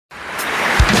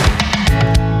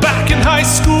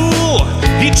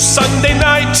Each Sunday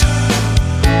night,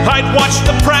 I'd watch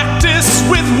the practice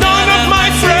with none of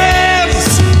my friends.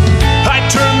 I'd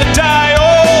turn the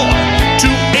dial to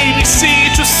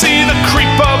ABC to see the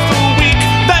creep of the week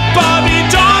that Bobby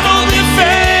Donald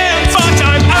defends. But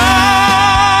I'm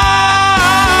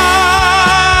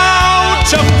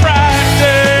out of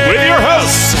practice. With your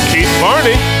hosts, Keith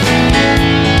Varney.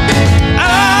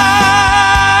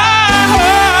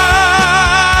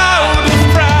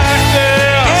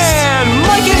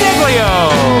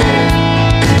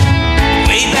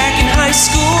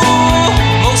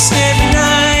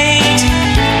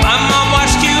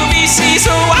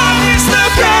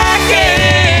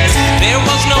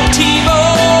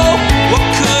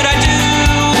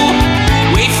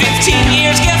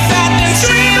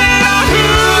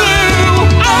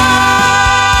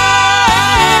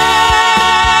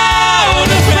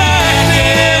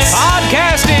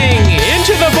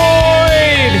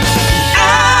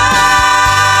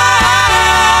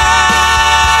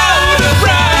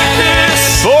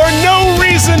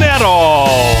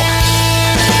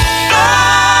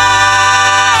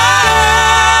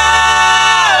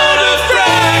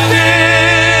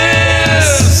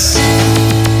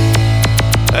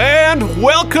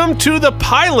 To the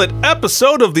pilot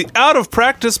episode of the Out of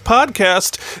Practice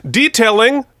podcast,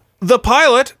 detailing the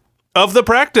pilot of the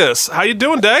practice. How you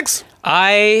doing, Dags?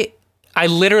 I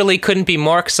literally couldn't be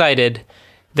more excited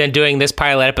than doing this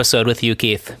pilot episode with you,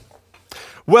 Keith.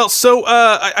 Well, so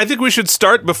I think we should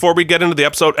start before we get into the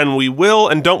episode, and we will.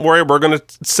 And don't worry, we're going to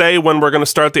say when we're going to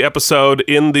start the episode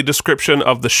in the description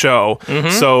of the show. Mm-hmm.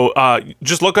 So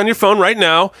just look on your phone right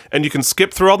now, and you can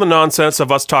skip through all the nonsense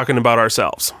of us talking about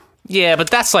ourselves. Yeah, but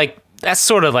that's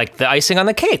sort of like the icing on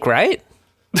the cake, right?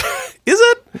 Is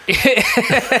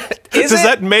it? Does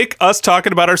that make us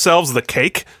talking about ourselves the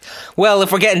cake? Well,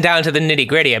 if we're getting down to the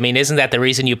nitty-gritty, I mean, isn't that the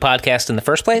reason you podcast in the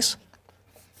first place?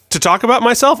 To talk about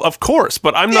myself? Of course,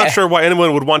 but I'm not sure why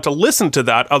anyone would want to listen to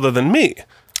that other than me.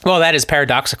 Well, that is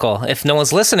paradoxical. If no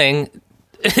one's listening,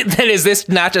 then is this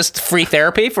not just free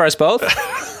therapy for us both?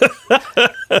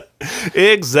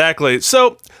 Exactly.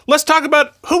 So let's talk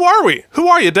about who are we? Who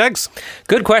are you, Degs?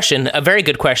 Good question. A very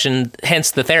good question, hence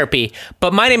the therapy.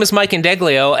 But my name is Mike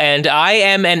Indeglio, and I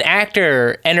am an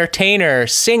actor, entertainer,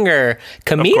 singer,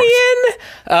 comedian.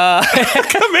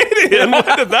 Comedian?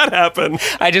 When did that happen?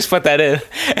 I just put that in.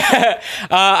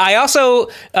 I also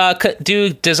do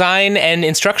design and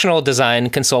instructional design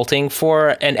consulting for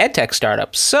an edtech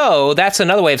startup. So that's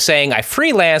another way of saying I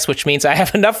freelance, which means I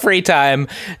have enough free time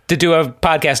to do a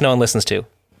podcast no one listens to.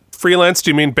 Freelance, do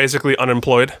you mean basically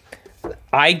unemployed?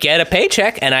 I get a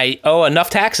paycheck and I owe enough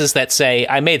taxes that say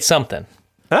I made something.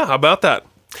 Ah, how about that?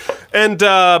 And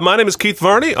my name is Keith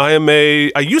Varney.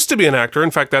 I used to be an actor.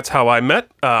 In fact, that's how I met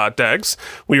Dags.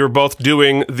 We were both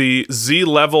doing the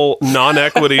Z-level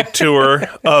non-equity tour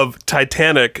of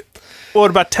Titanic,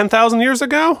 about 10,000 years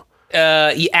ago?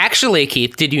 Actually,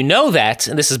 Keith, did you know that,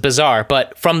 and this is bizarre,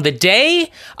 but from the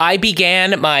day I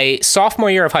began my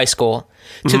sophomore year of high school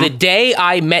to the day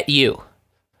I met you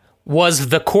was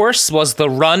the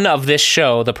run of this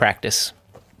show, The Practice.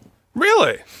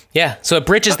 Really? Yeah, so it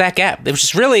bridges that gap. It was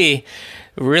just really,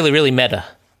 really, really meta.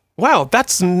 Wow,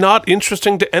 that's not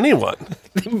interesting to anyone.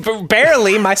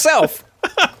 Barely myself.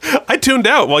 I tuned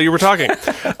out while you were talking.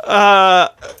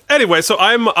 Anyway, so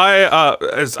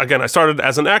I started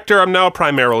as an actor. I'm now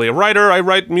primarily a writer. I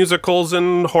write musicals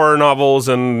and horror novels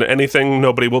and anything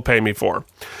nobody will pay me for.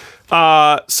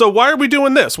 So why are we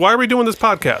doing this? Why are we doing this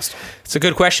podcast? It's a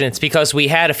good question. It's because we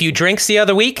had a few drinks the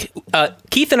other week.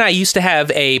 Keith and I used to have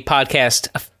a podcast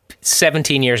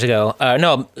 17 years ago.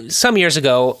 Some years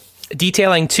ago,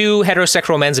 detailing two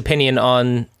heterosexual men's opinion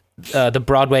on the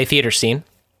Broadway theater scene.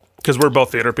 Because we're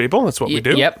both theater people. That's what we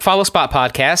do. Yep. Follow Spot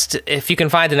Podcast. If you can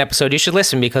find an episode, you should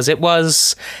listen because it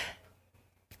was...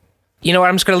 You know what?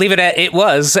 I'm just going to leave it at it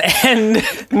was. And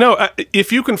no,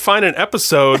 if you can find an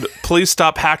episode, please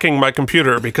stop hacking my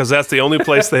computer because that's the only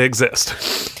place they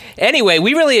exist. Anyway,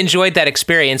 we really enjoyed that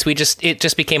experience. It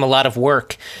just became a lot of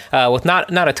work with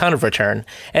not a ton of return.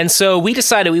 And so we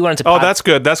decided we wanted to... that's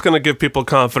good. That's going to give people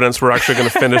confidence we're actually going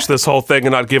to finish this whole thing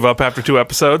and not give up after 2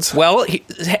 episodes. Well,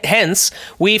 hence,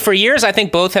 we, for years, I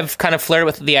think both have kind of flirted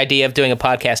with the idea of doing a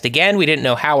podcast again. We didn't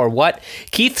know how or what.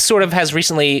 Keith sort of has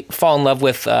recently fallen in love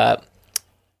with...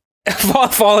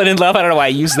 fallen in love. I don't know why I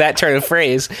used that turn of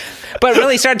phrase, but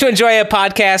really started to enjoy a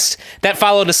podcast that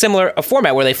followed a similar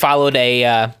format where they followed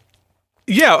a...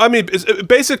 Yeah, I mean,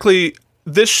 basically,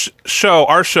 this show,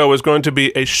 our show, is going to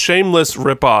be a shameless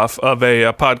ripoff of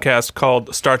a podcast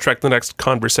called Star Trek: The Next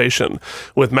Conversation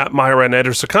with Matt Meyer and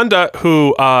Eder Secunda,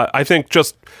 who I think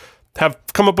just have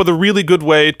come up with a really good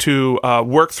way to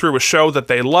work through a show that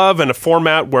they love and a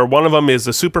format where one of them is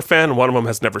a super fan and one of them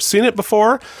has never seen it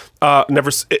before,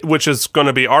 which is going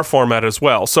to be our format as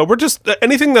well. So we're just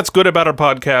anything that's good about our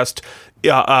podcast,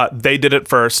 they did it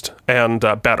first and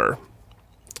better.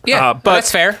 Yeah, but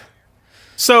that's fair.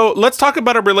 So let's talk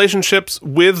about our relationships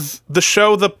with the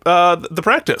show, the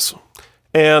Practice.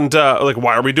 And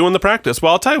why are we doing The Practice?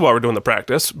 Well, I'll tell you why we're doing The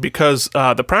Practice, because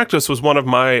The Practice was one of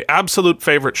my absolute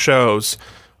favorite shows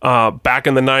back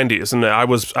in the 90s. And I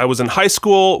was in high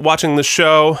school watching the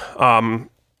show.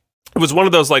 It was one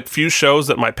of those few shows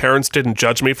that my parents didn't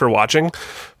judge me for watching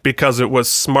because it was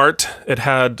smart. It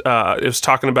was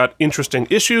talking about interesting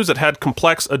issues. It had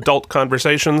complex adult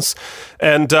conversations,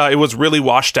 and it was really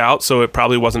washed out, so it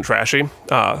probably wasn't trashy.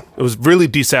 It was really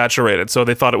desaturated, so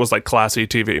they thought it was classy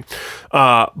TV.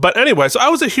 But anyway, so I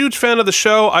was a huge fan of the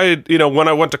show. When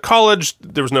I went to college,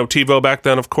 there was no TiVo back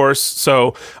then, of course,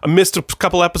 so I missed a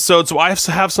couple episodes. So I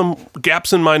have some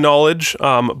gaps in my knowledge,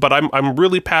 but I'm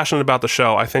really passionate about the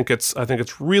show. I think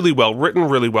it's really well written,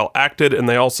 really well acted, and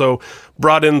they also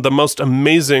brought in the most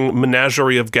amazing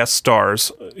menagerie of guest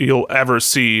stars you'll ever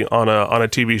see on a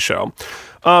TV show.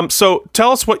 So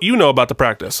tell us what you know about The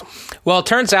Practice. Well, it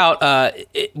turns out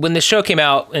when the show came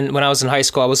out and when I was in high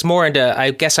school, I was more into,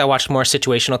 I guess I watched more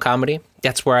situational comedy.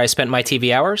 That's where I spent my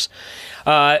TV hours.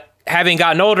 Having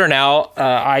gotten older now,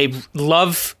 I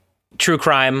love true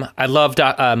crime. I love,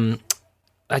 I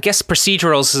guess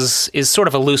procedurals is sort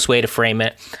of a loose way to frame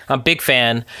it. I'm a big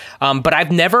fan, but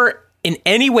I've never in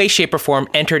any way, shape, or form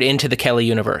entered into the Kelly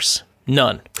universe.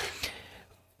 None.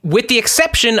 With the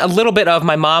exception a little bit of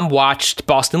my mom watched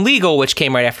Boston Legal, which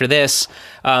came right after this.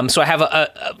 So I have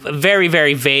a very,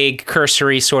 very vague,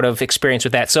 cursory sort of experience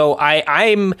with that. So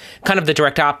I'm kind of the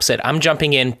direct opposite. I'm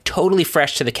jumping in totally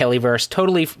fresh to the Kellyverse,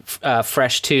 totally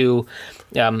fresh to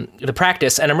The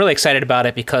Practice. And I'm really excited about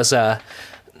it because I'm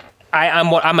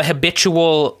a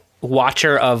habitual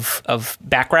watcher of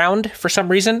background for some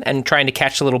reason and trying to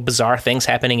catch little bizarre things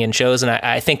happening in shows. And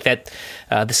I think that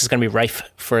this is going to be rife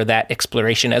for that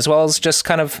exploration, as well as just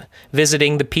kind of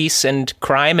visiting the peace and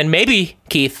crime and maybe,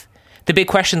 Keith, the big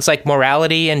questions like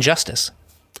morality and justice.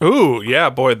 Ooh, yeah,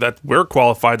 boy, that we're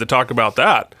qualified to talk about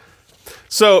that.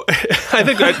 So I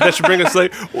think that should bring us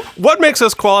what makes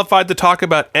us qualified to talk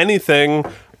about anything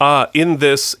in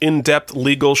this in-depth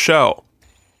legal show?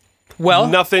 Well,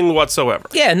 nothing whatsoever.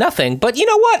 Yeah, nothing. But you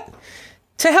know what?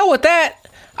 To hell with that.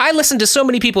 I listen to so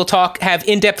many people have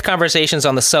in-depth conversations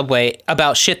on the subway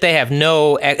about shit they have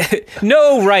no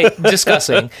right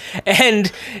discussing.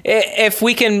 And if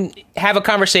we can have a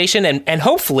conversation and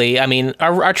hopefully, I mean,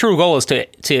 our true goal is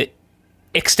to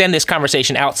extend this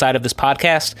conversation outside of this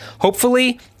podcast,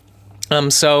 hopefully.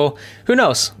 So who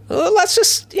knows? Let's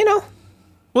just,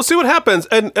 we'll see what happens.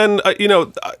 And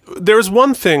there's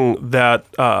one thing that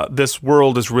this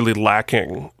world is really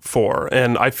lacking for,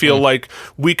 and I feel like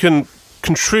we can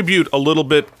contribute a little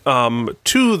bit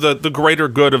to the greater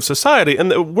good of society,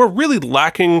 and we're really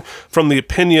lacking from the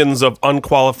opinions of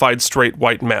unqualified straight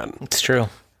white men. It's true.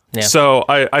 Yeah. So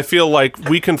I feel like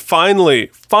we can finally,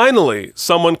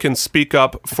 someone can speak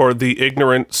up for the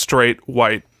ignorant straight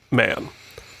white man.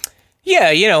 Yeah,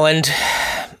 and...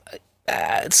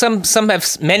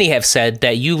 many have said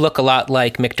that you look a lot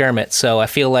like McDermott, so I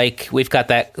feel like we've got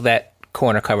that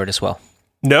corner covered as well.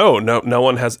 No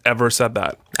one has ever said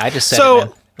that. I just said it,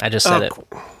 man. I just said it.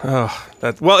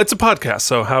 Well, it's a podcast,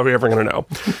 so how are we ever going to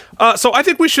know? So I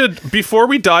think we should, before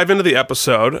we dive into the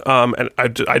episode, and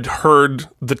I'd heard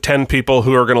the 10 people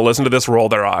who are going to listen to this roll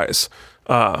their eyes,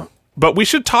 but we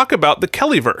should talk about the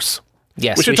Kellyverse.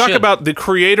 Yes, we should talk about the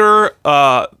creator,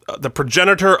 the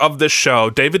progenitor of this show,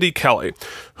 David E. Kelley,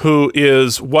 who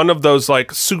is one of those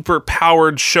super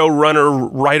powered showrunner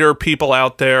writer people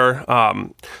out there,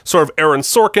 sort of Aaron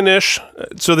Sorkin-ish.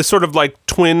 So they sort of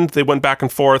twinned. They went back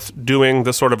and forth doing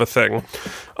this sort of a thing.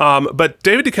 But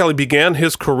David E. Kelley began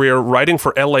his career writing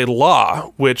for L.A.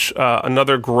 Law, which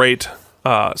another great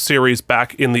series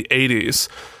back in the 80s.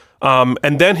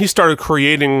 And then he started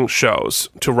creating shows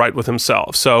to write with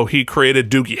himself. So he created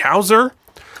Doogie Howser.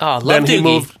 Oh, love Doogie. He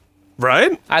moved,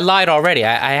 right? I lied already.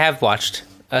 I have watched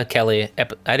Kelly.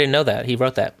 I didn't know that. He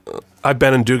wrote that. I've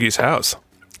been in Doogie's house.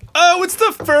 Oh, it's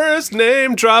the first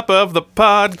name drop of the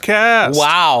podcast.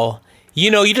 Wow.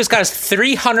 You just got us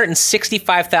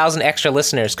 365,000 extra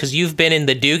listeners because you've been in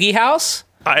the Doogie house?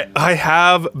 I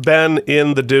have been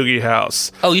in the Doogie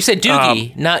house. Oh, you said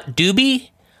Doogie, not Doobie?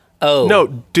 Oh. No,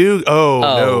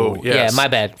 no. Yes. Yeah, my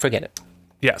bad. Forget it.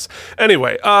 Yes.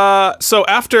 Anyway, so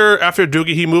after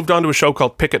Doogie, he moved on to a show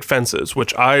called Picket Fences,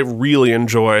 which I really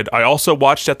enjoyed. I also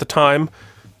watched at the time.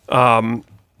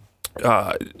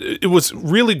 it was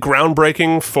really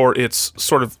groundbreaking for its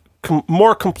sort of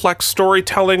more complex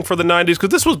storytelling for the 90s, because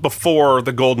this was before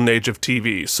the golden age of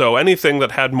TV. So anything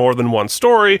that had more than one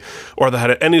story or that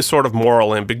had any sort of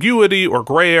moral ambiguity or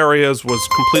gray areas was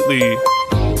completely...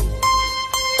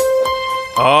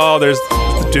 Oh, there's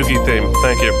the Doogie theme.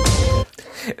 Thank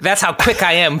you. That's how quick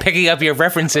I am picking up your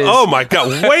references. Oh my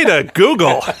God, way to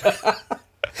Google.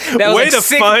 Way to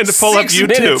pull up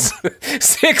YouTube.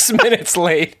 Minutes, 6 minutes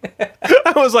late.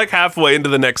 I was like halfway into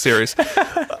the next series.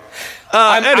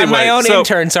 I'm my own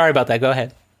intern. Sorry about that. Go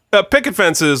ahead. Picket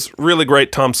Fence is really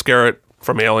great. Tom Skerritt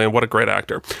from Alien. What a great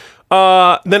actor.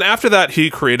 Then after that, he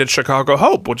created Chicago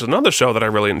Hope, which is another show that I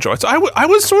really enjoyed. So I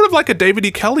was sort of like a David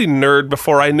E. Kelley nerd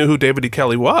before I knew who David E.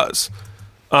 Kelley was.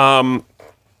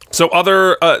 So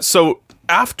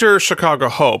after Chicago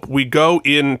Hope, we go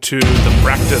into the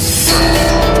practice.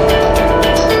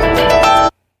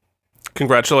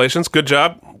 Congratulations. Good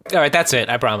job. All right, that's it.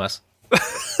 I promise.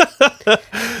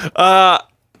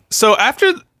 So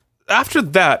after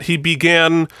that, he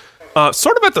began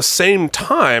sort of at the same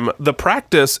time, The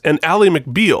Practice and Ally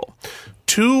McBeal,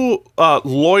 two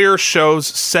lawyer shows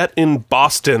set in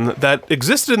Boston that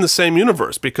existed in the same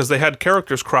universe because they had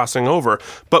characters crossing over,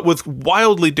 but with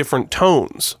wildly different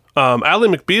tones. Ally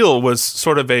McBeal was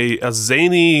sort of a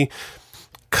zany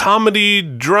comedy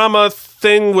drama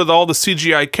thing with all the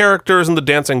CGI characters and the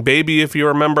dancing baby, if you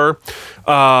remember.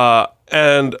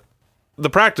 And The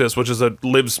Practice, which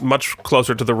lives much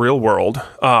closer to the real world.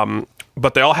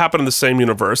 But they all happen in the same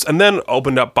universe. And then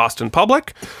opened up Boston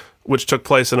Public, which took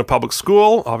place in a public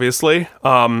school, obviously.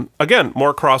 Again,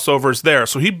 more crossovers there.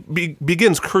 So he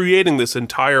begins creating this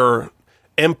entire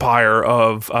empire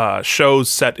of shows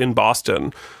set in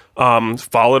Boston.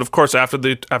 Followed, of course, after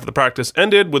the Practice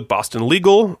ended with Boston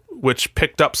Legal, which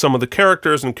picked up some of the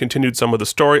characters and continued some of the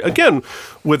story, again,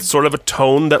 with sort of a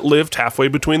tone that lived halfway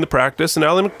between The Practice and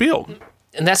Ally McBeal.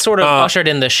 And that sort of ushered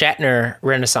in the Shatner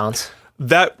Renaissance.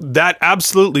 That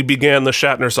absolutely began the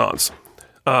Shatner-sance,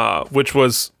 which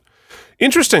was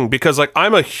interesting because, like,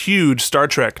 I'm a huge Star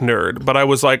Trek nerd, but I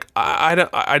was like,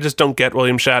 I just don't get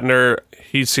William Shatner.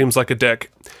 He seems like a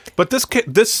dick. But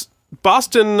this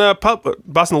Boston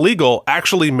Legal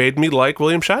actually made me like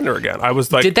William Shatner again. I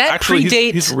was like, did that actually,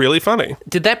 predate? He's really funny.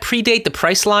 Did that predate the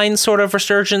Priceline sort of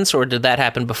resurgence, or did that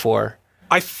happen before?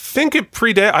 I think it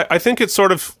I think it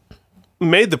sort of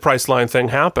made the Priceline thing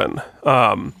happen,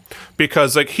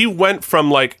 because like he went from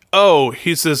like, oh,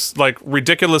 he's this like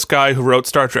ridiculous guy who wrote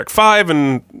Star Trek V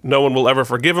and no one will ever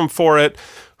forgive him for it,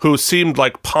 who seemed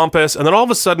like pompous, and then all of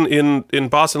a sudden in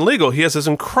Boston Legal he has this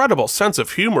incredible sense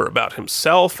of humor about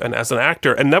himself and as an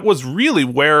actor, and that was really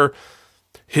where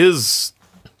his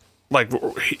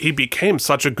he became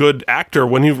such a good actor,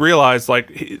 when he realized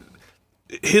like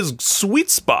his sweet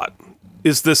spot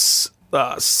is this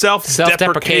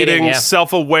self-deprecating, yeah,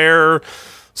 self-aware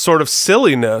sort of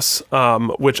silliness,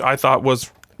 which I thought was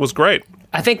great.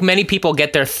 I think many people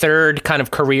get their third kind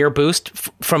of career boost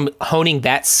from honing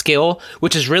that skill,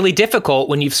 which is really difficult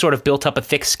when you've sort of built up a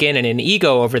thick skin and an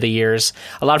ego over the years.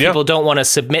 A lot of people don't want to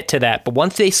submit to that, but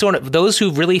once they those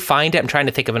who really find it, I'm trying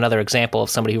to think of another example of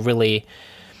somebody who really...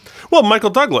 Well, Michael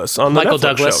Douglas on the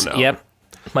Netflix show now. Yep.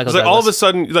 It's like all of a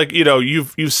sudden, like, you know,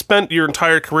 you've spent your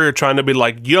entire career trying to be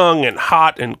like young and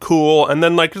hot and cool, and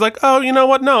then like you're like, oh, you know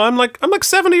what? No, I'm like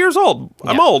 70 years old.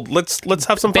 I'm old. Let's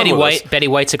have some fun with this. Betty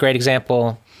White's a great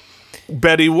example.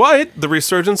 Betty White, the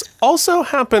resurgence also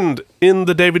happened in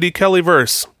the David E. Kelley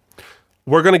verse.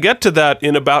 We're going to get to that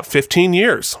in about 15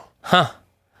 years. Huh.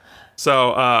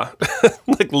 So,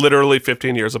 like literally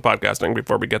 15 years of podcasting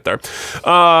before we get there.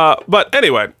 But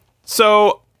anyway,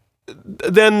 so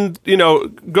then, you know,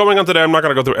 going on today, I'm not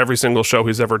going to go through every single show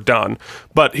he's ever done,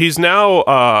 but he's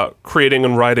now creating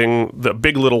and writing The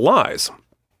Big Little Lies.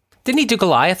 Didn't he do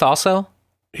Goliath also?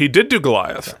 He did do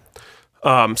Goliath.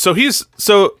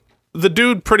 So the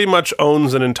dude pretty much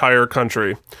owns an entire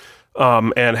country,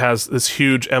 and has this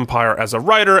huge empire as a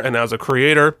writer and as a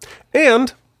creator.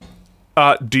 And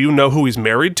do you know who he's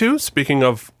married to? Speaking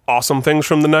of awesome things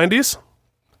from the 90s.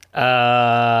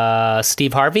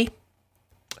 Steve Harvey?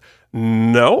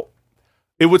 No.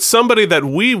 It was somebody that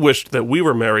we wished that we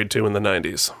were married to in the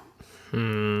 90s.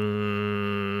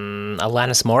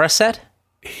 Alanis Morissette?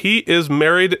 He is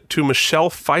married to Michelle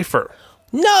Pfeiffer.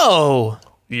 No!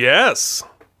 Yes.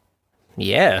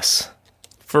 Yes.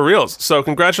 For reals. So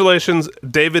congratulations,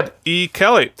 David E.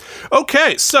 Kelley.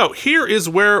 Okay, so here is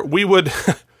where we would...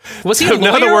 Was he a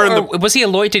lawyer? Was he a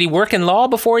lawyer? Did he work in law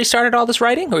before he started all this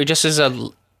writing? Or he just is a...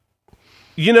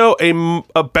 You know,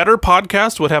 a better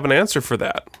podcast would have an answer for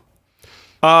that.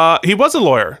 He was a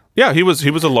lawyer. Yeah, he was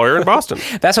a lawyer in Boston.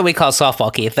 That's what we call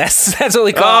softball, Keith. That's what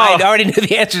we call. I already knew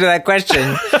the answer to that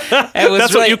question.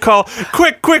 That's what you call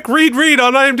quick, read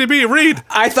on IMDb, read.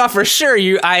 I thought for sure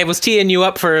I was teeing you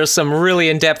up for some really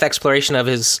in-depth exploration of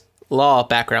his law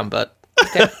background, but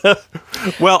okay.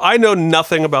 Well, I know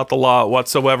nothing about the law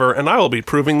whatsoever, and I will be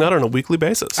proving that on a weekly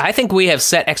basis. I think we have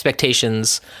set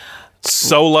expectations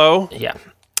so low. Yeah.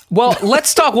 Well,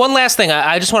 let's talk one last thing.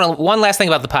 I just want one last thing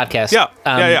about the podcast.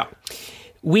 Yeah.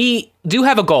 We do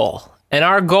have a goal, and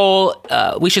our goal,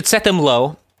 we should set them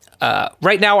low.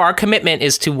 Right now, our commitment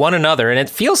is to one another, and it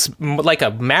feels like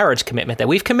a marriage commitment that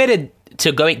we've committed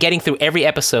to getting through every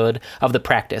episode of The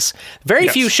Practice. Very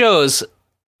few shows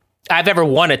I've ever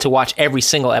wanted to watch every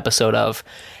single episode of.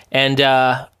 And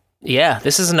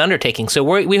this is an undertaking. So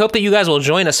we hope that you guys will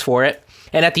join us for it.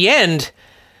 And at the end,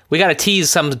 we got to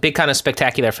tease some big kind of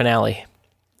spectacular finale.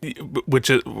 Which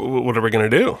is, what are we going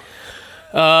to do?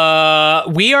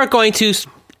 We are going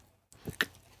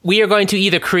to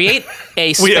either create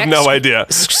a we have no idea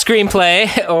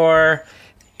screenplay or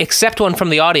accept one from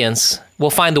the audience. We'll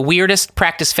find the weirdest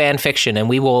Practice fan fiction, and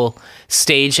we will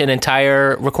stage an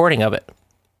entire recording of it.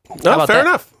 No, fair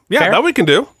enough. Yeah, fair? That we can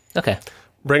do. Okay.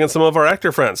 Bring in some of our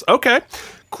actor friends. Okay,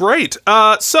 great.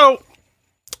 So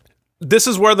this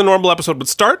is where the normal episode would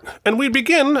start, and we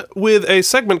begin with a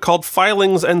segment called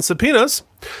Filings and Subpoenas,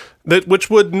 which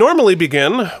would normally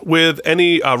begin with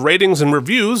any ratings and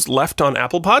reviews left on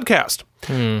Apple Podcast.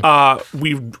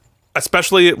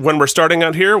 Especially when we're starting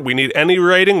out here, we need any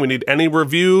rating, we need any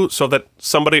review, so that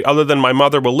somebody other than my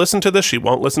mother will listen to this. She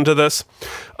won't listen to this.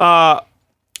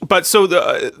 But so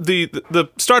the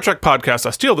Star Trek podcast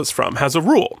I steal this from has a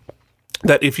rule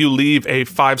that if you leave a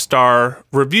 5-star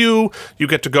review, you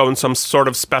get to go in some sort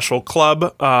of special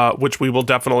club, which we will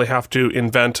definitely have to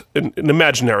invent, an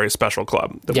imaginary special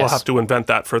club. Yes. We'll have to invent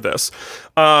that for this.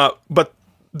 But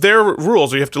their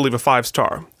rules are you have to leave a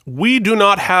 5-star. We do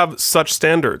not have such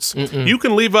standards. You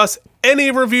can leave us any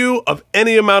review of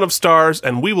any amount of stars,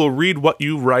 and we will read what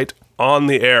you write on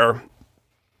the air,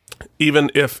 even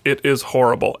if it is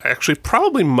horrible. Actually,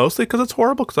 probably mostly because it's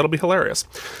horrible, because that'll be hilarious.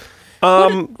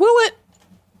 Will it?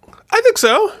 I think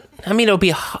so. I mean, I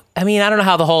don't know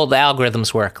how the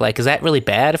algorithms work. Like, is that really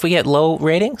bad if we get low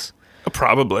ratings?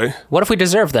 Probably. What if we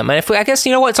deserve them? And I guess,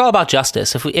 you know what? It's all about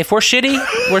justice. If we're shitty,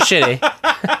 we're shitty.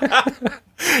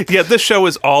 Yeah, this show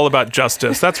is all about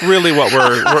justice. That's really what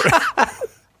we're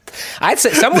I'd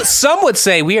say some would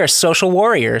say we are social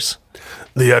warriors.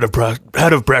 The Out of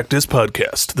Practice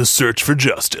podcast, the search for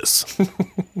justice.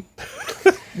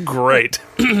 Great.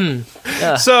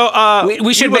 So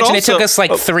we should mention it took us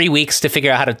like 3 weeks to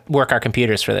figure out how to work our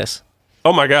computers for this.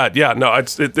 Oh my God! Yeah, no,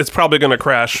 it's probably going to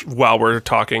crash while we're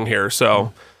talking here.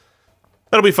 So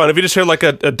that'll be fun. If you just hear like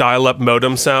a dial-up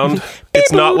modem sound,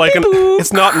 it's not like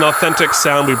it's not an authentic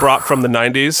sound we brought from the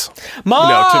 90s.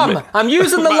 Mom, I'm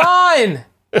using the line.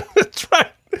 That's right.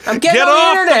 I'm getting Get on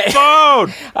off the internet. The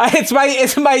phone.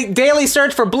 It's my daily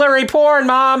search for blurry porn,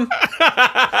 Mom.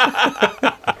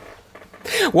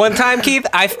 One time, Keith,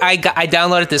 I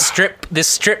downloaded this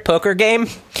strip poker game.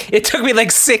 It took me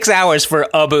like 6 hours for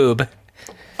a boob.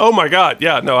 Oh my God!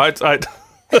 Yeah, no, I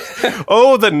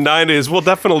oh, the 90s. We'll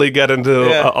definitely get into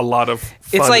a lot of fun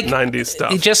it's like 90s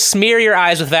stuff. You just smear your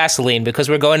eyes with Vaseline because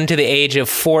we're going into the age of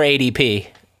 480p.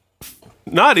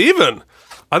 Not even.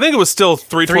 I think it was still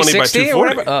 320 by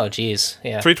 240. Oh, geez.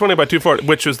 Yeah. 320 by 240,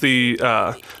 which is the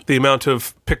amount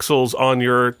of pixels on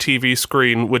your TV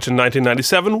screen, which in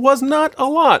 1997 was not a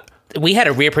lot. We had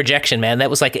a rear projection, man. It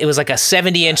was like a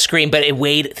 70-inch screen, but it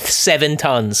weighed 7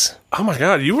 tons. Oh my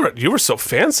God, you were so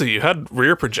fancy. You had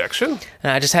rear projection?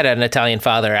 I just had an Italian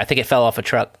father. I think it fell off a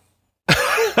truck.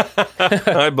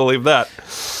 I believe that.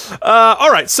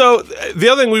 All right, so the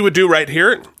other thing we would do right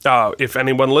here, if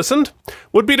anyone listened,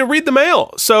 would be to read the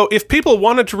mail. So if people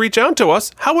wanted to reach out to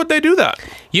us, how would they do that?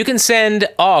 You can send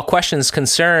all questions,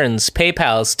 concerns,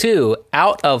 PayPals to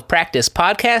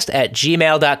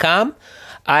outofpracticepodcast@gmail.com.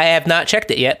 I have not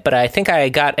checked it yet, but I think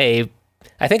that's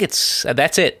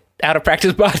it.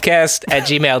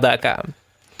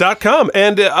 outofpracticepodcast@gmail.com.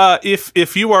 And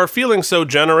if you are feeling so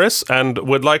generous and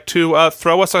would like to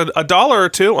throw us a dollar or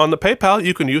two on the PayPal,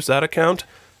 you can use that account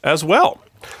as well.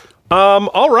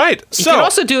 All right. You can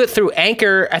also do it through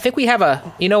Anchor. I think we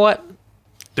have you know what?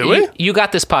 Do we? You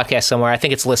got this podcast somewhere. I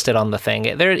think it's listed on the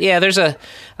thing. There's a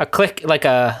click, like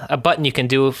a button you can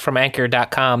do from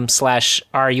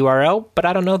anchor.com/our URL, but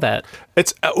I don't know that.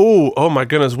 It's, oh my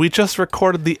goodness. We just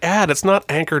recorded the ad. It's not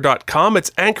anchor.com. It's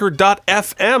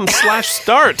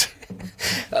anchor.fm/start.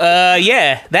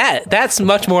 Yeah, that's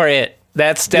much more it.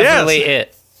 That's definitely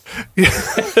it.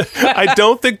 I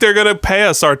don't think they're going to pay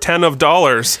us our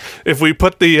 $10 if we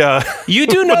put the You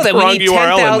do know that we wrong need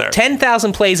URL in there.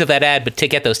 10,000 plays of that ad, but to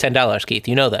get those $10, Keith.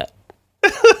 You know that.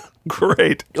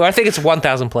 Great. Or I think it's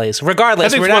 1,000 plays. Regardless, I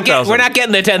think we're it's not 1,000.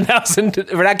 getting the 10,000.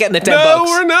 We're not getting the 10 No, bucks.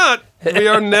 we're not. We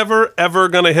are never, ever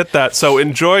going to hit that. So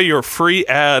enjoy your free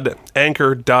ad,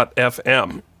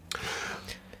 anchor.fm.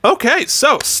 Okay,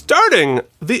 so starting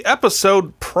the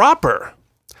episode proper,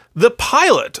 the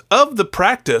pilot of the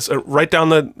practice. Write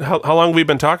down how long have we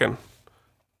been talking?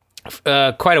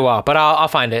 Quite a while, but I'll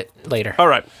find it later. All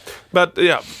right. But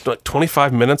yeah, like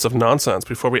 25 minutes of nonsense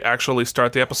before we actually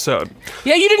start the episode.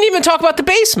 Yeah, you didn't even talk about the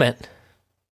basement.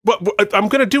 What I'm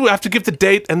going to do, I have to give the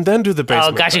date and then do the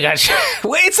basement. Oh, gotcha.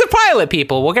 Wait, it's the pilot,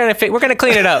 people. We're gonna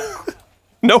clean it up.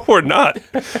 No, we're not.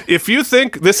 If you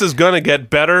think this is going to get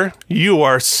better, you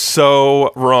are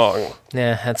so wrong.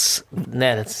 Yeah, that's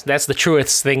the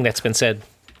truest thing that's been said.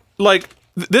 Like,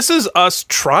 this is us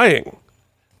trying.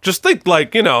 Just think,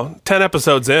 10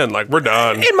 episodes in, we're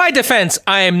done. In my defense,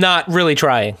 I am not really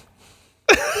trying.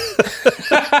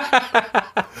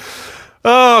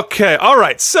 Okay, all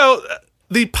right. So,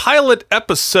 the pilot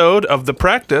episode of The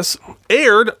Practice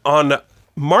aired on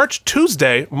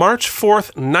Tuesday, March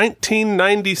 4th,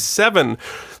 1997.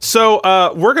 So,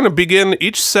 we're going to begin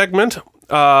each segment,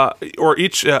 or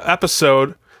each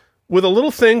episode, with a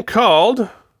little thing called...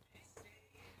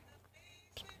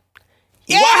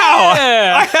 Yeah! Wow!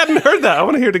 I hadn't heard that. I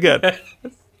want to hear it again. Where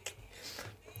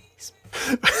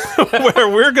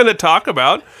we're going to talk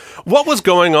about what was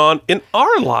going on in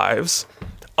our lives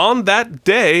on that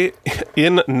day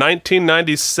in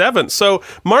 1997. So,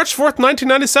 March 4th,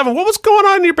 1997, what was going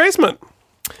on in your basement?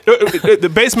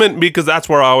 The basement, because that's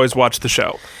where I always watch the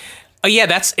show. Oh, yeah,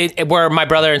 that's it, where my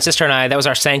brother and sister and I, that was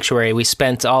our sanctuary. We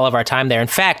spent all of our time there. In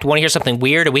fact, want to hear something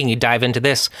weird? We can dive into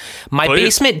this. My Please.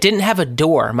 basement didn't have a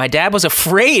door. My dad was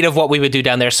afraid of what we would do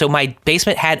down there, so my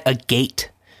basement had a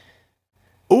gate.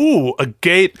 Ooh, a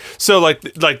gate. So, like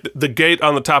the gate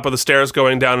on the top of the stairs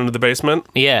going down into the basement?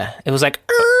 Yeah, it was like...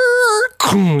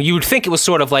 You would think it was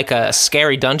sort of like a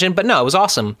scary dungeon, but no, it was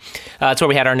awesome. That's where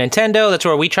we had our Nintendo. That's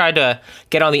where we tried to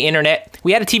get on the internet.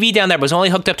 We had a TV down there, but it was only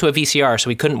hooked up to a VCR, so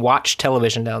we couldn't watch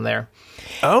television down there.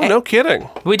 Oh, no kidding.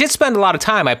 We did spend a lot of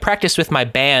time. I practiced with my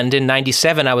band in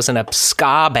 97. I was in a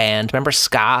ska band. Remember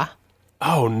ska?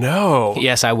 Oh, no.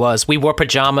 Yes, I was. We wore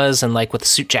pajamas and with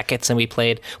suit jackets, and we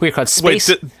played. We were called Space.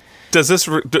 Wait, does this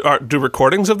do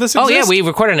recordings of this exist? Oh yeah, we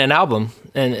recorded an album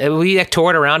and we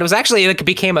toured around. It was actually it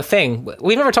became a thing.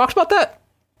 We've never talked about that.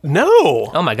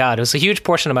 No. Oh my god, it was a huge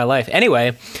portion of my life.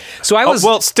 Anyway, so I was.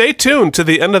 Well, stay tuned to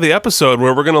the end of the episode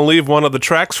where we're going to leave one of the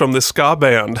tracks from this ska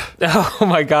band. Oh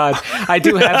my god, I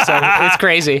do have some. It's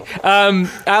crazy.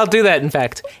 I'll do that. In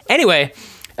fact. Anyway.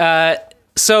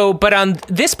 But on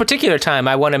this particular time,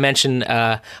 I want to mention,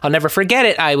 I'll never forget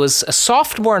it. I was a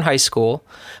sophomore in high school,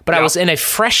 but I was in a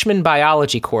freshman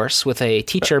biology course with a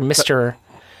teacher, Mr.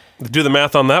 Do the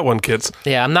math on that one, kids.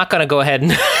 Yeah, I'm not going to go ahead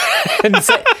and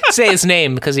say his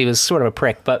name because he was sort of a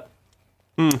prick. But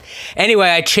anyway,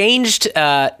 I changed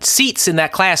seats in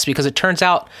that class because it turns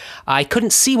out I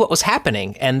couldn't see what was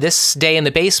happening. And this day in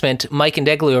the basement, Mike and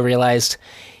Deglio realized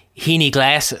he need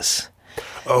glasses.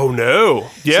 Oh no!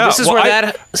 Yeah, So this is where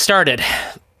that started.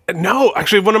 No,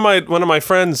 actually, one of my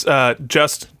friends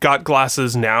just got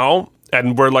glasses now,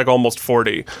 and we're like almost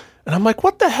 40, and I'm like,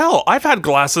 what the hell? I've had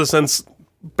glasses since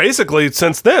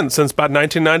then, since about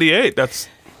 1998. That's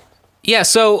Yeah,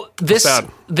 so this sad.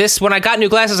 when I got new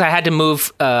glasses, I had to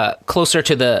move closer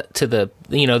to the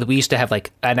we used to have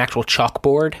like an actual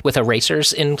chalkboard with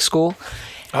erasers in school.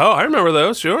 Oh, I remember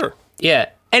those. Sure. Yeah.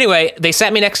 Anyway, they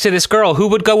sat me next to this girl who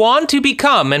would go on to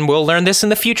become, and we'll learn this in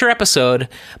the future episode,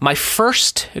 my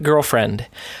first girlfriend.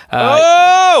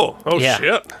 Yeah.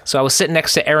 Shit. So I was sitting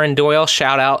next to Erin Doyle.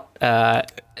 Shout out.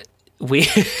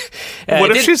 What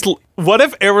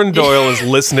if Erin Doyle is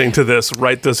listening to this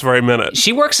right this very minute?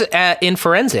 She works in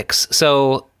forensics,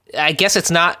 so I guess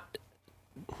it's not.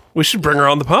 We should bring her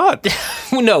on the pod.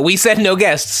 No, we said no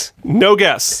guests. No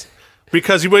guests.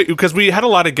 Because we had a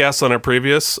lot of guests on our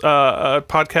previous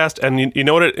podcast, and you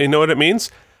know what it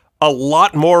means? A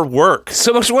lot more work.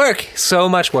 So much work.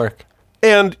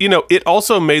 And it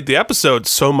also made the episode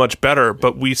so much better,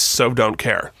 but we so don't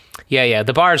care. Yeah.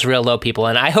 The bar is real low, people,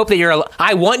 and I hope that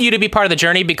I want you to be part of the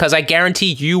journey because I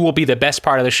guarantee you will be the best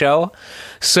part of the show.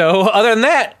 So other than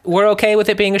that, we're okay with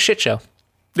it being a shit show.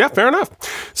 Yeah, fair enough.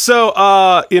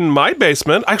 So, in my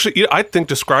basement, actually, I think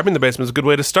describing the basement is a good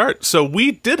way to start. So,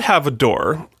 we did have a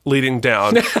door leading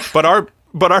down, but our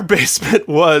basement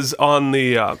was on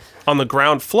the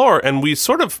ground floor, and we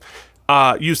sort of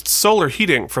used solar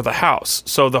heating for the house.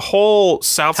 So the whole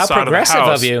south How side of the progressive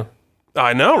house. of you.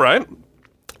 I know, right?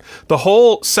 The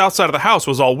whole south side of the house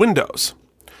was all windows.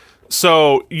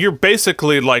 So you're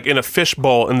basically like in a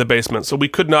fishbowl in the basement. So we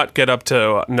could not get up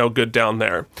to no good down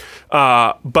there.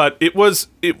 But it was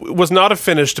not a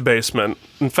finished basement.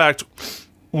 In fact,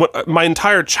 my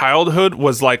entire childhood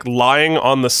was like lying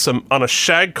on on a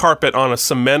shag carpet on a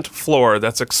cement floor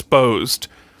that's exposed,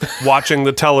 watching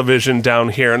the television down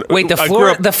here. And Wait,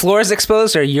 the floor is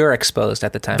exposed, or you're exposed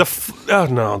at the time? oh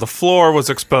no, the floor was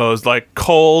exposed, like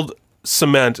cold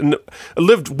cement, and I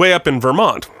lived way up in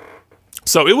Vermont.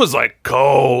 So it was like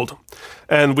cold,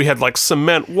 and we had like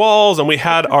cement walls, and we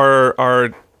had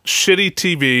our shitty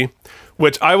TV,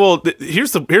 which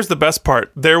here's the best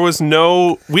part.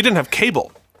 We didn't have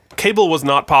cable. Cable was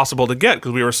not possible to get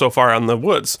because we were so far out in the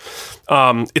woods.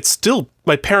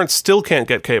 My parents still can't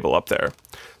get cable up there.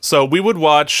 So we would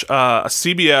watch a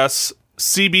CBS,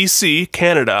 CBC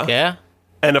Canada, yeah.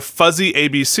 and a fuzzy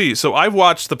ABC. So I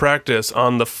watched the practice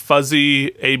on the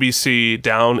fuzzy ABC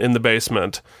down in the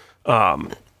basement.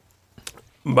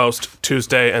 Most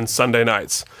Tuesday and Sunday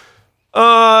nights.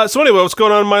 So anyway, what's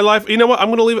going on in my life? You know what? I'm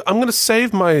gonna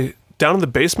save my down in the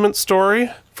basement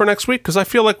story for next week because I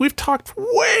feel like we've talked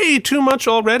way too much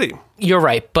already. You're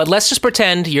right, but let's just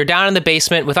pretend you're down in the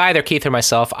basement with either Keith or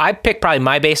myself. I picked probably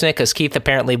my basement because Keith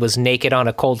apparently was naked on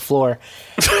a cold floor.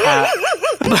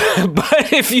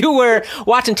 But if you were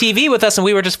watching TV with us and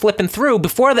we were just flipping through,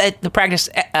 before the practice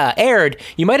aired,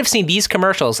 you might have seen these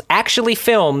commercials actually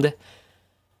filmed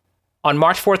on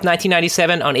March 4th,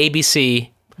 1997 on ABC,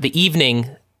 the evening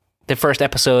the first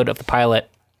episode of the pilot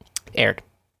aired.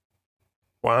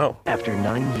 Wow. After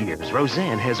 9 years,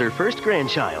 Roseanne has her first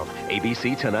grandchild.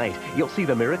 ABC tonight. You'll see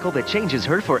the miracle that changes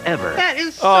her forever. That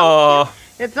is so cute.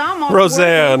 It's almost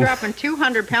Roseanne. worth me dropping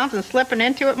 200 pounds and slipping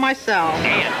into it myself.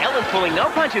 And Ellen's pulling no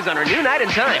punches on her new Night in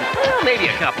Time. Well, maybe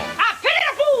a couple. I pity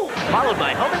the fool! Followed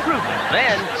by Home Improvement.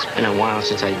 Then... It's been a while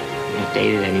since I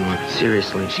dated anyone.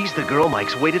 Seriously. She's the girl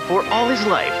Mike's waited for all his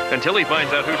life. Until he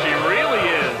finds out who she really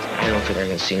is. I don't think I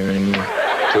can see her anymore.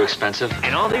 Too expensive.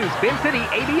 And all new Spin City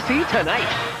ABC tonight.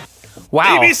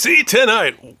 Wow. ABC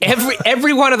tonight.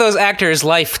 Every one of those actors'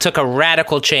 life took a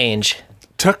radical change.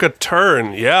 Took a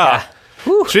turn, yeah.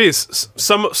 Jeez,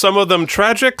 some of them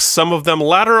tragic, some of them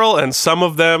lateral, and some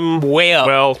of them way up.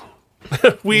 Well,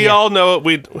 we all know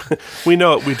it. We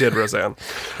know what we did, Roseanne.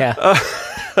 Yeah.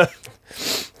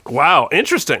 Wow,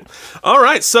 interesting. All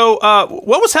right, so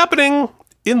what was happening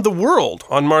in the world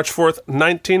on March 4th,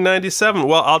 1997?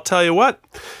 Well, I'll tell you what.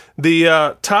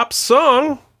 The top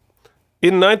song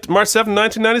in March 7th,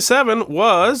 1997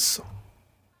 was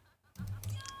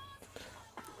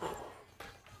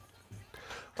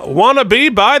Wanna Be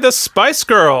by the Spice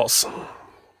Girls.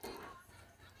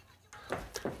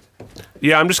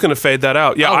 Yeah, I'm just going to fade that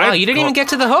out. Yeah, oh, wow, you didn't even get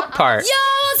to the hook part.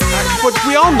 But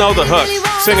we all know the hook.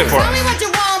 Sing it for us.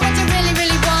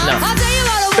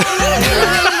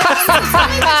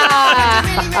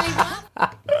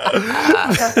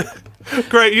 No.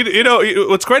 Great. You know,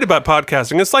 what's great about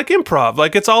podcasting, it's like improv.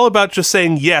 Like, it's all about just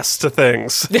saying yes to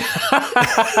things.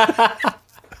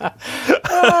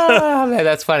 Oh, man,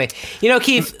 that's funny. You know,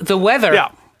 Keith, the weather...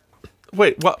 Yeah.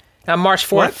 Wait, what? On March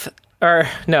 4th... March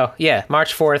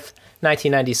 4th,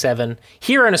 1997.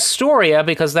 Here in Astoria,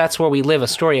 because that's where we live,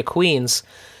 Astoria, Queens,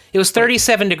 it was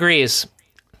 37 degrees.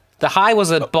 The high was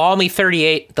a balmy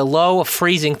 38, the low a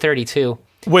freezing 32.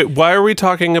 Wait, why are we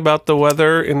talking about the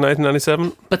weather in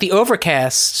 1997? But the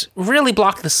overcast really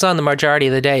blocked the sun the majority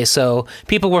of the day, so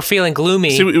people were feeling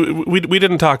gloomy. See, we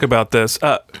didn't talk about this.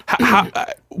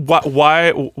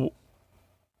 Why?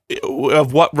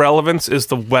 Of what relevance is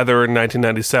the weather in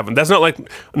 1997? That's not like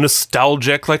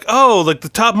nostalgic, like, oh, like the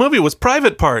top movie was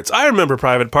Private Parts. I remember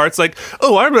Private Parts. Like,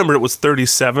 oh, I remember it was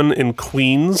 37 in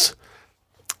Queens.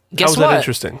 Guess How was what? that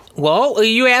interesting? Well,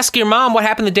 you ask your mom what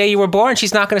happened the day you were born,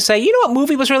 she's not going to say, you know what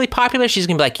movie was really popular? She's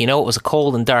going to be like, you know, it was a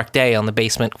cold and dark day on the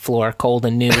basement floor, cold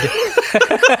and nude.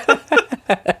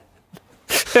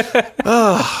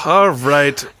 Oh, all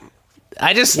right.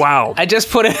 I just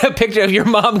put a picture of your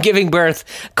mom giving birth,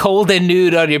 cold and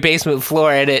nude on your basement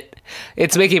floor, and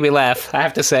it's making me laugh, I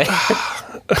have to say.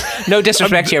 No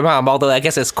disrespect to your mom, although I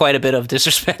guess it's quite a bit of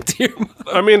disrespect to your mom.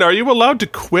 I mean, are you allowed to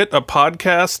quit a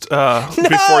podcast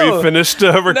before you finished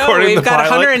recording the pilot? No, we've got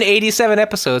 187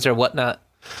 episodes or whatnot.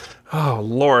 Oh,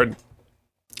 Lord.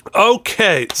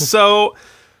 Okay, so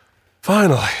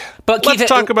finally. But let's Keith,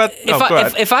 talk about...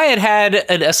 If I had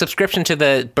a subscription to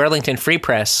the Burlington Free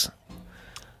Press...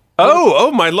 Oh,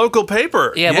 my local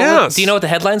paper. Yeah. Yes. Do you know what the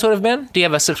headlines would have been? Do you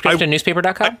have a subscription to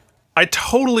newspaper.com? I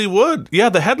totally would. Yeah,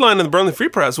 the headline in the Burnley Free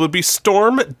Press would be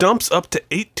 "Storm dumps up to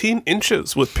 18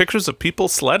 inches with pictures of people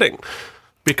sledding."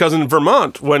 Because in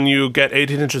Vermont, when you get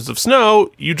 18 inches of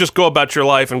snow, you just go about your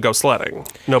life and go sledding.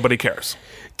 Nobody cares.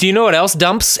 Do you know what else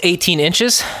dumps 18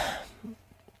 inches?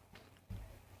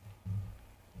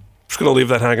 Just going to leave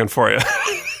that hanging for you.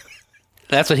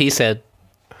 That's what he said.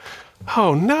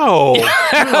 Oh, no.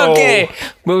 No. Okay,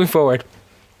 moving forward.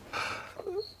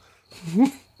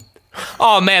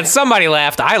 Oh, man, somebody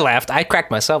laughed. I laughed. I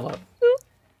cracked myself up.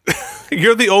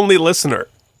 You're the only listener.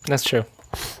 That's true.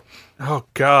 Oh,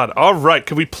 God. All right.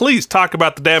 Can we please talk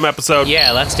about the damn episode?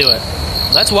 Yeah, let's do it.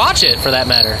 Let's watch it, for that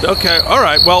matter. Okay. All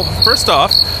right. Well, first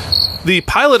off, the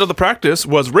pilot of The Practice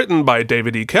was written by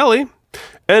David E. Kelley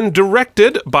and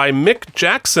directed by Mick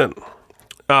Jackson.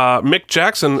 Mick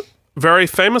Jackson, very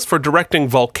famous for directing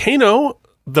Volcano,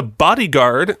 The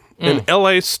Bodyguard, and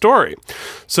L.A. Story.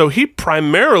 So he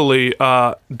primarily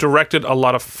directed a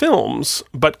lot of films,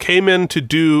 but came in to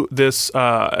do this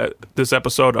this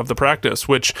episode of The Practice,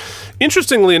 which,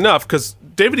 interestingly enough, because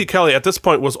David E. Kelley at this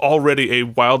point was already a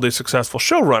wildly successful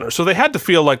showrunner, so they had to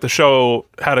feel like the show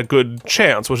had a good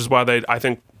chance, which is why they, I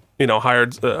think,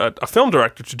 hired a film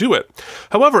director to do it.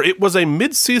 However, it was a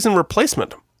mid-season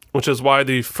replacement, which is why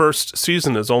the first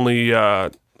season is only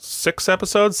 7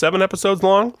 episodes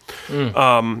long.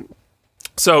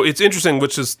 So it's interesting,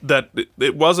 which is that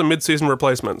it was a mid-season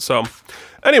replacement. So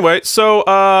anyway,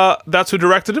 that's who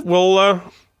directed it.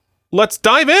 Let's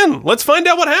dive in. Let's find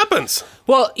out what happens.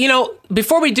 Well,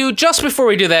 before we do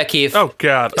that, Keith. Oh,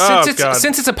 God.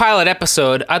 Since it's a pilot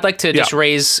episode, I'd like to just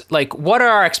raise, what are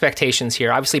our expectations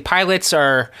here? Obviously, pilots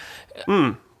are...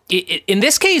 In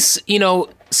this case,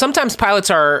 sometimes pilots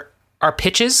are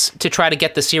pitches to try to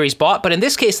get the series bought, but in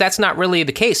this case, that's not really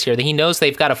the case here. He knows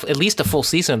they've got at least a full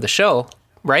season of the show,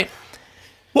 right?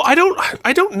 Well, I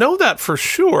don't know that for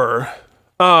sure.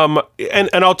 And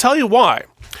I'll tell you why.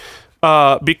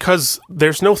 Because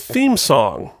there's no theme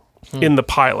song in the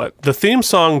pilot. The theme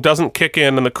song doesn't kick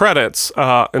in the credits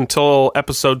until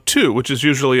episode 2, which is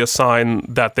usually a sign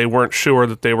that they weren't sure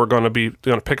that they were going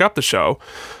to pick up the show.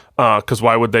 Because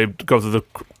why would they go through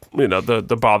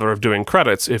the bother of doing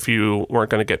credits if you weren't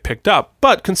going to get picked up?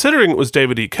 But considering it was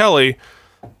David E. Kelley,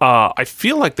 I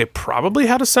feel like they probably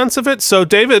had a sense of it. So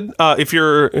David, if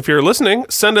you're listening,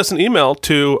 send us an email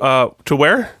to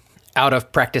where?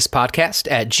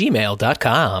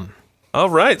 outofpracticepodcast@gmail.com. All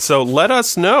right, so let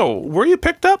us know. Were you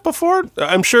picked up before?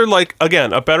 I'm sure,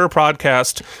 again, a better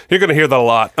podcast, you're going to hear that a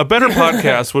lot. A better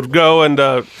podcast would go and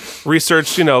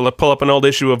research, pull up an old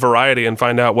issue of Variety and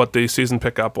find out what the season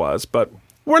pickup was. But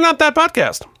we're not that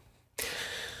podcast.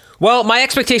 Well, my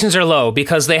expectations are low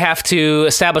because they have to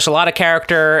establish a lot of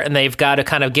character and they've got to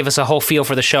kind of give us a whole feel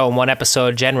for the show in one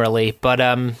episode generally. But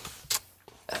I'm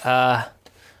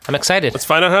excited. Let's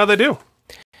find out how they do.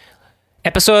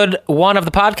 Episode 1 of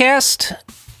the podcast,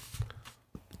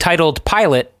 titled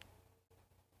Pilot,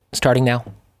 starting now.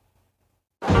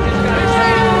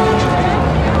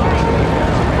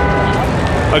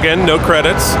 Again, no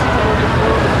credits.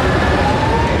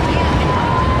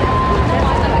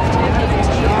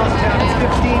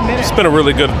 It's been a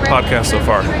really good podcast so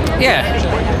far. Yeah.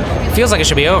 Feels like it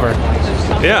should be over.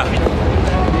 Yeah.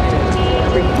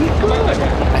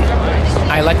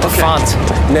 I like the font.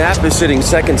 Knapp is sitting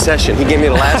second session. He gave me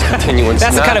the last continuance.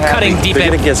 That's the kind of cutting deep They're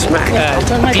edge. gonna get smacked.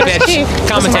 Deep edge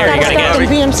commentary you're gonna get.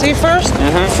 BMC first?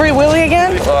 Free Willy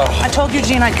again? I told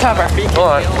Eugene I'd cover. All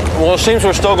right. Well, it seems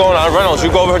we're still going on Reynolds.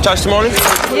 You go over her testimony?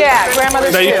 Yeah,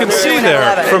 grandmother's Now you can too. see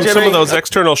there from some of those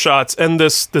external shots and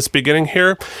this beginning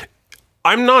here.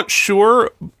 I'm not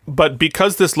sure, but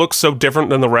because this looks so different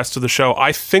than the rest of the show,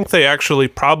 I think they actually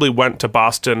probably went to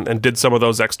Boston and did some of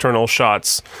those external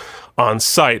shots on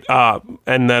site.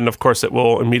 And then, of course, it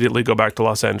will immediately go back to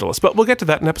Los Angeles. But we'll get to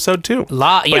that in episode 2.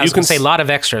 I was going to say a lot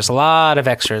of extras.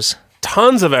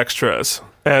 Tons of extras.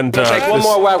 And Take one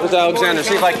more whack with Alexander.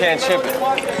 See if I can't chip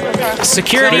it.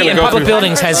 Security in public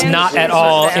buildings has not at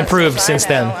all improved since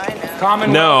then.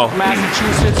 No.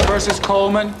 Massachusetts versus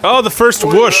Coleman. Oh, the first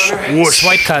whoosh.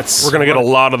 Swipe cuts. We're going to get a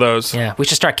lot of those. Yeah, we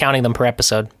should start counting them per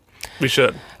episode. We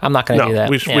should. I'm not going to do that.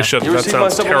 We shouldn't. You That received my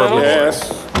sounds terrible. supplemental?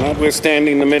 Yes,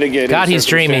 notwithstanding the mitigating God, he's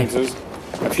dreamy. circumstances,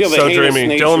 I feel the So heinous dreamy.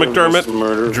 nature Dylan of this McDermott,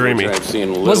 murder, which dreamy. I've seen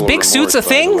little Was Big Suits a remorse, by the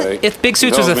thing? way, If Big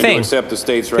Suits was a compelled me to thing. accept the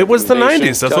state's It was the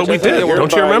recommendation. 90s. That's what we Judge, I did. think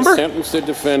Don't you Hereby remember? sentenced the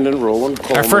defendant, Roland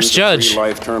Coleman, first to judge. 3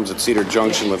 life terms at Cedar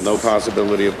Junction with no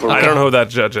possibility of parole. I don't know who that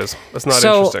judge is. That's not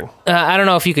So, interesting. I don't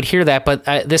know if you could hear that, but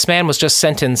this man was just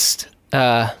sentenced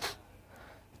to,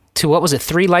 what was it,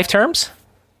 3 life terms?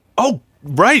 Oh,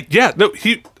 right. Yeah. No,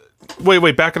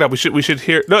 Wait, back it up. We should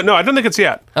hear. No, I don't think it's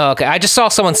yet. Oh, okay. I just saw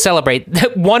someone celebrate.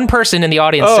 One person in the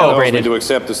audience Tells me celebrated. to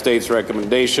accept the state's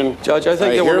recommendation. Judge, I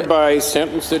think I there were- hereby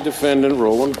sentence the defendant,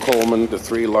 Roland Coleman, to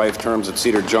 3 life terms at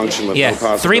Cedar Junction with Yeah, no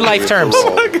possibility 3 life of terms.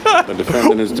 parole. Oh my God. The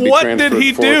defendant is to be What transferred did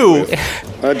he do?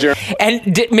 forthwith. And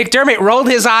McDermott rolled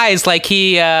his eyes like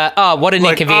he, what an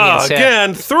inconvenience. Yeah.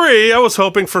 Again, 3. I was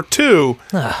hoping for 2.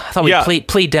 I thought we'd Yeah.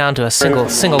 plead down to a single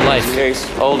life. Case,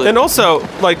 hold it. And also,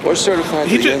 like, We're certified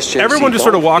he to just, the SJC. everyone just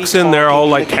sort of walks in there all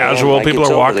like casual. People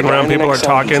are walking around. People are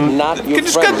talking. You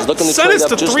just got sentenced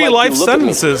to 3 life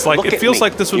sentences. Like, it feels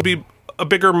like this would be a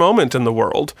bigger moment in the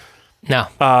world. No.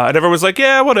 And everyone's like,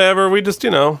 yeah, whatever. We just,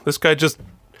 this guy just,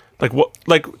 like, what,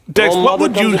 like, Dex, what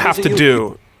would you have to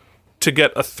do to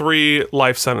get a 3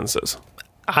 life sentences?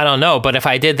 I don't know, but if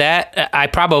I did that, I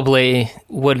probably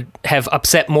would have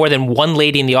upset more than one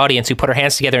lady in the audience who put her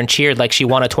hands together and cheered like she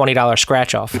won a $20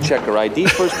 scratch off. Check her ID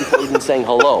first before even saying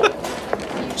hello.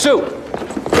 Sue!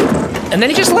 And then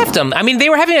he just left them. I mean, they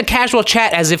were having a casual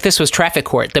chat as if this was traffic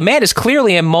court. The man is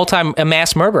clearly a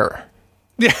mass murderer.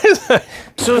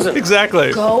 Susan!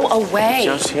 Exactly. Go away.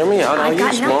 Just hear me out. I'll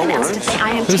use small words.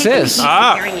 Who's this?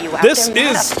 This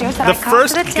is the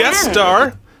first guest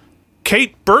star,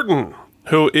 Kate Burton,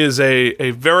 who is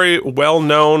a very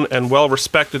well-known and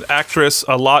well-respected actress,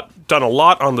 done a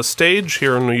lot on the stage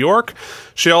here in New York.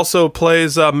 She also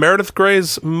plays Meredith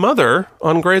Grey's mother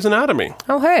on Grey's Anatomy.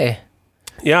 Oh, hey.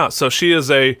 Yeah, so she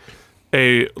is a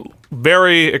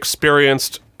very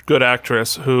experienced, good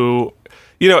actress who,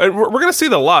 and we're going to see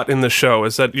that a lot in this show,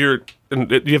 is that you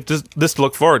have this to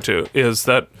look forward to, is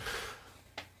that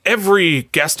every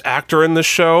guest actor in this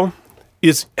show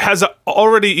has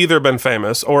already either been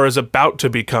famous or is about to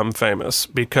become famous,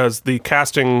 because the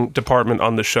casting department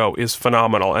on the show is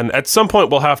phenomenal. And at some point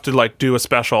we'll have to do a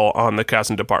special on the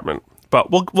casting department,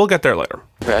 but we'll get there later.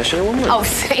 Oh,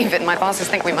 save it. My bosses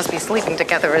think we must be sleeping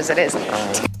together as it is.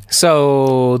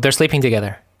 So they're sleeping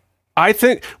together. I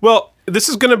think, this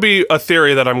is going to be a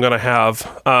theory that I'm going to have.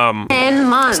 10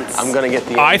 months. I'm going to get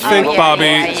the... I think Bobby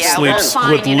yeah. sleeps Well,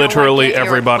 fine, with you know literally what? Get your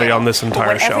everybody will. on this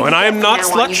entire Whatever show. you And I am get not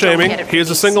from now on, you don't slut-shaming. get it He is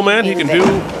a from single man. He can do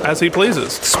music. as he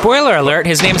pleases. Spoiler alert,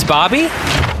 his name's Bobby.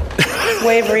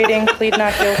 Waive reading, plead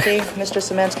not guilty. Mr.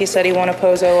 Semensky said he won't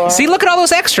oppose OR. See, look at all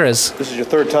those extras. This is your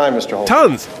 3rd time, Mr. Holt.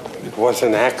 Tons. It was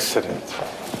an accident.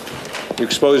 You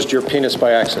exposed your penis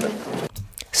by accident.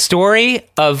 Story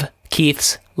of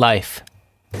Keith's life.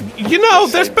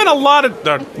 There's been a lot of...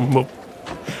 but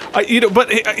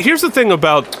here's the thing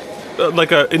about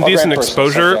indecent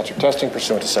exposure. Psychiatric testing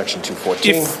pursuant to section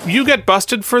 214. If you get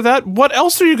busted for that, what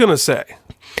else are you going to say?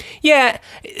 Yeah,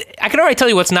 I can already tell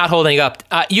you what's not holding up.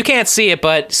 You can't see it,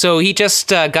 but so he just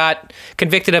got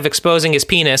convicted of exposing his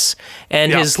penis,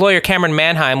 and his lawyer, Cameron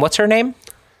Manheim, what's her name?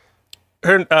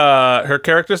 Her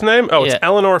character's name? Oh, it's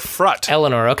Eleanor Frutt.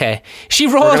 Eleanor, okay. She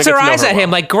rolls her eyes at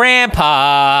him like,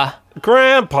 Grandpa.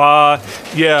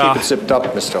 Yeah. Keep it zipped up,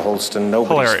 Mr. Holston.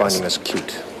 Nobody's Hilarious. finding this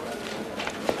cute.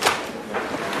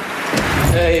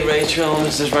 Hey, Rachel,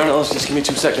 Mrs. Reynolds, just give me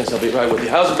 2 seconds. I'll be right with you.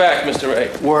 How's it back, Mr. Ray?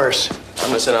 Worse. I'm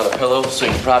gonna send out a pillow so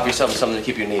you can prop yourself with something to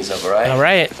keep your knees up, all right? All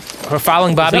right. We're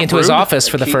following Bobby into his office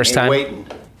for the first time. Waiting.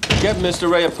 Get Mr.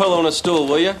 Ray a pillow and a stool,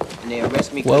 will you? They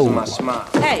arrest me because of my smile.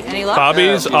 Hey, any luck?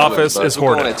 Bobby's office is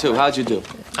hoarded. Too. How'd you do?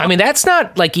 I mean, that's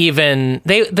not even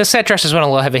the set dressers went a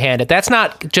little heavy-handed. That's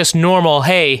not just normal.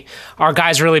 Hey, our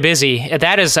guy's really busy.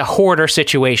 That is a hoarder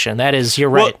situation. That is, you're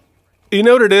right. Well, you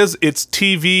know what it is? It's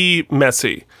TV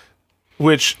messy,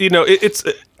 which it's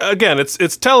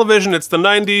television. It's the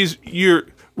 90s.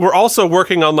 We're also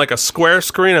working on a square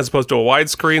screen as opposed to a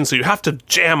widescreen, so you have to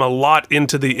jam a lot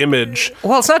into the image.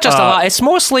 Well, it's not just a lot. It's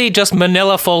mostly just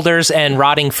manila folders and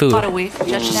rotting food.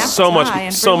 So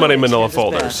many manila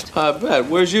folders. I bet.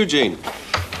 Where's Eugene?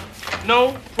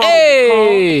 No problem.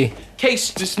 Hey!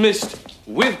 Case dismissed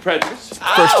with prejudice.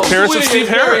 First appearance of Steve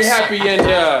Very Harris. happy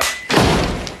and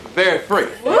Very free.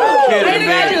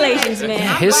 Congratulations,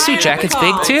 man. His suit jacket's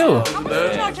big, too.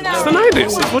 It's the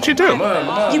 90s. It's what you do. You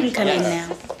can come in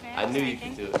now. I knew you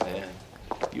could do it, man.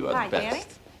 You are the best.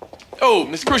 Oh,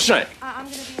 Miss Cruikshank.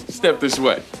 Step this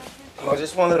way. Oh,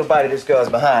 just one little bite of this girl's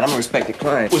behind. I'm a respected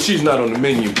client. Well, she's not on the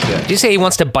menu today. Did you say he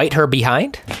wants to bite her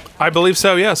behind? I believe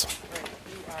so, yes.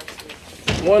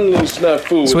 One little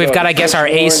snafu. So we've got, I guess, our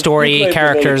A-story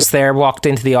characters there walked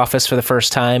into the office for the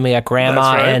first time. We got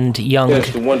Grandma That's right. and young,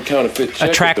 That's the one counterfeit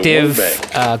check attractive with the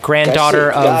one bag.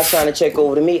 granddaughter Guys of... trying to check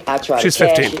over to me. I try She's to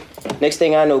cash 15. it. Next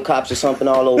thing I know, cops are something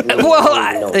all over. me. Well,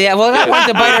 I don't even know. yeah, well, I wanted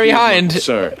to bite her behind.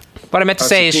 Sir. What I meant to Our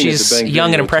say is subpoena she's to bank young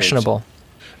and video impressionable.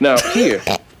 Now, here,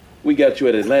 we got you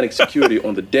at Atlantic Security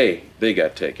on the day they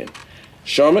got taken.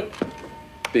 Charlotte,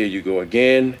 There you go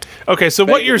again. Okay, so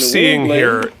what you're seeing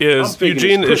here is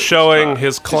Eugene is showing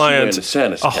his client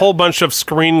a whole bunch of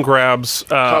screen grabs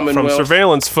from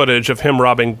surveillance footage of him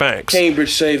robbing banks.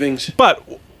 Cambridge Savings. But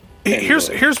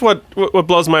here's what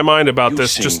blows my mind about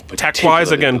this, just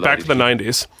tech-wise, again, back to the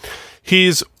 90s.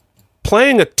 He's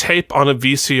playing a tape on a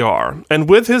VCR, and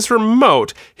with his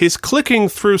remote, he's clicking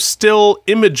through still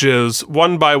images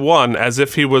one by one as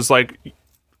if he was, like,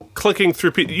 clicking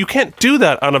through. You can't do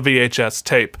that on a VHS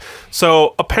tape.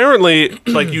 So apparently,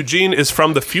 like, Eugene is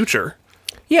from the future.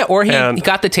 Yeah, or he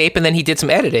got the tape and then he did some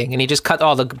editing and he just cut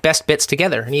all the best bits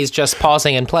together and he's just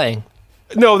pausing and playing.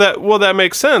 No, that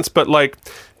makes sense, but like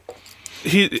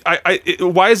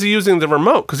why is he using the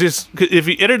remote? Because if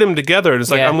he edited them together,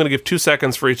 it's like, I'm going to give 2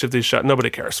 seconds for each of these shots. Nobody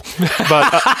cares.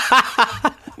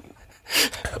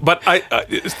 But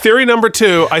theory number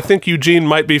 2, I think Eugene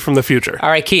might be from the future. All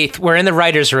right, Keith, we're in the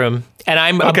writer's room, and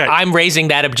I'm raising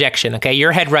that objection. Okay,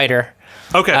 you're head writer.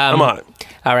 Okay, I'm on it.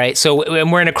 All right, so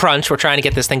we're in a crunch. We're trying to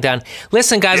get this thing done.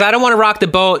 Listen, guys, I don't want to rock the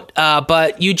boat,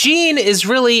 but Eugene is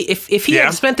really, if he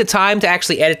had spent the time to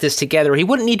actually edit this together, he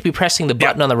wouldn't need to be pressing the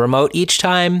button on the remote each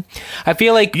time. I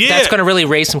feel like that's going to really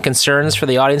raise some concerns for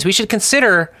the audience. We should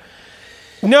consider...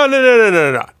 No.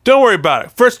 Don't worry about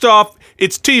it. First off,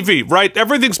 it's TV, right?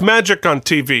 Everything's magic on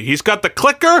TV. He's got the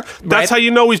clicker. That's how you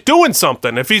know he's doing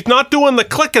something. If he's not doing the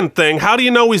clicking thing, how do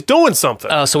you know he's doing something?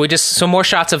 Oh, so more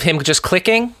shots of him just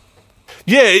clicking?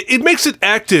 Yeah, it makes it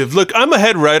active. Look, I'm a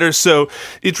head writer, so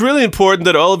it's really important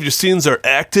that all of your scenes are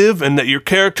active and that your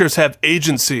characters have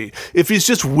agency. If he's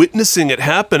just witnessing it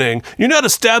happening, you're not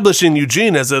establishing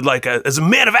Eugene as a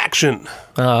man of action.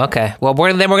 Oh, okay. Well,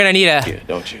 we're gonna need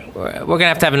don't you? We're gonna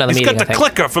have to have another meeting. He's got the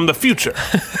clicker from the future.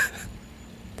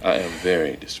 I am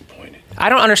very disappointed. I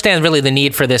don't understand really the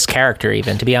need for this character,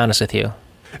 even, to be honest with you.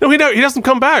 No, he doesn't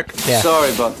come back. Yeah. Sorry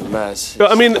about the mess.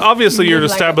 I mean, obviously you're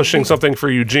establishing something for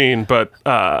Eugene, but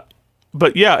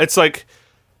yeah, it's like,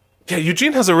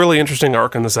 Eugene has a really interesting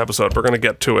arc in this episode. We're gonna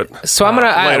get to it. So I'm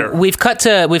gonna later. We've cut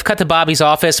to Bobby's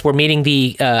office. We're meeting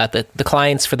the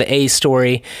clients for the A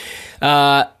story.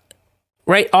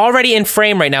 Right, already in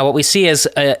frame right now, what we see is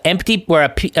a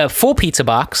full pizza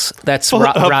box that's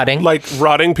rotting, like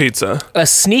rotting pizza. A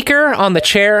sneaker on the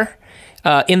chair.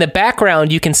 In the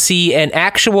background, you can see an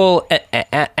actual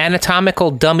anatomical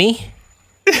dummy.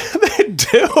 They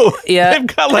do. Yeah.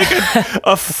 They've got like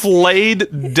a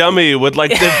flayed dummy with like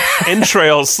the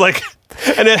entrails, like,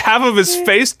 and half of his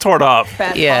face torn off.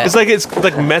 Yeah. It's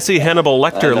like messy Hannibal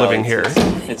Lecter living here.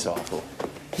 It's awful.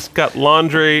 It's got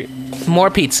laundry. More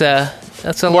pizza.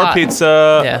 That's More lot.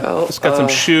 pizza. Yeah. It's got some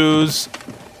shoes.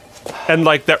 And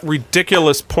like that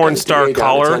ridiculous porn star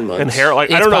collar and hair.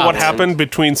 Like, I don't know what happened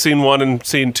between scene 1 and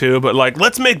scene 2, but like,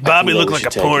 let's make Bobby look like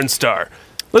a porn star.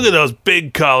 Look at those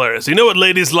big collars. You know what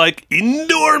ladies like?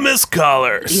 Enormous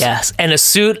collars. Yes, and a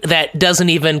suit that doesn't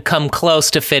even come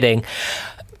close to fitting.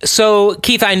 So,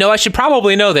 Keith, I know I should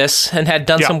probably know this and had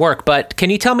done some work, but can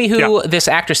you tell me who this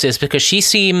actress is? Because she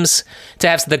seems to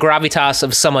have the gravitas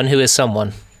of someone who is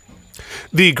someone.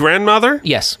 The grandmother?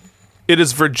 Yes. It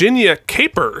is Virginia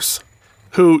Capers,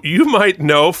 who you might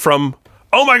know from,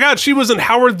 oh my God, she was in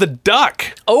Howard the Duck.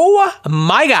 Oh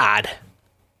my God.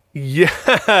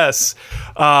 Yes.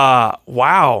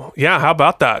 Wow. Yeah, how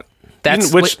about that?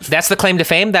 That's the claim to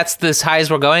fame? That's as high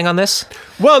as we're going on this?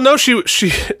 Well, no, she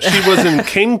was in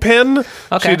Kingpin.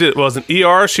 Okay. She was in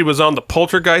ER. She was on the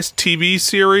Poltergeist TV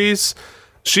series.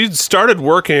 She started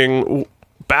working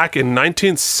back in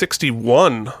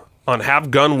 1961 on Have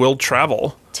Gun Will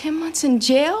Travel. 10 months in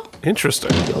jail? Interesting.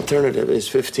 The alternative is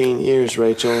 15 years,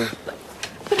 Rachel.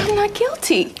 But I'm not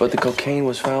guilty. But the cocaine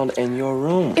was found in your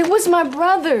room. It was my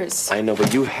brother's. I know,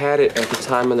 but you had it at the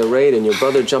time of the raid, and your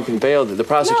brother jumping bail. The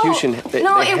prosecution...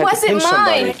 No, it wasn't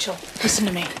mine. Rachel, listen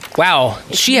to me. Wow,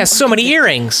 she has so many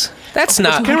earrings. That's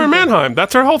not... Cameron Manheim.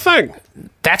 That's her whole thing.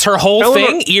 That's her whole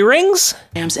thing? Earrings?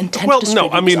 Well, no,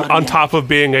 I mean, on top of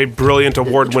being a brilliant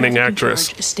award-winning actress.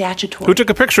 Who took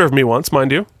a picture of me once,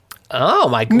 mind you. Oh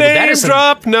my God! Name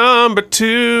drop number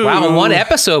 2. Wow! In one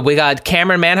episode, we got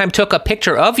Cameron Manheim took a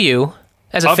picture of you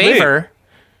as a favor.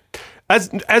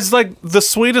 As like the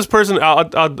sweetest person. All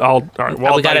right.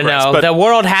 Well, we gotta know. The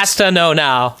world has to know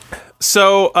now.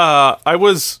 So I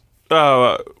was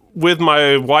with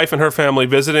my wife and her family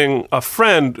visiting a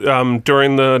friend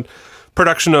during the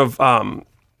production of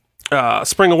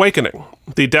Spring Awakening,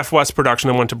 the Deaf West production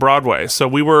that went to Broadway. So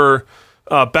we were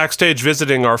backstage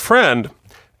visiting our friend.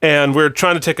 And we're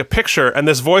trying to take a picture, and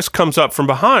this voice comes up from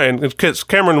behind, because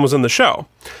Cameron was in the show.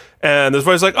 And this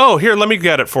voice is like, oh, here, let me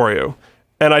get it for you.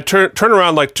 And I turn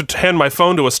around like to hand my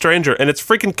phone to a stranger, and it's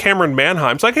freaking Cameron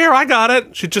Manheim. It's like, here, I got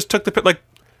it. She just took the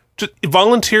just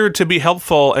volunteered to be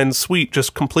helpful and sweet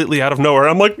just completely out of nowhere.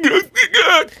 I'm like,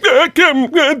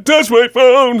 come touch my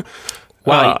phone.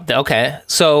 Wow. Okay.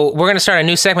 So we're going to start a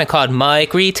new segment called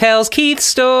Mike Retells Keith's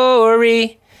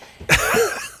Story.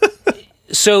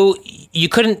 So you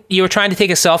were trying to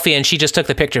take a selfie and she just took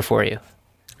the picture for you.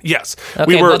 Yes.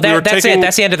 Okay, that's it.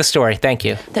 That's the end of the story. Thank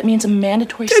you. That means a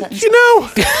mandatory sentence.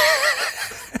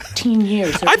 15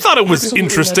 years. I thought it was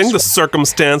interesting, the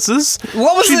circumstances.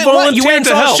 What was she it? What? You went and volunteered to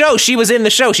saw the help. show. She was in the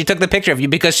show. She took the picture of you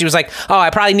because she was like, oh, I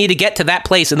probably need to get to that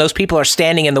place and those people are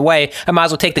standing in the way. I might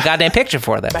as well take the goddamn picture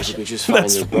for them. You could just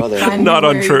find your brother. Not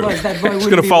untrue. She's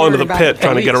going to fall into the pit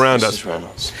trying to get around us. Mrs.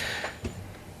 Reynolds,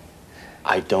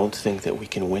 I don't think that we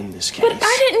can win this case. But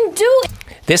I didn't do it.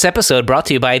 This episode brought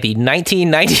to you by the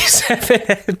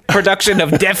 1997 production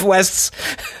of Deaf West's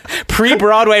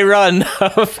pre-Broadway run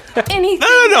of Anything.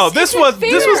 No. This was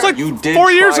like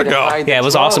 4 years ago. Yeah, it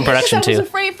was awesome production I was too.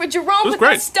 afraid for Jerome, but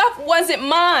great. that stuff wasn't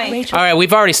mine. All right,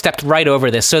 we've already stepped right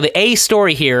over this. So the A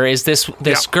story here is this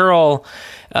girl,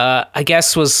 I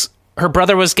guess her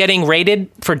brother was getting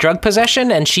raided for drug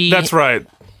possession, and That's right.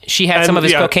 She had some of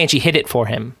his cocaine. She hid it for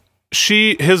him.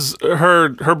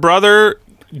 Her brother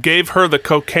gave her the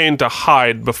cocaine to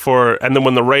hide before, and then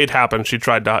when the raid happened, she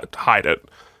tried to hide it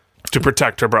to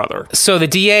protect her brother. So the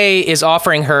DA is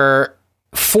offering her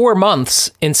 4 months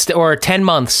or 10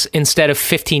 months instead of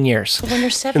 15 years. When you're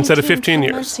 17, Instead of 15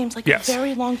 years. Seems like Yes. a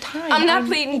very long time. I'm not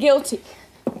pleading guilty.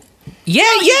 Yeah,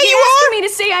 You're you are. asking me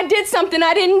to say I did something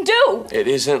I didn't do. It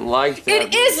isn't like that.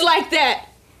 It is like that.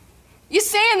 You're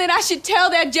saying that I should tell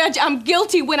that judge I'm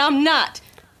guilty when I'm not.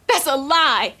 That's a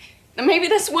lie. Now maybe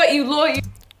that's what you lawyers.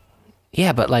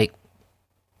 Yeah, but like,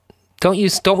 don't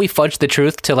we fudge the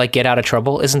truth to like get out of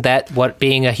trouble? Isn't that what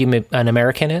being an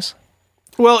American is?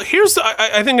 Well, here's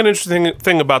I think an interesting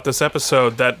thing about this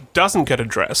episode that doesn't get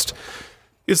addressed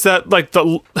is that like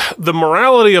the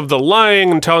morality of the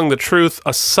lying and telling the truth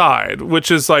aside,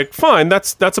 which is like fine,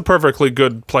 that's a perfectly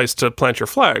good place to plant your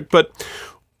flag, but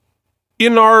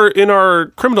in our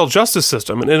criminal justice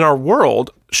system and in our world,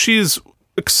 she's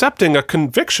accepting a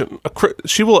conviction.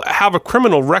 She will have a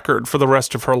criminal record for the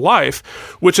rest of her life,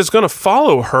 which is going to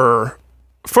follow her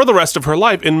for the rest of her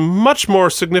life in much more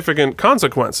significant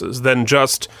consequences than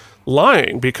just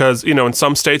lying. Because, in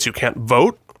some states you can't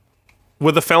vote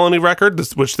with a felony record,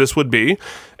 which this would be.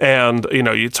 And,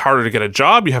 it's harder to get a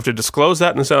job. You have to disclose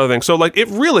that and this other thing. So, like, it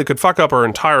really could fuck up her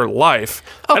entire life.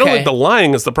 Okay. I don't think the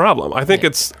lying is the problem. I think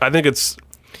it's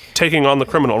taking on the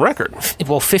criminal record.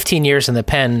 Well, 15 years in the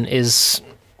pen is...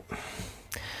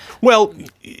 Well,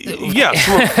 yes,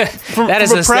 from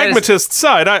a pragmatist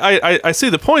side, I see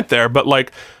the point there, but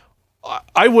like,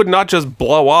 I would not just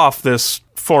blow off this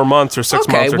 4 months or 6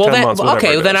 months or 10 months.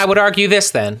 Okay, then I would argue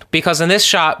this then, because in this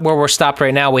shot where we're stopped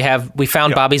right now, we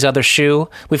found Bobby's other shoe.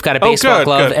 We've got a baseball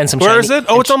glove and some. Where is it?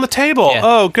 Oh, it's on the table. Yeah.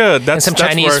 Oh, good. And some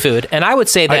Chinese food. And I would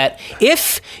say that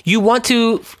if you want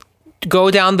to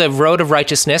go down the road of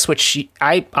righteousness, which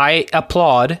I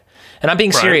applaud. And I'm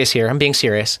being serious here. I'm being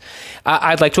serious.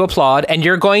 I'd like to applaud. And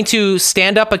you're going to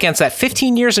stand up against that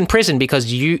 15 years in prison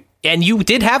because you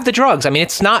did have the drugs. I mean,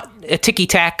 it's not a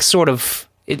ticky-tack sort of...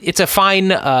 It's a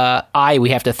fine eye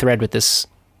we have to thread with this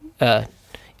of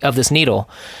this needle.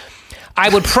 I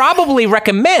would probably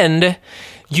recommend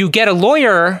you get a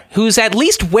lawyer who's at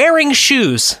least wearing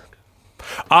shoes.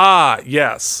 Ah,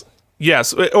 yes.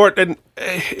 Yes, and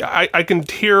I can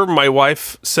hear my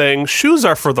wife saying, shoes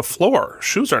are for the floor.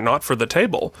 Shoes are not for the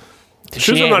table.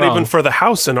 Shoes are not even for the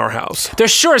house in our house. They're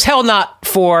sure as hell not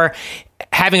for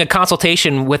having a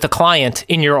consultation with a client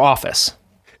in your office.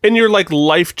 In your like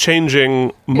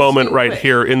life-changing moment right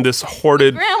here in this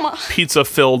hoarded,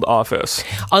 pizza-filled office.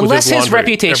 Unless his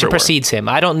reputation precedes him.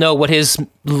 I don't know what his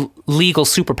legal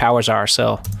superpowers are,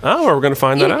 so... Oh, we're going to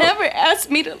find that out. You never asked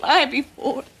me to lie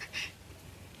before.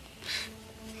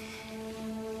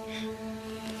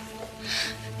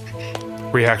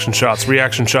 Reaction shots.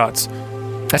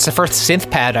 That's the first synth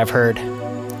pad I've heard.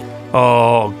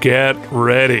 Oh, get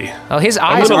ready. Oh, his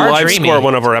eyes are I'm going to live dreamy. score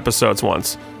one of our episodes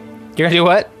once. You're going to do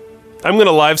what? I'm going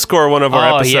to live score one of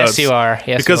our episodes. Oh, yes, you are.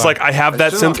 Yes, because, you are. like, I have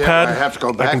that synth pad. I have to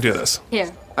go back. I can do this.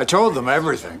 Here. I told them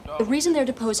everything. The reason they're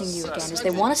deposing you again is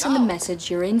they want to send a message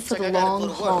you're in for the long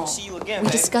haul. We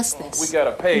discussed this.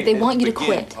 They want you to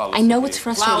quit. I know it's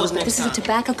frustrating, but this is a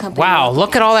tobacco company. Wow,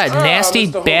 look at all that nasty,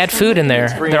 bad food in there.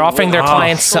 They're offering their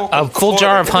clients a full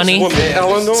jar of honey,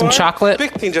 some chocolate.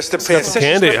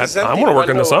 Candy. I want to work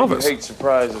in this office.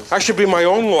 I should be my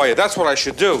own lawyer. That's what I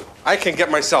should do. I can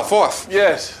get myself off.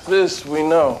 Yes, this we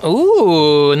know.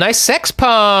 Ooh, nice sex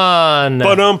pun.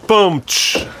 Ba-dum-bum.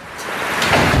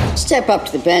 Step up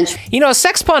to the bench. You know,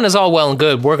 sex pun is all well and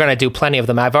good. We're going to do plenty of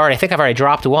them. I think I've already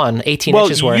dropped one, 18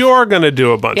 inches worth. You're going to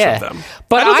do a bunch of them.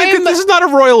 But this is not a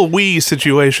royal we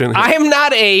situation here. I am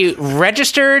not a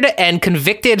registered and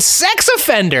convicted sex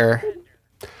offender.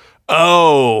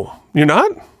 Oh, you're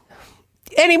not?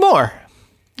 Anymore.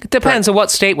 It depends on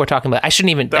what state we're talking about. I shouldn't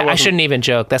even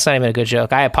joke. That's not even a good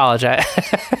joke. I apologize.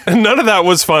 None of that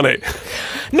was funny.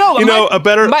 No, a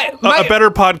better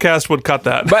podcast would cut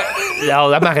that. But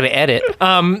no, I'm not going to edit.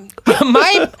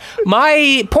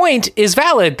 My point is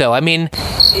valid, though. I mean,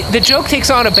 the joke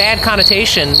takes on a bad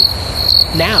connotation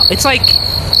now. It's like,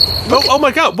 oh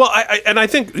my god. Well, I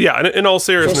think in all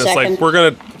seriousness, like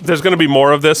there's gonna be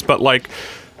more of this, but like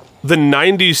the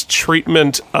 '90s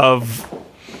treatment of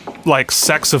like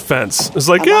sex offense is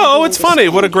like, it's funny.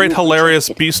 What a great, hilarious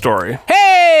B story.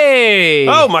 Hey!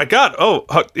 Oh my god. Oh,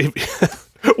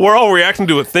 we're all reacting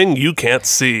to a thing you can't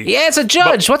see. Yeah, it's a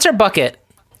judge. What's her bucket?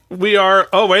 We are.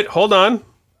 Oh wait, hold on.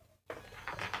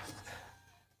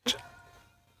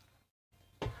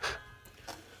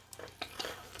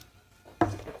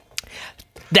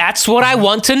 That's what I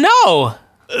want to know.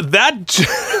 That judge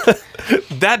is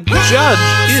the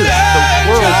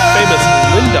world famous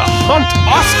Linda Hunt,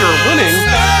 Oscar-winning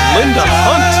Linda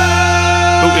Hunt,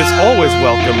 who is always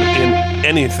welcome in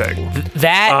anything.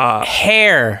 That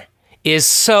hair is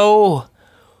so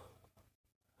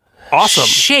awesome,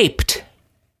 shaped.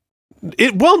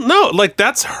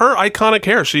 That's her iconic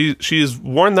hair. She's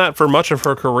worn that for much of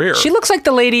her career. She looks like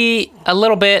the lady a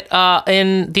little bit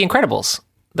in The Incredibles.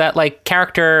 That like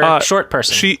character short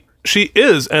person. She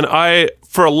is, and I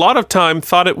for a lot of time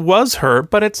thought it was her,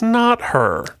 but it's not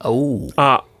her. Oh.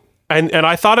 And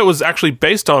I thought it was actually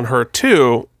based on her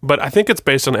too, but I think it's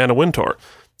based on Anna Wintour.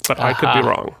 But I could be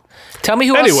wrong. Tell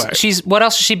me what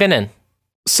else has she been in?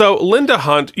 So Linda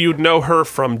Hunt, you'd know her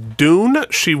from Dune.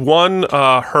 She won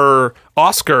her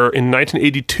Oscar in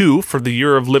 1982 for The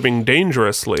Year of Living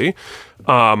Dangerously,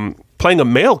 playing a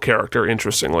male character,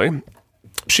 interestingly.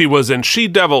 She was in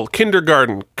She-Devil,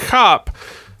 Kindergarten Cop.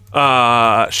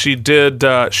 She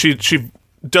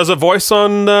does a voice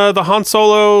on the Han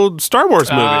Solo Star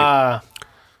Wars movie.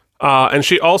 And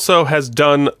she also has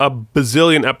done a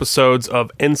bazillion episodes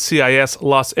of NCIS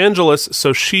Los Angeles,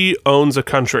 so she owns a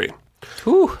country.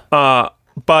 Ooh.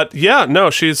 But yeah, no,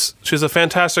 she's a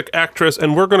fantastic actress,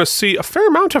 and we're going to see a fair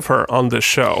amount of her on this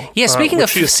show. Yeah, speaking of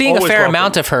seeing a fair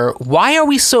amount of her, why are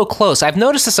we so close? I've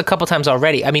noticed this a couple times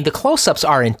already. I mean, the close-ups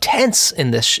are intense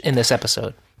in this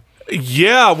episode.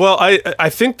 Yeah, well, I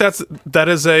think that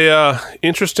is a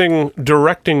interesting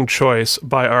directing choice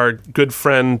by our good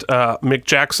friend Mick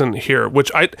Jackson here,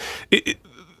 which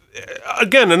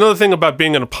again, another thing about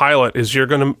being in a pilot is you're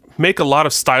going to make a lot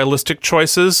of stylistic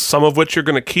choices, some of which you're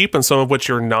going to keep and some of which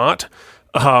you're not.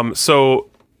 So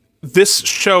this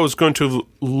show is going to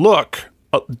look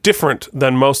different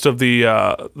than most of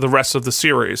the rest of the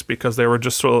series because they were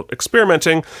just sort of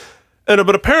experimenting.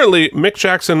 But apparently, Mick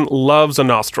Jackson loves a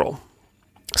nostril.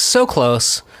 So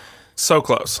close. So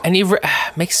close. And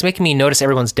making me notice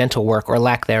everyone's dental work or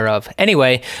lack thereof.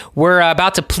 Anyway, we're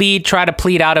about to try to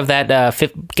plead out of that,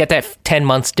 get that 10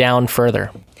 months down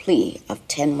further. Plea of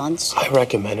 10 months? I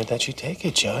recommended that she take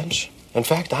it, Judge. In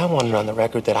fact, I wanted on the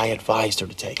record that I advised her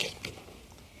to take it.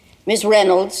 Miss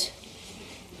Reynolds,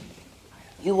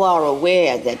 you are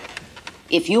aware that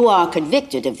if you are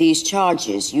convicted of these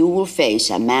charges, you will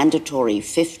face a mandatory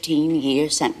 15-year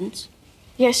sentence?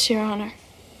 Yes, Your Honor.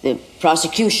 The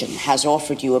prosecution has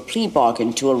offered you a plea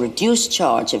bargain to a reduced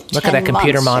charge of 10 months. Look at that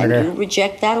computer monitor. And you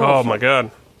reject that offer. Oh, my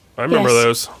God. I remember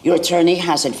those. Your attorney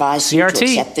has advised you to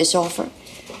accept this offer?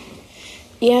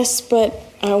 Yes, but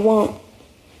I won't.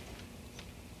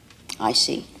 I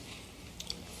see.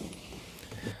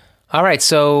 All right,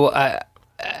 so...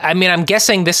 I mean, I'm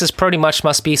guessing this is pretty much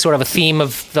must be sort of a theme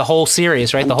of the whole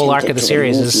series, right? The whole arc of the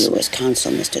series is you as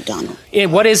counsel, Mr. Donnell.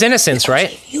 What is innocence,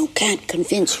 right? You can't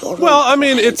convince your well, I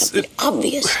mean, it's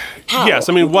obvious. Yes,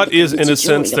 I mean, what is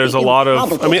innocence? There's a lot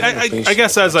of. I mean, I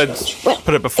guess as I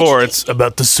put it before, it's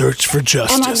about the search for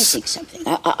justice. Am I missing something?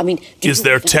 I mean, is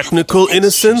there technical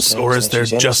innocence or is there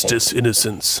justice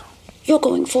innocence? You're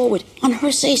going forward on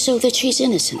her say-so that she's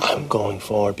innocent. I'm going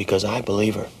forward because I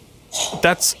believe her.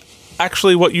 That's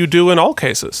actually what you do in all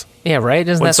cases. Yeah, right?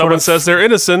 Isn't when that someone says they're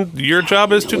innocent, your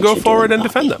job is to go forward and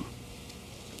defend them.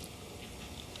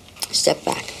 Step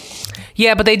back.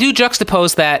 Yeah, but they do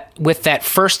juxtapose that with that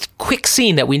first quick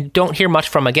scene that we don't hear much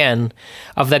from again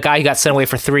of the guy who got sent away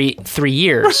for three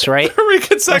years, right? Three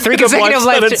consecutive life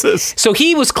sentences. So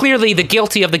he was clearly the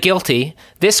guilty of the guilty.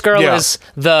 This girl is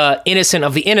the innocent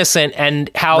of the innocent,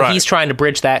 and how he's trying to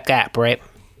bridge that gap, right?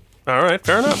 All right,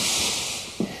 fair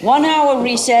enough. 1 hour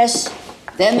recess,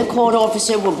 then the court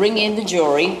officer will bring in the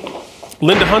jury.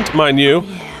 Linda Hunt, mind you,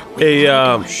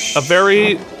 a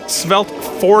very svelte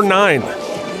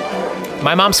 4'9".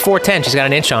 My mom's 4'10". She's got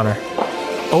an inch on her.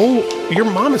 Oh, your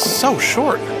mom is so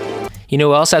short. You know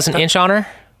who else has an inch on her?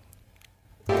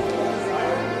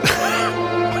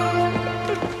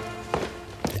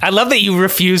 I love that you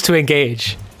refuse to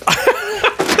engage.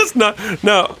 Just not.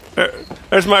 No.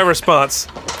 There's my response.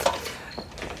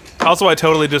 Also, I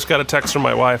totally just got a text from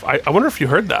my wife. I wonder if you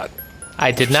heard that.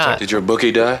 I did not. Did your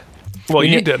bookie die? Well,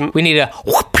 you didn't. We need a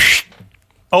whoosh.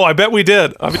 Oh, I bet we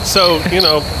did. I mean, so,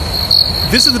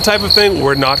 this is the type of thing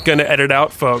we're not going to edit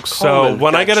out, folks. So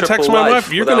when I get a text from my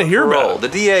wife, you're going to hear about it. The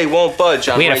DA won't budge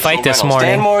on We had a fight this morning.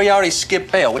 Dan Moriarty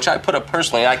skipped bail, which I put up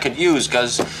personally I could use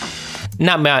because...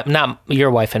 Not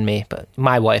your wife and me, but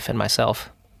my wife and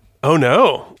myself. Oh,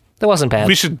 no. That wasn't bad.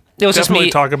 We should it was definitely just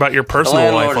me. talk about your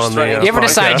personal life on the You ever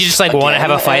decide you just want to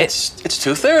have a fight? It's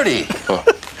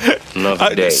 2:30.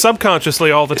 Another day.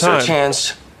 Subconsciously all the Is there time. a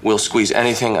chance we'll squeeze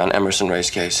anything on Emerson Ray's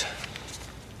case?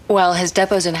 Well, his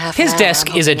depot's in half. His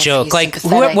desk is a joke. Like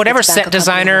whatever set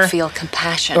designer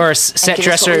or set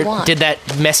dresser did that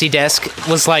messy desk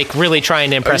was like really trying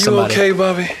to impress somebody. Okay,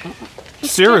 Bobby?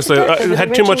 Seriously, it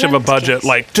had too much of a budget.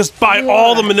 Like, just buy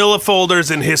all the manila folders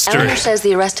in history. Eleanor says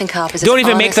the arresting cop is. Don't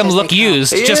even make them look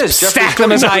used. Just stack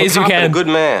them as high as you can. A good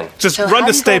man. Just So run how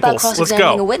to do you go about Staples. Let's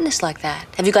cross-examining go. a witness like that?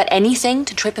 Have you got anything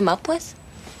to trip him up with?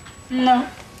 No.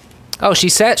 Oh, she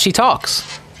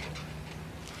talks.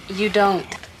 You don't.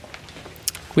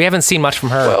 We haven't seen much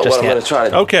from her Well, just what I'm yet. going to try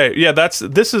to... Okay, yeah,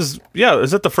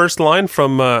 is it the first line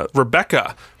from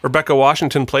Rebecca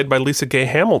Washington, played by Lisa Gay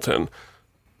Hamilton,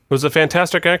 who's a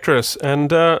fantastic actress,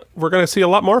 and we're going to see a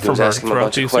lot more from her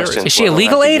throughout the series. Is she a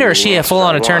legal aid or is she a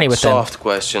full-on attorney with them? Soft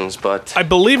questions, but... I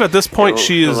believe at this point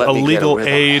she is a legal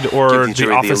aid or the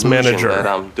office manager. That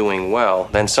I'm doing well.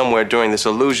 Then somewhere during this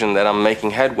illusion that I'm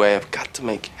making headway, I've got to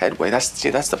make headway. That's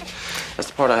the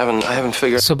part I haven't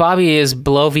figured. So Bobby is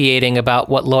bloviating about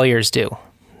what lawyers do.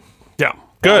 Yeah.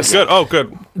 Good. Oh,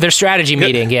 good. Their strategy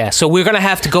meeting, yeah. So we're going to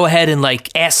have to go ahead and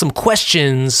ask some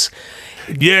questions.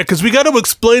 Yeah, because we got to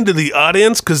explain to the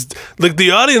audience, because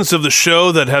the audience of the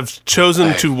show that have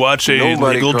chosen to watch a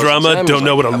legal drama don't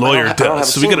know what a lawyer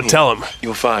does, so we got to tell them.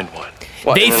 You'll find one.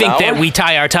 They think that we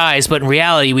tie our ties, but in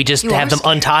reality, we just have them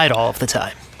untied all of the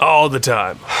time. All the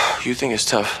time. You think it's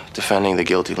tough defending the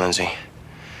guilty, Lindsay?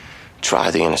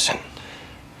 Try the innocent.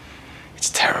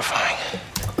 It's terrifying.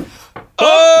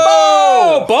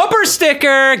 Oh! Bumper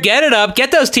sticker! Get it up. Get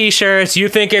those T-shirts. You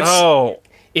think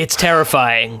it's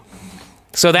terrifying.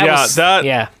 So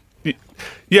that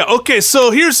Yeah, okay,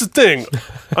 so here's the thing.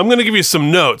 I'm going to give you some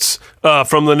notes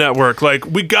from the network.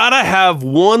 We got to have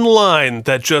one line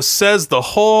that just says the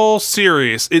whole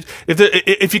series.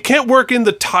 If you can't work in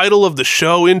the title of the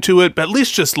show into it, at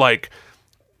least just,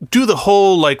 do the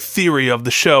whole, theory of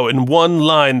the show in one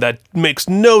line that makes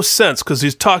no sense because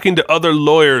he's talking to other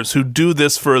lawyers who do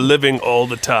this for a living all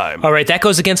the time. All right, that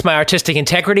goes against my artistic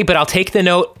integrity, but I'll take the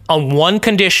note on one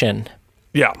condition.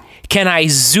 Yeah. Can I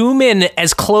zoom in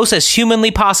as close as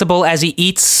humanly possible as he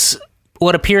eats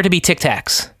what appear to be Tic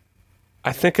Tacs?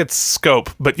 I think it's scope,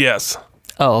 but yes.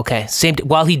 Oh, okay.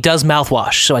 While he does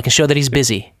mouthwash, so I can show that he's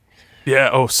busy.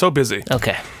 Yeah, so busy.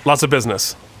 Okay. Lots of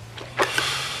business.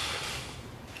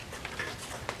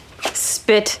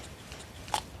 Spit.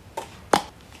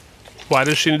 Why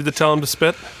does she need to tell him to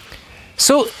spit?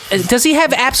 So, does he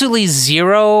have absolutely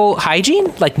zero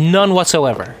hygiene? None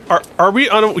whatsoever? Are we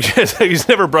on? He's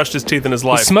never brushed his teeth in his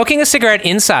life. He's smoking a cigarette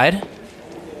inside.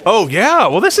 Oh yeah,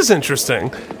 well this is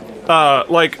interesting.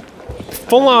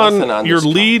 Full on your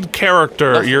lead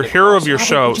character, your hero of your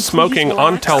show, smoking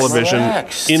on television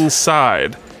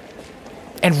inside,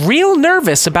 and real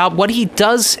nervous about what he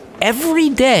does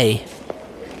every day.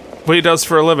 What he does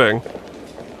for a living.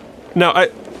 Now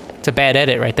It's a bad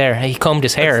edit right there. He combed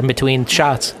his hair in between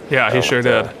shots. Yeah, he sure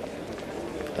did.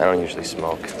 I don't usually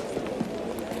smoke.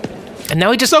 And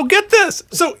now he just... So get this!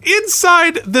 So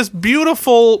inside this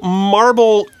beautiful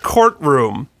marble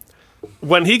courtroom,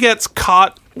 when he gets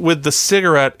caught with the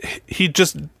cigarette, he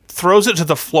just throws it to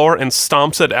the floor and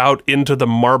stomps it out into the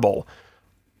marble.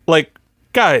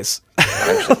 Guys,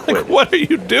 what are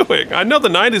you doing? I know the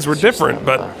 90s were different,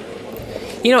 but...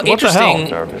 interesting.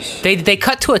 They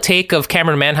cut to a take of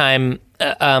Cameron Manheim.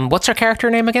 What's her character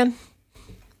name again?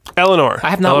 Eleanor. I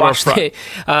have not watched it.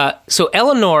 So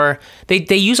Eleanor,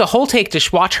 they use a whole take to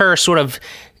watch her sort of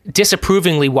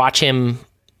disapprovingly watch him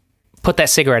put that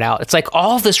cigarette out. It's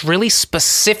all this really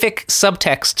specific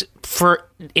subtext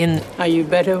in Are you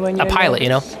better when you're a pilot,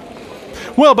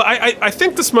 Well, but I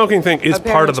think the smoking thing is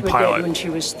part of the pilot. When she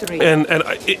was 3. And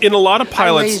in a lot of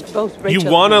pilots, you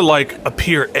want to like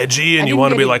appear edgy and you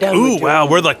want to be like, ooh, wow,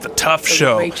 we're like the tough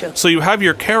show. So you have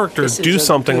your characters do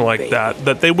something like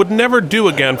that they would never do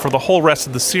again for the whole rest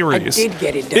of the series. I did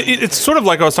get it done. It's sort of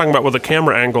like I was talking about with the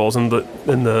camera angles and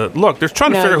the look. They're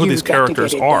trying to figure out who these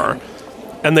characters are,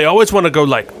 and they always want to go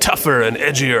like tougher and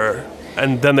edgier,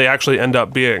 and then they actually end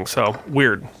up being so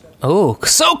weird. Oh,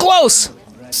 so close!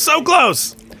 So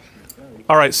close!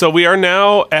 All right, so we are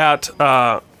now at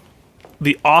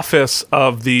the office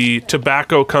of the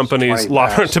tobacco company's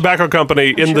tobacco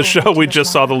company in the show. We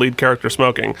just saw the lead character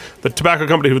smoking. The tobacco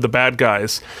company who are the bad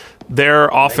guys.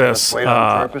 Their office.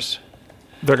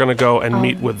 They're gonna go and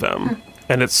meet with them,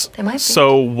 and it's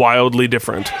so wildly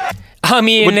different. I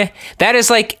mean, that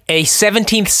is like a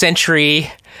 17th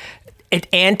century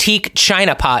antique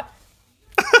china pot.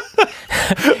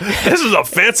 This is a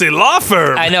fancy law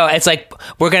firm. I know. It's like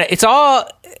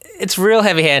it's real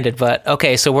heavy-handed, but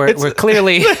okay. So we're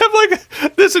clearly they have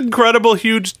like this incredible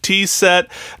huge tea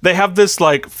set. They have this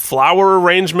like flower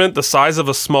arrangement the size of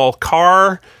a small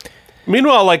car.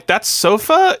 Meanwhile, like that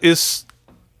sofa is.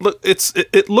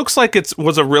 It looks like it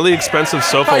was a really expensive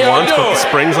sofa once, but the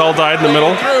springs all died in the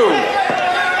middle.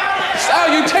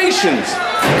 Salutations.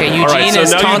 Okay, Eugene right, so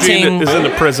is now taunting. Eugene is in the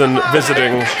prison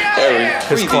visiting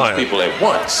his client. People at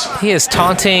once. He is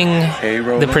taunting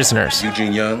the prisoners.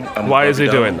 Eugene Young. Why is he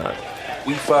doing that?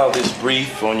 We filed this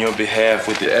brief on your behalf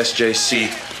with the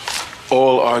SJC.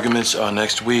 All arguments are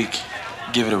next week.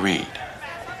 Give it a read.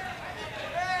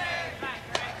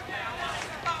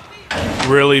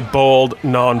 Really bold,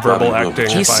 non-verbal acting.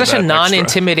 He's such a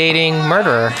non-intimidating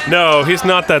murderer. No, he's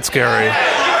not that scary.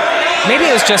 Maybe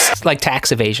it was just like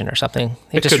tax evasion or something.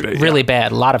 It's just really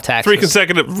bad. A lot of taxes. 3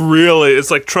 consecutive, really.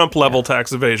 It's like Trump-level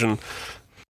tax evasion.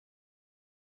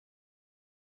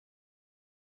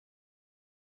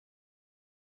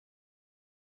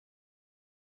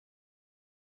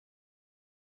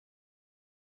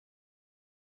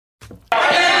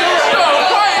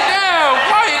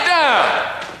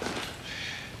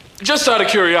 Just out of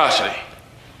curiosity,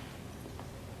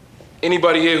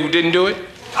 anybody here who didn't do it?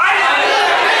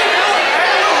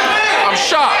 I'm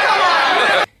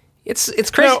shocked.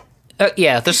 It's crazy.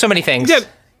 Yeah, there's so many things. Yeah,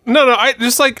 no, I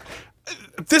just like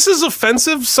this is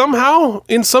offensive somehow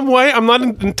in some way. I'm not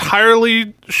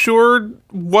entirely sure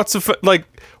what's like.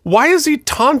 Why is he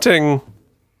taunting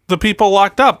the people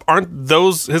locked up? Aren't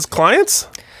those his clients?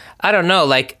 I don't know.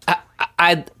 Like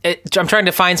I'm trying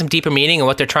to find some deeper meaning in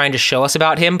what they're trying to show us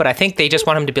about him, but I think they just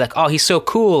want him to be like, oh, he's so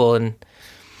cool. And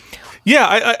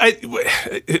yeah,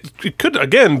 it could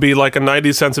again be like a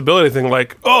 90s sensibility thing,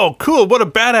 like, oh, cool, what a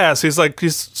badass.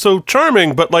 He's so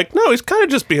charming, but like, no, he's kind of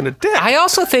just being a dick. I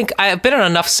also think I've been on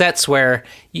enough sets where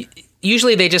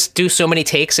usually they just do so many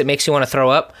takes it makes you want to throw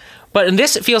up. But in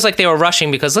this, it feels like they were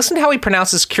rushing because listen to how he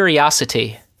pronounces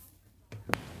curiosity.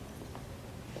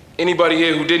 Anybody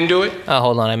here who didn't do it? Oh,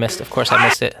 hold on, I missed it. Here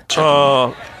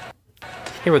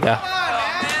we go.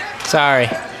 Sorry. You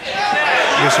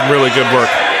did some really good work.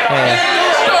 Yeah.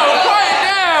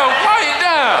 No, quiet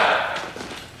down.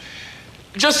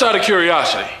 Just out of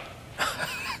curiosity.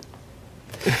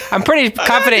 I'm pretty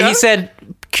confident he said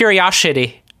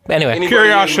curiosity. Anyway. Anybody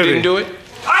curiosity. Who didn't do it?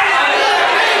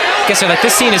 Guess they're like,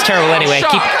 this scene is terrible anyway.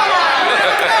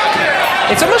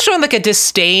 It's almost showing like a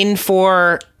disdain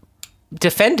for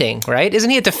defending, right? Isn't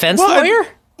he a defense lawyer?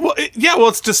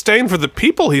 It's disdain for the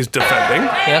people he's defending.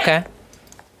 Yeah, okay.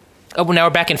 Oh, well, now we're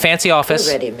back in fancy office.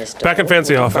 We're ready, Mr. Back in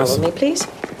fancy office. Follow me, please.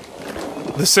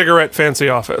 The cigarette fancy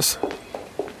office.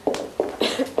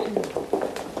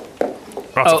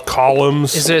 Lots of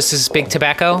columns. Is this big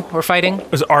tobacco we're fighting?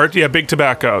 Is art? Yeah, big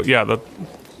tobacco. Yeah, the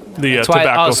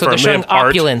tobacco so firm. they're showing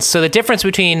opulence. So the difference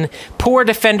between poor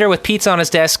defender with pizza on his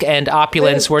desk and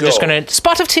opulence, we're just going to...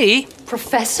 Spot of tea.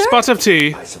 Professor? Spots of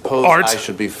tea. I suppose art. I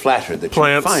should be flattered that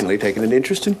plants. you've finally taken an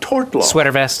interest in tort law.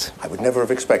 Sweater vest. I would never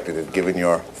have expected it, given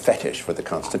your fetish for the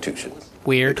Constitution.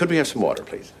 Weird. Could we have some water,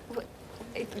 please?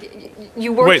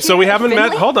 You work Wait, so we haven't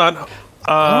met? Hold on.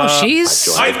 She's...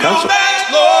 I know that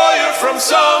lawyer from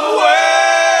somewhere.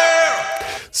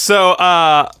 So,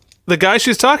 the guy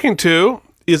she's talking to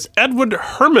is Edward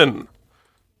Herman,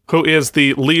 who is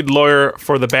the lead lawyer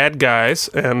for the bad guys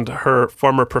and her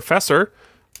former professor,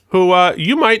 who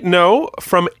you might know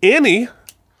from Annie.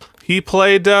 He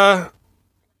played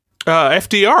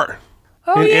FDR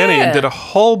in Annie and did a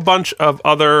whole bunch of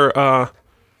other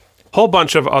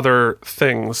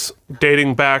things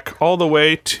dating back all the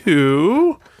way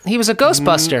to... He was a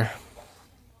Ghostbuster.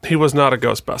 He was not a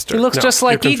Ghostbuster. He looks just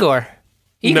like Igor.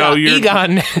 No,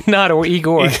 Egon, not Igor.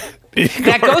 Igor.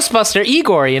 That Ghostbuster,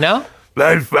 Igor, you know?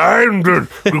 They found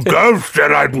the ghost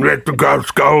and I'd let the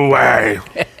ghost go away.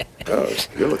 Oh,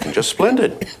 you're looking just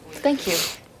splendid. Thank you.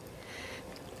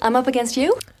 I'm up against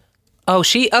you? Oh,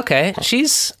 okay.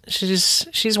 She's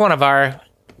one of our...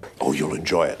 Oh, you'll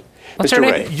enjoy it. What's Mr. her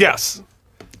name? Ray. Yes.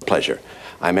 Pleasure.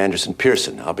 I'm Anderson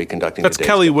Pearson. I'll be conducting That's today's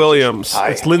Kelly deposition. Williams. Hi.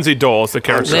 It's Lindsay Dole is the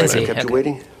character. Lindsay. name. Kept you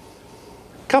waiting?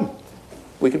 Come.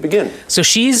 We can begin. So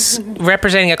she's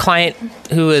representing a client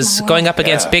who is going up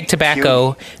against Big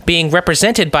Tobacco, being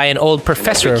represented by an old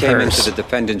professor of came hers. into the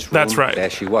defendant's room. That's right. There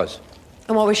she was.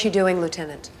 And what was she doing,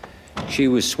 Lieutenant? She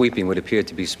was sweeping what appeared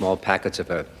to be small packets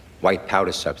of a white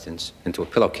powder substance into a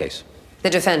pillowcase. The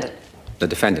defendant. The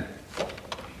defendant.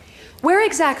 Where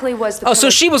exactly was the... Oh, so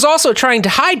she was also trying to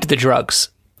hide the drugs.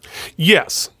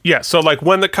 Yes. So like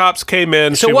when the cops came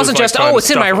in, So she it wasn't was, just, like, trying to it's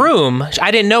in stuff my them. room. I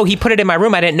didn't know he put it in my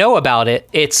room. I didn't know about it.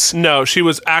 No, she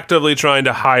was actively trying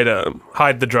to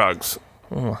hide the drugs.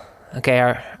 Okay,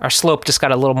 our slope just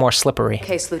got a little more slippery.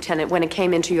 Case, Lieutenant, when it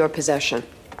came into your possession.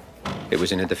 It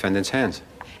was in the defendant's hands.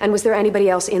 And was there anybody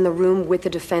else in the room with the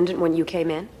defendant when you came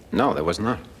in? No, there was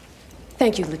not.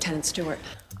 Thank you, Lieutenant Stewart.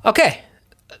 Okay.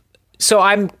 So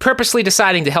I'm purposely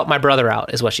deciding to help my brother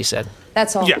out, is what she said.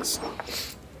 That's all. Yes.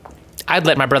 I'd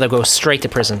let my brother go straight to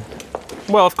prison.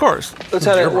 Well, of course.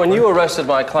 Lieutenant, when you arrested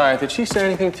my client, did she say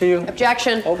anything to you?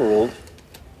 Objection. Overruled.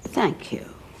 Thank you.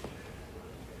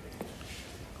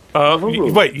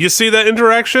 Wait, you see that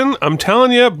interaction? I'm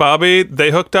telling you, Bobby,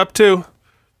 they hooked up too.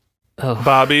 Oh.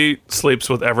 Bobby sleeps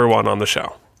with everyone on the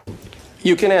show.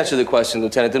 You can answer the question,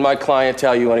 Lieutenant. Did my client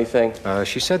tell you anything?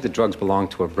 She said the drugs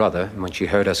belonged to her brother, and when she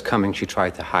heard us coming, she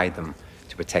tried to hide them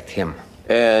to protect him.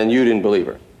 And you didn't believe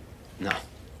her? No.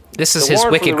 This is The his warrant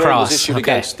for wicked the raid cross. was issued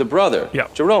Okay. against the brother,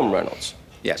 Jerome Reynolds.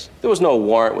 Yes. There was no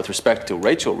warrant with respect to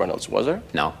Rachel Reynolds, was there?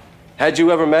 No. Had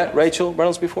you ever met Rachel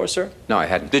Reynolds before, sir? No, I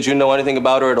hadn't. Did you know anything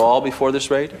about her at all before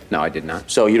this raid? No, I did not.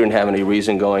 So you didn't have any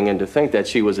reason going in to think that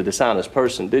she was a dishonest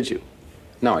person, did you?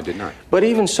 No, I did not. But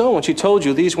even so, when she told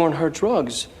you these weren't her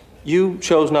drugs, you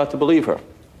chose not to believe her.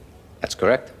 That's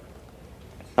correct.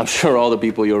 I'm sure all the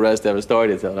people you arrest have a story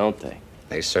to tell, don't they?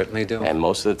 They certainly do. And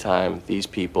most of the time, these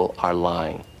people are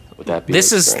lying. Would that be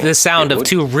This is the sound of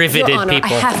two riveted Your Honor,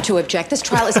 people. I have to object. This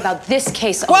trial is about this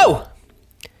case. Whoa!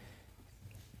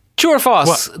 True or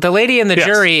false? What? The lady in the Yes.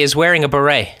 jury is wearing a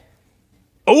beret.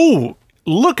 Oh,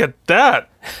 look at that.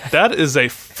 That is a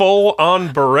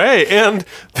full-on beret. And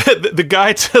the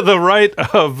guy to the right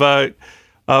of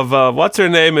what's her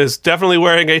name is definitely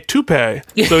wearing a toupee.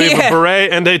 So you have Yeah. a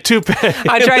beret and a toupee.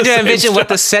 I in tried the to same envision what shot.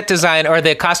 the set design or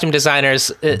the costume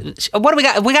designers. What do we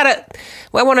got?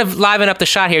 I want to liven up the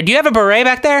shot here. Do you have a beret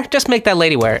back there? Just make that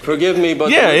lady wear it. Forgive me,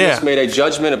 but Yeah, the witness yeah. made a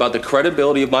judgment about the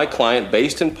credibility of my client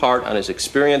based in part on his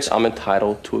experience. I'm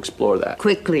entitled to explore that.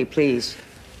 Quickly, please.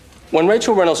 When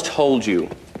Rachel Reynolds told you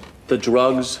the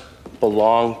drugs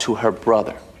belonged to her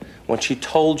brother, when she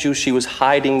told you she was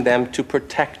hiding them to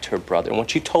protect her brother, when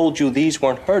she told you these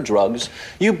weren't her drugs,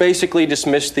 you basically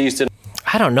dismissed these.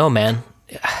 I don't know, man.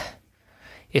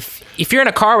 If you're in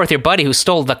a car with your buddy who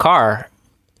stole the car,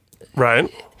 Right.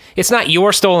 it's not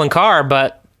your stolen car,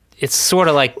 but it's sort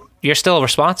of like you're still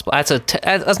responsible.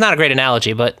 That's not a great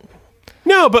analogy, but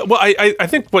No, but well, I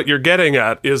think what you're getting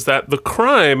at is that the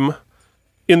crime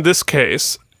in this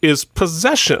case is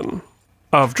possession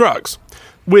of drugs,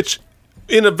 which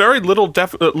in a very literal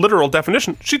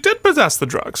definition, she did possess the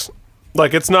drugs.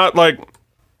 Like, it's not like,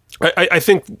 I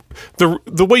think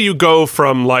the way you go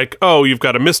from like, oh, you've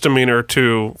got a misdemeanor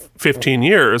to 15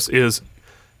 years is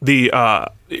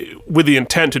with the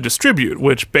intent to distribute,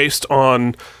 which based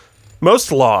on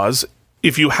most laws,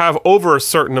 if you have over a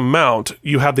certain amount,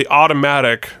 you have the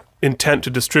automatic intent to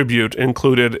distribute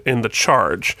included in the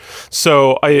charge.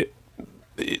 So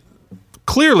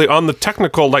clearly on the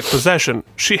technical, like possession,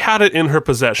 she had it in her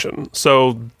possession.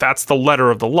 So that's the letter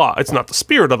of the law. It's not the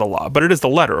spirit of the law, but it is the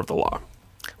letter of the law.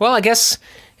 well, I guess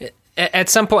at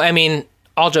some point, I mean,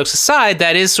 all jokes aside,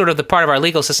 that is sort of the part of our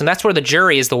legal system. That's where the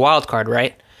jury is the wild card,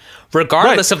 right?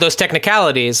 Regardless of those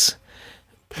technicalities,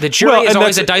 the jury is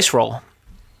always a dice roll.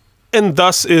 And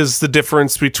thus is the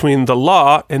difference between the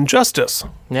law and justice.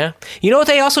 Yeah. You know what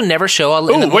they also never show?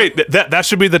 Oh, wait, that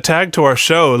should be the tag to our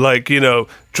show. Like,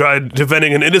 try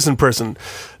defending an innocent person.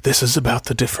 This is about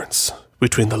the difference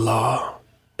between the law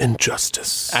and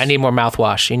justice. I need more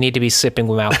mouthwash. You need to be sipping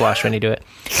with mouthwash when you do it.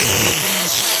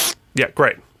 Yeah,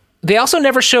 great. They also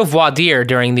never show voir dire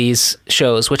during these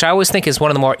shows, which I always think is one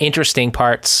of the more interesting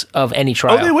parts of any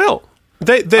trial. Oh, they will.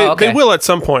 They okay. will at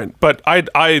some point, but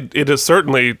it is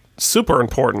certainly super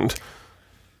important.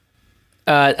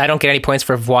 I don't get any points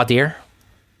for voir dire.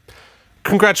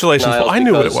 Congratulations. Niles, Well, I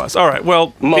knew what it because was. All right.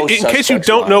 Well, in most case you suspects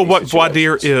don't lie know in what these voir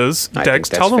dire situations. is, Dex,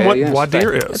 tell them what voir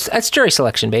dire is. That's jury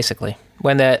selection, basically.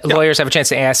 When the lawyers have a chance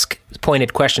to ask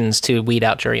pointed questions to weed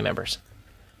out jury members.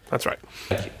 That's right.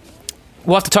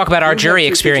 We'll have to talk about our jury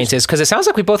experiences, because it sounds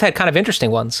like we both had kind of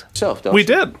interesting ones. We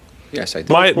did. Yes, I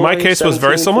did. My case was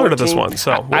very similar to this one,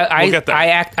 so we'll get there.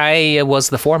 I was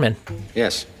the foreman.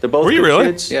 Yes. They're both Were you good really?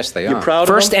 kids? Yes, they You're are. proud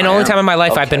First of them? and only time in my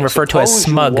life I've been referred to as Suppose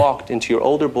smug. You walked into your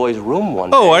older boy's room one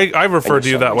day. Oh, I referred to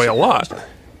you that way a lot.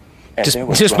 and Just there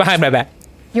were just drugs behind my back.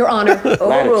 Your Honor,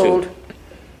 overruled. Latitude.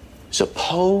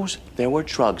 Suppose there were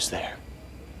drugs there,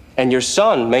 and your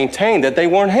son maintained that they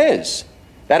weren't his.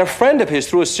 That a friend of his,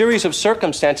 through a series of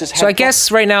circumstances, had So I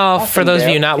guess right now, for those of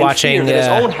you not watching, his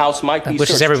own house might be which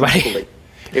is searched everybody, truthfully.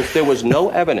 If there was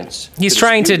no evidence, He's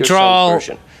trying to dispute your draw- son's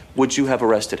version, would you have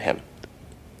arrested him?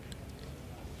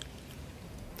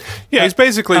 Yeah, he's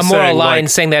basically a moral saying, line like,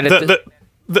 saying that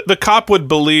the cop would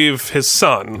believe his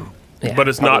son, but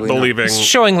is not believing. It's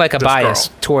showing like a this bias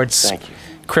girl. towards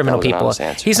criminal That was an people. honest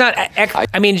answer. He's not.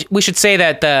 I mean, we should say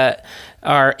that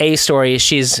our A story,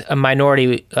 she's a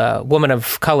minority woman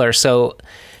of color, so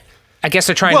I guess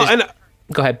they're trying to.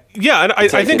 Go ahead. Yeah, and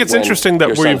I think it's interesting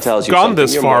that we've gone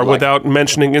this far without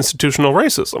mentioning institutional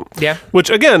racism. Yeah. Which,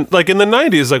 again, like in the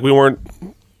 90s, like we weren't...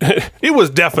 it was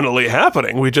definitely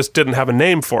happening. We just didn't have a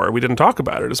name for it. We didn't talk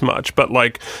about it as much. But,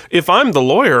 like, if I'm the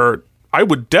lawyer, I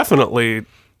would definitely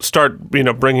start,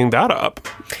 bringing that up.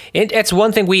 It's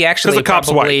one thing we actually the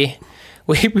cop's probably...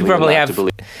 We probably have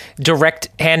direct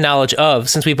hand knowledge of,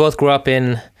 since we both grew up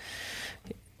in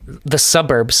the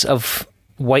suburbs of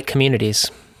white communities.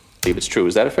 If it's true,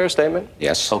 is that a fair statement?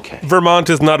 Yes. Okay. Vermont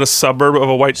is not a suburb of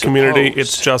a white community.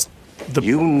 It's just the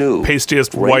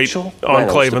pastiest white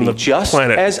enclave in the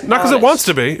planet. Not because it wants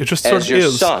to be. It just sort as of your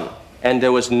is. son, and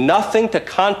there was nothing to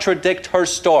contradict her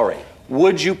story.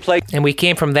 Would you place And we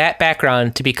came from that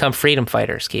background to become freedom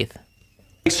fighters, Keith.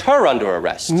 her under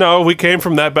arrest? No, we came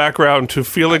from that background to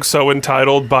feeling so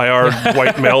entitled by our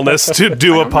white maleness to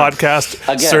do a podcast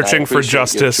Again, searching I for appreciate your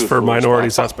justice for truthful minority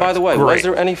response. suspects. By the way, was Great.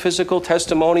 there any physical,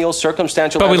 testimonial,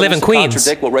 circumstantial But we evidence live in to Queens.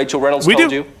 contradict what Rachel Reynolds We told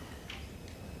do. you?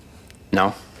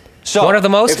 No. So, One of the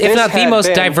most, if not the this most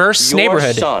had been diverse your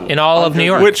neighborhood son in all of under New the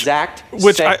York.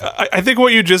 Which I think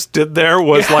what you just did there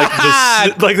was like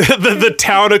the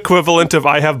town equivalent of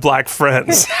I have black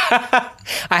friends. I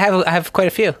have quite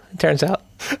a few, it turns out.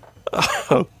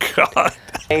 Oh, God.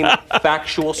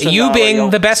 Factual You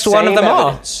being the best one of them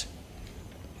all.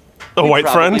 A white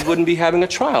friend? We wouldn't be having a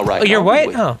trial right Oh, now. you're would white?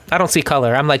 we? Oh, I don't see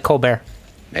color. I'm like Colbert.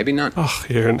 Maybe not. Oh,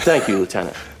 Thank you,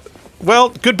 Lieutenant. Well,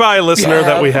 goodbye, listener,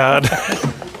 that we had.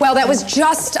 Well, that was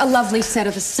just a lovely set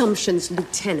of assumptions,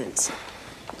 Lieutenant.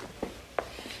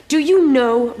 Do you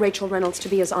know Rachel Reynolds to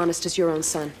be as honest as your own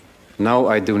son? No,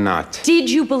 I do not. Did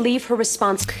you believe her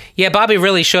response? Yeah, Bobby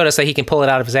really showed us that he can pull it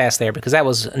out of his ass there, because that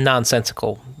was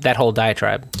nonsensical, that whole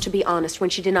diatribe. To be honest, when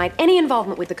she denied any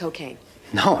involvement with the cocaine?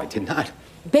 No, I did not.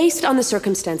 Based on the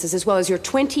circumstances, as well as your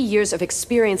 20 years of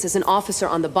experience as an officer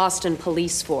on the Boston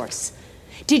police force,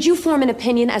 did you form an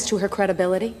opinion as to her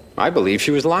credibility? I believe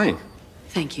she was lying.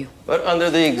 Thank you. But under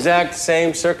the exact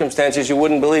same circumstances, you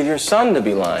wouldn't believe your son to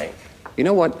be lying. You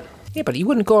know what? Yeah, but you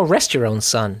wouldn't go arrest your own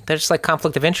son. There's like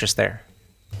conflict of interest there.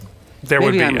 There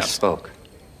Maybe would I be, yes. misspoke.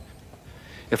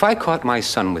 If I caught my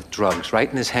son with drugs right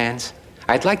in his hands,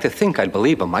 I'd like to think I'd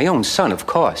believe him. My own son, of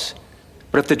course.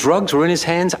 But if the drugs were in his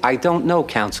hands, I don't know,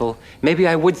 counsel. Maybe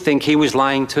I would think he was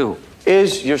lying too.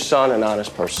 Is your son an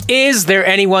honest person? Is there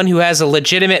anyone who has a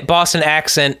legitimate Boston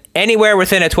accent anywhere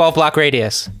within a 12-block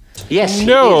radius? Yes, he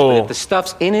No. is, but if the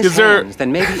stuff's in his Is there- hands,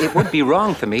 then maybe it would be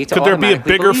wrong for me to Could there be a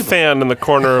automatically bigger believe him. fan in the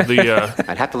corner of the...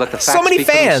 I'd have to let the facts So many speak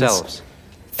fans. for themselves.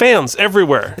 Fans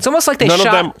everywhere. It's almost like they None of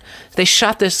shot them- they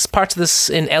shot this parts of this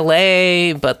in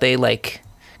LA, but they like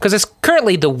because it's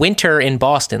currently the winter in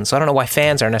Boston, so I don't know why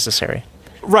fans are necessary.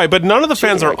 Right, but none of the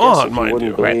fans are I guess on, if mind you.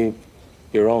 wouldn't believe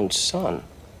your own son.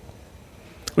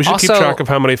 We should keep Also- track of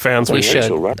how many fans We we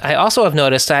should. I also have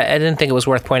noticed. I didn't think it was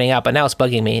worth pointing out, but now it's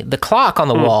bugging me. The clock on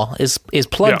the wall is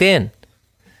plugged Yeah. in.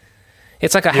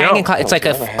 It's like a Yeah. hanging clock. It's like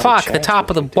a never had a clock at the chance top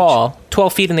of the wall,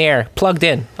 12 feet in the air, plugged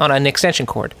in on an extension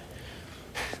cord.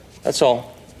 That's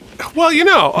all. Well,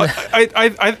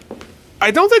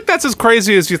 I don't think that's as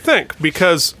crazy as you think,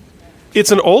 because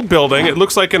it's an old building. It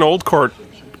looks like an old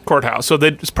courthouse, so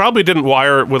they probably didn't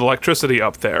wire it with electricity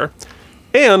up there.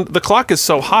 And the clock is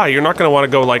so high, you're not going to want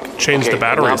to go like change the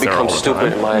batteries there all Now the stupid,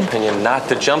 time. in my opinion, not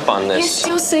to jump on You're this.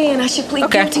 still saying I should plead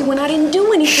guilty when I didn't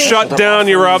do anything. Shut down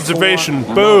your observation.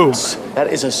 Boom. That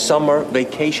is a summer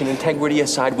vacation. Integrity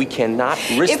aside, we cannot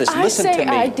risk If this. I Listen say to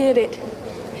me. I did it,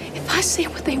 if I say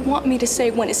what they want me to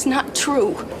say when it's not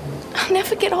true, I'll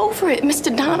never get over it,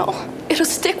 Mr. Donald. It'll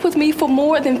stick with me for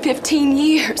more than 15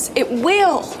 years. It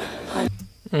will.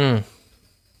 See,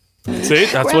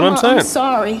 that's Grandma, what I'm saying. I'm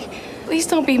sorry. Please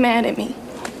don't be mad at me.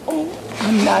 Oh,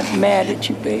 I'm not mad at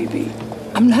you, baby.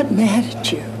 I'm not mad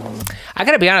at you. I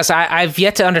gotta be honest, I've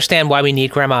yet to understand why we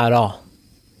need Grandma at all.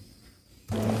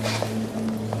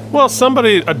 Well,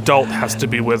 somebody adult has to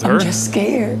be with her. I'm just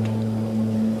scared.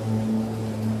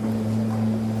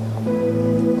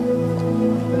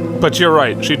 But you're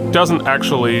right. She doesn't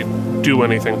actually do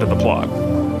anything to the plot.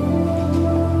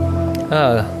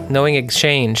 Knowing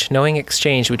exchange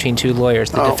between two lawyers,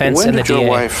 the defense and the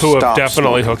DA, who have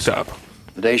definitely hooked up.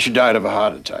 The day she died of a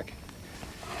heart attack.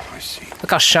 Look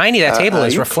how shiny that table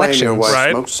is. Reflections. Your wife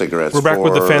Right. smoked cigarettes We're back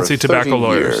with the for fancy tobacco 30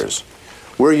 lawyers. years.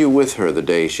 Were you with her the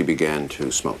day she began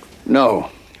to smoke? No.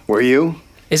 Were you?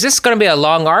 Is this going to be a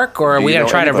long arc, or are Do we you going know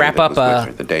to try to anybody wrap that up was with a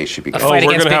her the day she began? fight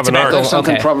against big tobacco? That's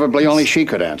something Okay. probably only she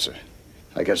could answer.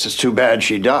 I guess it's too bad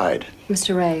she died.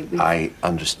 Mr. Ray, I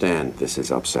understand this is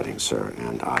upsetting, sir,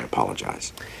 and I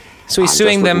apologize. So he's I'm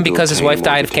suing just them looking to because his obtain wife more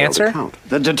died of detailed cancer? account.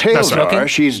 The details Smoking? are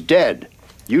she's dead.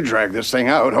 You dragged this thing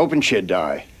out hoping she'd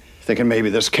die. Thinking maybe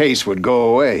this case would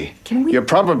go away. Can we- You're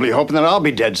probably hoping that I'll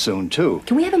be dead soon, too.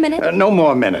 Can we have a minute? No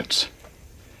more minutes.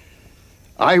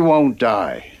 I won't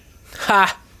die.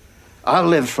 Ha! I'll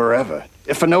live forever,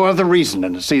 if for no other reason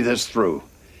than to see this through.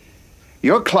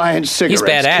 Your client's cigarettes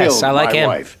badass. killed I like my him.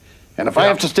 wife. And if I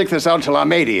have to stick this out till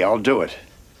I'm 80, I'll do it.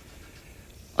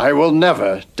 I will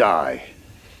never die.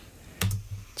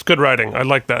 It's good writing. I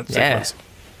like that sequence.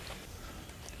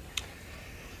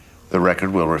 The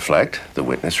record will reflect the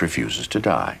witness refuses to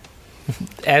die.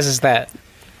 As is that.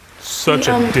 Such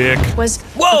a dick.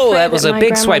 Whoa, that was a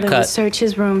big swipe cut. Search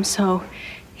his room, so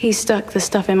he stuck the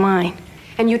stuff in mine.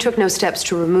 And you took no steps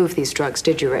to remove these drugs,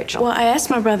 did you, Rachel? Well, I asked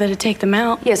my brother to take them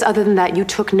out. Yes, other than that, you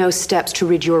took no steps to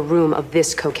rid your room of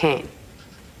this cocaine.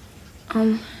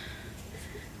 No.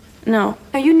 Now,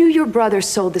 you knew your brother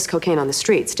sold this cocaine on the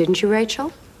streets, didn't you,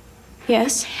 Rachel?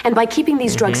 Yes. And by keeping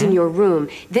these drugs in your room,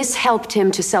 this helped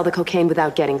him to sell the cocaine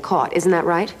without getting caught. Isn't that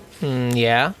right?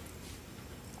 Yeah.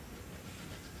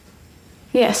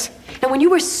 Yes. Now, when you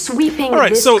were sweeping All right,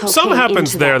 this so cocaine something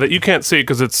happens into there that you can't see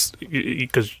because it's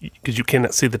because you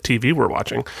cannot see the TV we're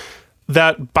watching.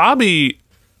 That Bobby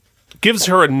gives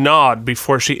her a nod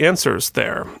before she answers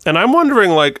there, and I'm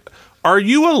wondering, like, are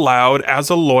you allowed as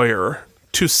a lawyer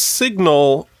to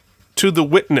signal to the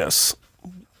witness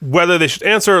whether they should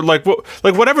answer, like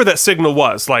whatever that signal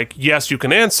was, like, yes, you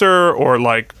can answer, or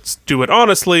like, do it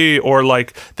honestly, or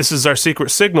like, this is our secret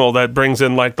signal that brings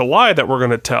in like the lie that we're going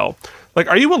to tell. Like,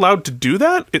 are you allowed to do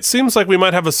that? It seems like we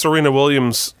might have a Serena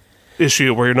Williams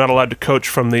issue where you're not allowed to coach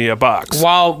from the box.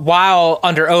 While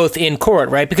under oath in court,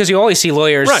 right? Because you always see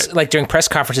lawyers, Right. like during press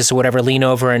conferences or whatever, lean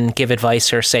over and give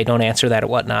advice or say, don't answer that or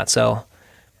whatnot. So,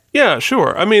 Yeah,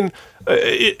 sure. I mean,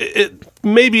 it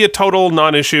may be a total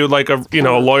non-issue, like a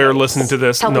lawyer listening to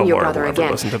this. Telling No your lawyer brother will ever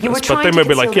again. listen to You were this, but trying they to may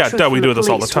be like, conceal yeah, the duh, truth we from do the this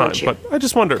all the police, time. weren't you? But I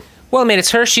just wonder. well, I mean, it's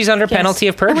her. She's under penalty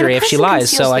of And when a perjury if she person lies.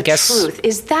 So conceals I the guess. truth,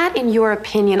 is that, in your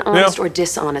opinion, honest or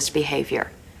dishonest behavior?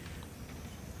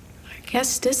 I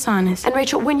guess dishonest. And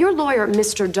Rachel, when your lawyer,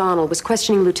 Mr. Donald, was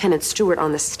questioning Lieutenant Stewart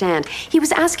on the stand, he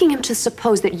was asking him to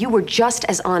suppose that you were just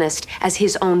as honest as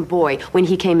his own boy when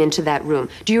he came into that room.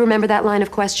 Do you remember that line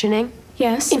of questioning?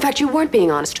 Yes. In fact, you weren't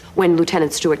being honest when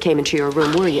Lieutenant Stewart came into your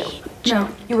room, were you? No.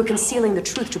 You were concealing the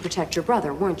truth to protect your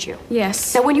brother, weren't you?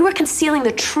 Yes. Now, when you were concealing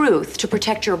the truth to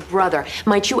protect your brother,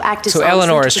 might you act So dishonestly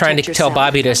Eleanor is trying to protect tell yourself?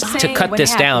 Bobby to cut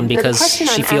this down Now, the because question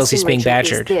she I'm feels he's asking, being Rachel,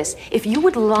 badgered. is this: if you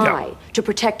would lie to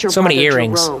protect your So brother many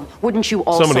earrings. Jerome, wouldn't you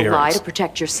also many lie earrings. to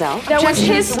protect yourself? That was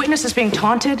his. The witness is being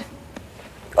taunted.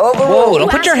 Whoa, don't You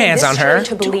put your asked hands this on her. jury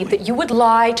to believe that you would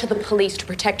lie to the police to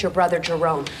protect your brother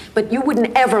Jerome, but you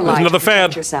wouldn't ever lie another to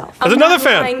protect fan. yourself. There's another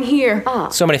fan. Lying here.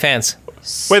 So many fans.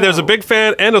 Wait, there's a big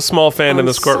fan and a small fan in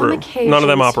this courtroom. None of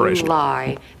them You operational.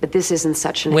 lie, but this isn't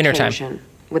such an Wintertime. occasion.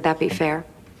 Would that be fair?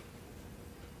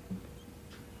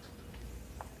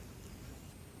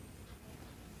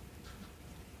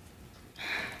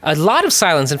 A lot of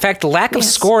silence. In fact, the lack of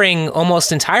scoring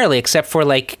almost entirely, except for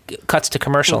like cuts to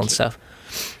commercial and stuff.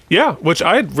 Yeah, which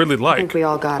I really like. I think we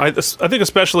all got it. I think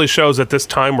especially shows at this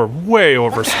time were way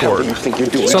overscored.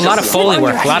 So a lot of Foley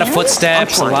work, a lot of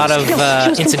footsteps, a lot of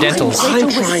incidentals. Rachel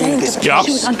was saying that Yeah.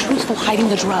 she was untruthful hiding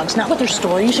the drugs, not with her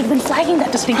story. You should have been flagging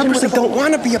that distinction. I don't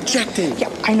want to be objecting. Yeah,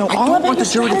 I know all about your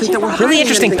strategy. Really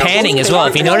interesting panning as well.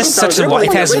 If you notice,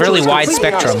 it has really wide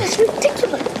spectrum.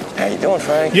 How you doing,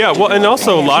 Frank? Yeah, well, and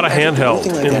also a lot of handheld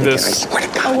in this.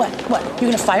 Oh, what? You're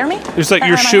gonna fire me? It's like Am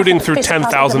you're I shooting gonna through face the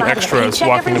 10,000 prospect of not having a extras paycheck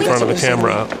walking in every front of the week?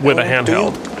 camera with a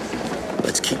handheld.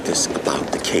 let's keep this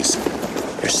about the case.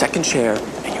 Your second chair,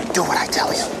 and you do what I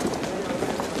tell you.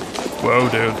 Whoa,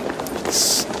 dude.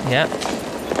 Yeah.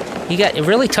 He got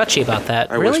really touchy about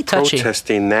that. I really was touchy.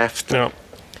 protesting NAFTA. No.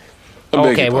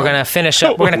 Okay, we're going to finish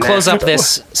up. We're going to close up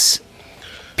this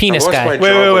penis guy.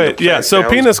 Wait. Yeah, so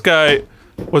penis guy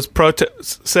was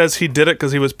says he did it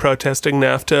because he was protesting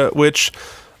NAFTA, which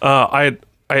I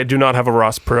do not have a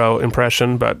Ross Perot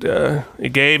impression, but he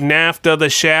gave NAFTA the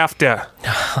shafta.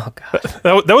 Oh,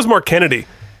 God. That was more Kennedy.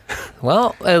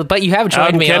 Well, but you have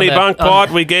joined me Kenny on the...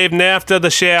 Bunkpot, we gave NAFTA the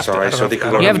shaft. Sorry, so they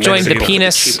could go You to have joined the Mexico for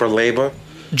penis cheaper labor.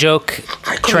 joke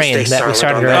train stay that we silent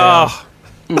started on earlier. that.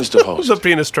 Oh, Mr. Host, the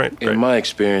penis train. in my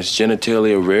experience,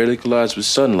 genitalia rarely collides with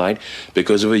sunlight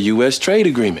because of a U.S. trade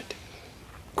agreement.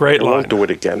 Great I line. won't do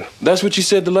it again. That's what you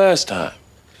said the last time.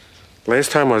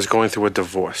 Last time I was going through a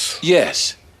divorce.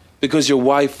 Yes, because your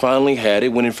wife finally had it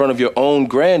when in front of your own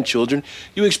grandchildren,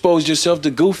 you exposed yourself to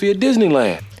Goofy at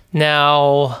Disneyland.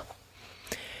 Now,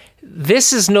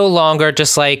 this is no longer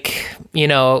just like,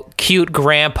 cute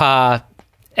grandpa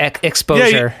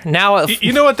exposure. Yeah, now,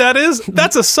 you know what that is?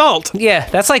 That's assault. Yeah,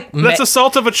 that's like... That's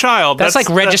assault of a child. That's like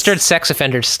registered sex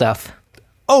offender stuff.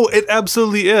 Oh, it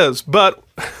absolutely is. But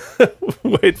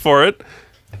wait for it.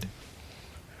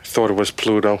 Thought it was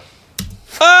Pluto.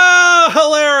 Oh,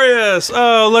 hilarious.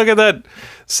 Oh, look at that.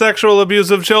 Sexual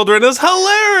abuse of children is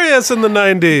hilarious in the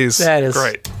 90s. That is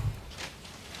great.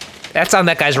 That's on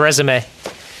that guy's resume.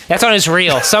 That's on his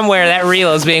reel. Somewhere that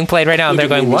reel is being played right now, and they're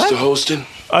going, what? Mr. Holston.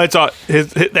 It's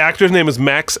the actor's name is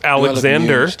Max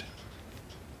Alexander,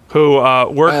 who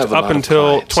worked up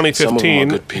until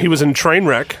 2015. He was in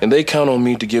Trainwreck. And they count on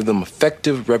me to give them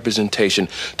effective representation.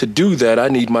 To do that, I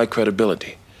need my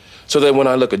credibility. So that when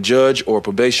I look a judge or a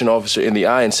probation officer in the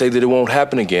eye and say that it won't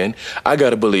happen again, I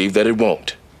gotta believe that it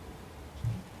won't.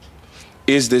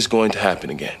 Is this going to happen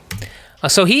again?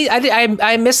 So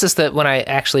I missed this that when I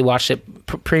actually watched it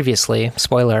previously.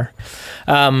 Spoiler.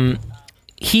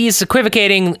 He's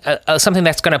equivocating something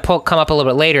that's going to come up a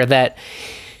little bit later, that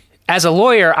as a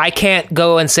lawyer, I can't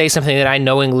go and say something that I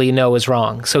knowingly know is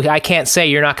wrong. So I can't say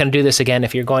you're not going to do this again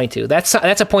if you're going to. That's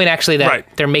a point actually that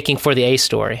they're making for the A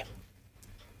story.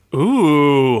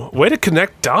 Ooh, way to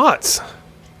connect dots.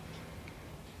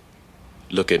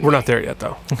 Look at We're not there yet,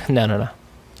 though. No.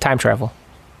 Time travel.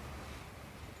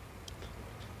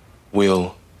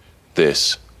 Will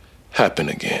this happen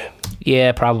again?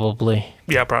 Yeah, probably.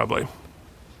 Yeah, probably.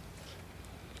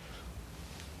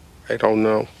 I don't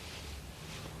know.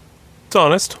 It's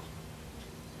honest.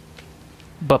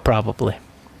 But probably.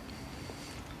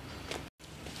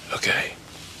 Okay.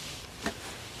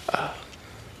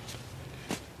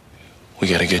 We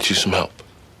gotta get you some help.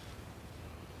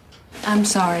 I'm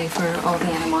sorry for all the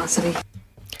animosity.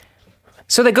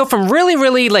 So they go from really,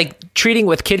 really like treating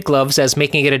with kid gloves as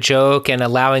making it a joke and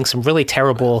allowing some really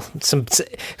terrible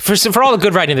for all the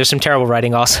good writing. There's some terrible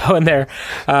writing also in there.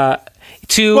 Well,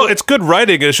 it's good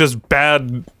writing. It's just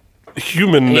bad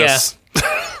humanness.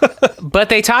 Yeah. But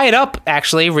they tie it up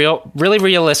actually, really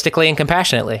realistically and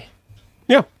compassionately.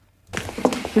 Yeah.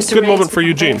 Mr. Good moment for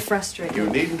Eugene. You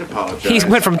needn't apologize. He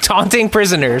went from taunting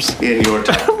prisoners In your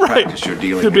time practice, you're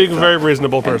dealing to being a with very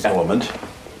reasonable person. element.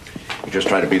 You just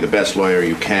try to be the best lawyer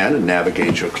you can and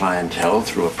navigate your clientele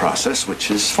through a process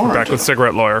which is foreign Back to with them.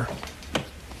 cigarette lawyer.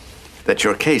 That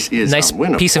your case is nice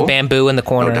unwinnable, piece of bamboo in the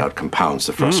corner. no doubt compounds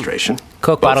the frustration.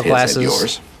 Coke both bottle his and glasses.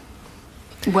 yours.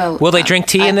 Well, Will they drink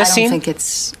tea in this scene? I don't think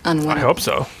it's unwinnable. I hope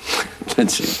so.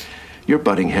 Lindsay, you're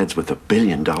butting heads with $1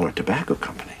 billion tobacco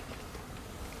company.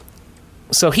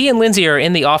 So he and Lindsay are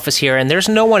in the office here, and there's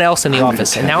no one else in the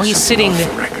office. And now he's sitting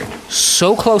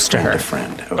so close to her.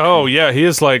 Oh, yeah, he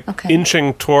is like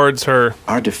inching towards her.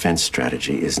 Our defense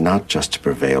strategy is not just to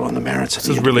prevail on the merits of This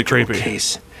the is really individual creepy.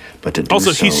 case, but to do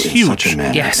Also, so he's in huge. such a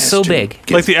manner Yeah, as so to big.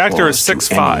 give Like the actor is pause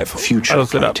to 6'5". any future I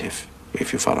looked it up. plaintiff,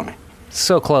 if you follow me.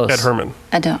 So close. Ed Herman.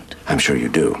 I don't. I'm sure you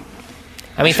do.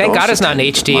 I mean, thank God it's not in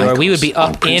HD, or we would be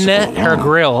up in her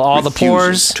grill, all the Refuses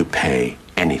pores. to pay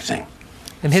anything.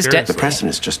 And his The precedent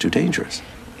is just too dangerous.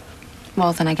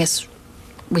 Well, then I guess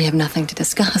we have nothing to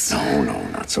discuss. No,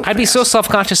 not so I'd be so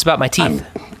self-conscious about my teeth.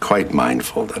 I'm quite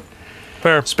mindful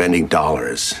that spending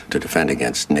dollars to defend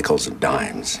against nickels and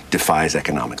dimes defies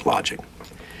economic logic.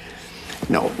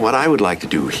 No, what I would like to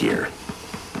do here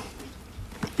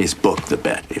is book the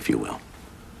bet, if you will.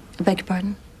 I beg your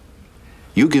pardon?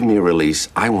 You give me a release,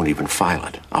 I won't even file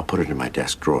it. I'll put it in my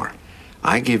desk drawer.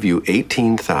 I give you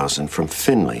 $18,000 from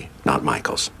Finley, not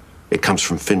Michaels. It comes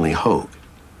from Finley Hogue.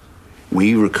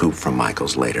 We recoup from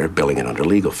Michaels later, billing it under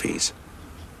legal fees.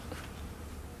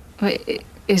 Wait,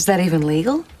 is that even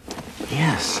legal?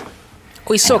 Yes.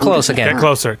 Oh, he's so close again. Get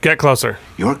closer. Get closer.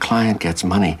 Your client gets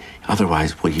money.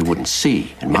 Otherwise, well, you wouldn't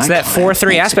see. And It's that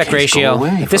 4:3 aspect ratio.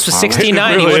 If this was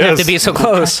 16:9, he wouldn't have to be so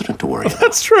close. To worry about.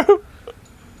 That's true.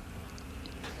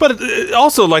 But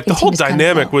also, like, the whole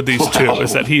dynamic with these two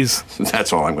is that he's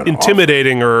that's all I'm going to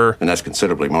intimidating her. And that's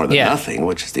considerably more than nothing,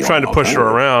 which is the trying to push her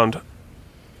around.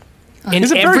 In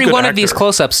every one of these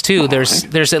close-ups, too,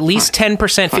 there's at least 10%,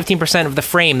 15% of the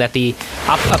frame that the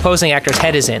opposing actor's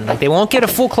head is in. Like, they won't get a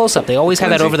full close-up. They always have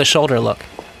that over-the-shoulder look.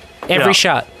 Every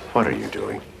shot. What are you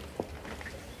doing?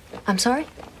 I'm sorry?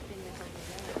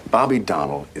 Bobby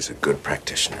Donnell is a good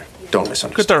practitioner. Don't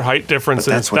misunderstand. Look at their height differences.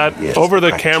 That's what That he is,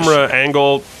 over-the-camera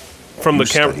angle from the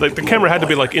camera, like, the camera had to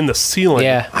be, like, in the ceiling.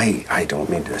 Yeah. I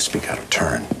don't mean to speak out of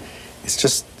turn. It's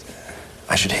just,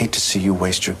 I should hate to see you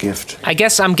waste your gift.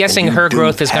 I'm guessing her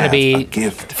growth is going to be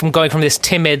from going from this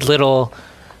timid little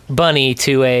bunny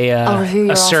to I'll review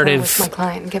your assertive offer with my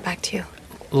client and get back to you.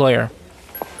 lawyer.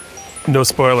 No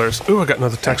spoilers. Ooh, I got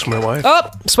another text from my wife. Oh,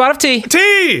 spot of tea.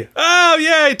 Tea! Oh,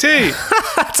 yay, tea.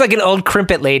 It's like an old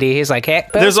crimpet lady. He's like, hey.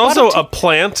 There's also a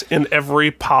plant in every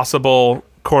possible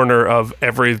corner of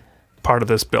every part of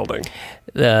this building.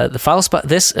 The Follow Spot.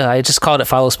 I just called it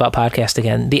Follow Spot Podcast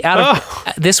again.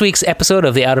 This week's episode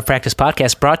of the Out of Practice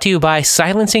Podcast brought to you by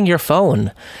silencing your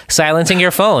phone. Silencing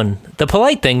your phone, the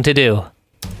polite thing to do.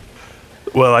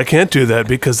 Well, I can't do that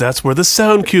because that's where the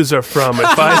sound cues are from.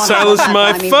 If I silence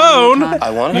my phone,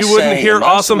 you wouldn't hear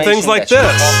awesome things like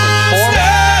this.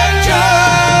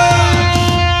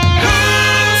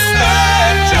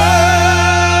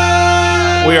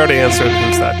 We already answered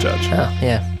who's that judge. Oh,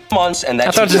 yeah. Months and that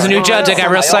I thought there was a new judge. I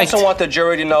got real psyched. I also want the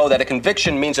jury to know that a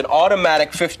conviction means an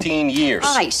automatic 15 years.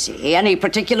 I see. Any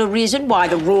particular reason why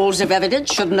the rules of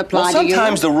evidence shouldn't apply to you?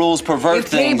 Sometimes the rules pervert if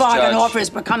plea things, bargain Judge. offers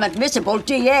become admissible,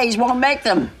 DAs won't make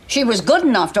them. She was good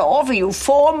enough to offer you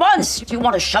 4 months. Do you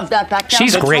want to shove that back down?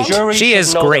 She's the great. throat? She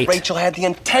is great. Rachel had the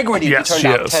integrity Yes, to she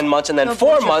turn out is. 10 months and then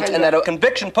 4 months, and that a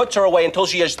conviction puts her away until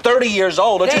she is 30 years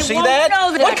old. Don't They you see won't that?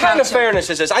 know that, What kind of counsel. fairness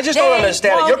is this? I just They don't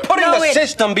understand it. You're won't putting know the it.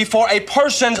 system before a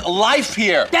person's life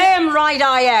here. Damn right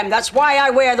I am. That's why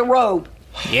I wear the robe.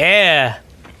 Yeah.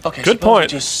 Okay, Good suppose point.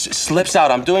 It just slips out.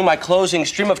 I'm doing my closing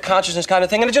stream of consciousness kind of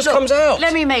thing, and it just Look, comes out.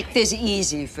 Let me make this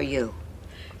easy for you.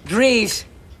 Breathe.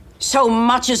 So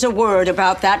much as a word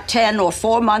about that 10 or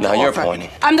 4 month Now offer. you're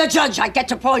pointing. I'm the judge. I get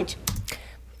to point.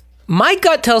 My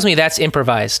gut tells me that's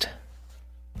improvised.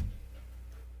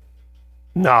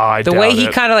 No, I The doubt way he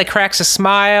it. kind of like cracks a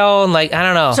smile and like, I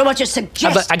don't know. So much as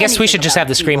suggest. I guess we should anything just have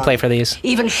the about screenplay for these.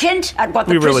 Even hint at what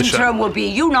the We really prison should. term will be.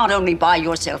 You not only buy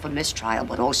yourself a mistrial,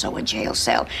 but also a jail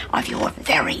cell of your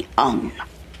very own.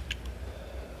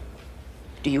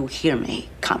 Do you hear me,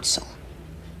 counsel?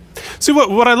 See,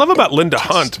 what I love about Linda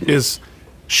Hunt is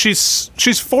she's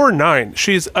 4'9".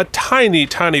 She's a tiny,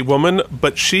 tiny woman,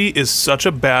 but she is such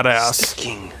a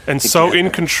badass and so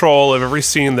in control of every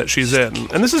scene that she's in.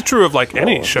 And this is true of like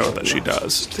any show that she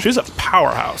does. She's a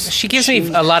powerhouse. She gives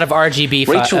me a lot of RGB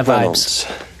Rachel vibes. Reynolds.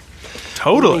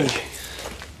 Totally.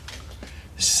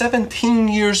 17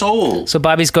 years old. So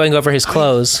Bobby's going over his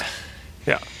clothes.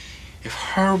 Yeah. If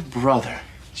her brother,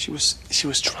 she was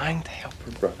trying to help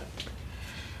her brother.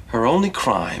 Her only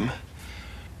crime.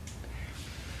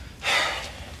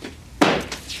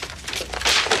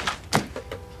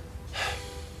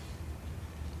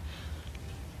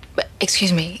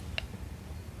 Excuse me.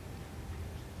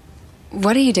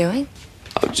 What are you doing?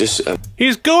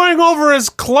 He's going over his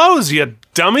clothes, you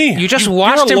dummy. You just You're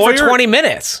watched a him for lawyer? 20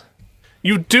 minutes.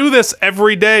 You do this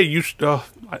every day.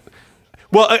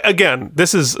 Again,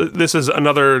 this is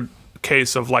another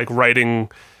case of like writing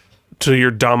to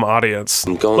your dumb audience.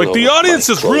 Like the audience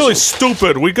is really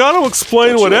stupid. We got to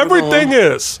explain what everything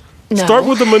is. No. Start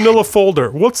with the manila folder.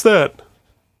 What's that?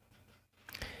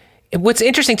 What's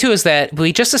interesting too is that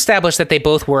we just established that they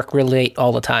both work really late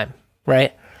all the time,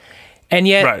 right? And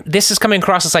yet this is coming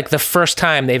across as like the first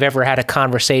time they've ever had a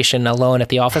conversation alone at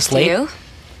the office late. You?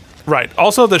 Right.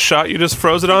 Also, the shot you just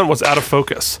froze it on was out of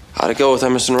focus. How'd it go with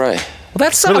Emerson Ray? Well,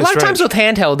 that's Really a lot of strange. times with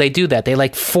handheld they do that. They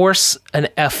like force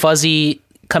a fuzzy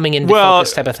coming into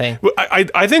focus type of thing.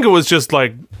 I think it was just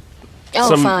like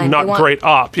some fine. not They want- great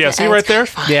op. Yeah, see right there?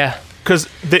 Yeah. Because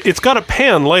it's got a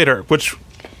pan later, which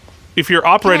if you're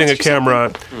operating a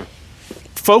camera,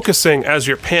 focusing as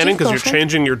you're panning because you're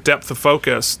changing your depth of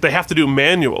focus, they have to do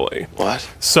manually. What?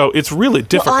 So it's really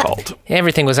difficult.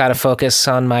 Everything was out of focus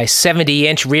on my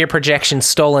 70-inch rear projection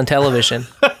stolen television.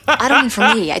 I don't mean for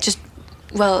me. I just,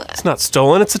 well, It's not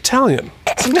stolen, it's Italian.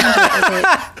 sometimes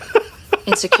I get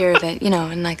insecure that,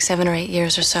 in like 7 or 8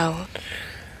 years or so,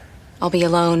 I'll be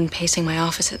alone pacing my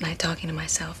office at night talking to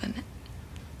myself. And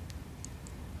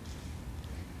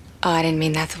Oh, I didn't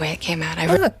mean that the way it came out.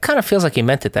 It kind of feels like he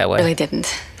meant it that way. Really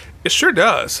didn't. It sure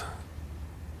does.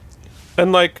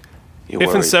 And like, if in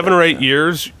worried 7 or 8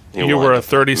 years you were a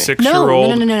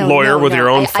 36-year-old No, lawyer with your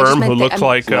own I just firm meant who that looked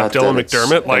like Not Dylan that it's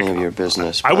McDermott, like, any of your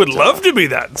business, I would but, love to be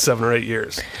that in 7 or 8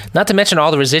 years. Not to mention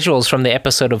all the residuals from the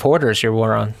episode of Hoarders you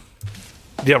were on.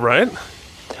 Yeah, right?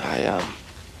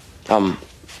 I'm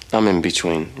in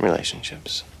between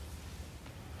relationships.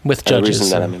 With The judges. reason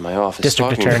that and I'm in my office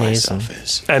district talking to attorneys. myself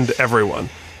is And everyone.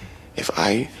 if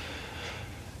I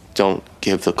don't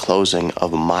give the closing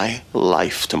of my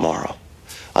life tomorrow,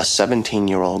 a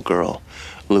 17-year-old girl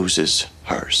loses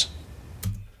hers.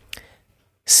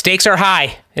 Stakes are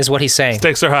high, is what he's saying.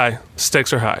 Stakes are high.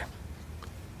 Stakes are high.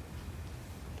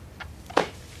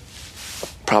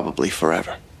 Probably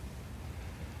forever.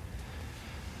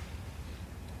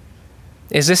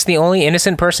 Is this the only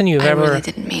innocent person you've ever... I really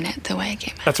didn't mean it the way it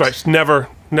came out. That's right. She's never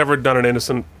done an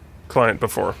innocent client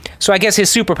before. So I guess his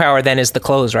superpower then is the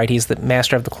clothes, right? He's the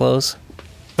master of the clothes.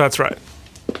 That's right.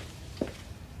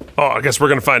 Oh, I guess we're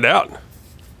going to find out.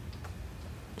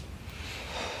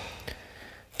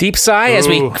 Deep sigh as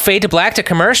we fade to black to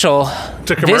commercial.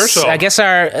 To commercial. This, I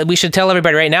guess we should tell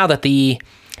everybody right now that the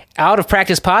Out of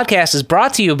Practice podcast is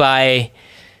brought to you by...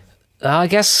 I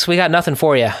guess we got nothing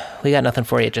for you. We got nothing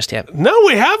for you just yet. No,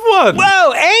 we have one.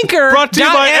 Whoa, Anchor. Brought to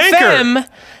you by Anchor.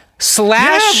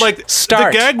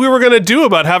 /start. The gag we were going to do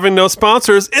about having no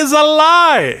sponsors is a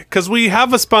lie, because we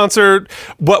have a sponsor.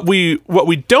 What we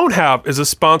don't have is a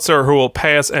sponsor who will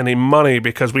pay us any money,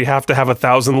 because we have to have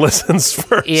 1,000 listens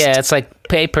first. Yeah, it's like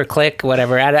pay per click,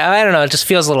 whatever. I don't know. It just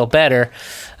feels a little better.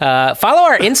 Follow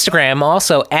our Instagram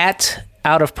also at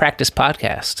Out of Practice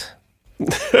Podcast.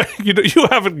 You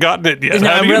haven't gotten it yet.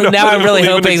 I'm really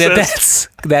hoping that's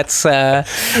we're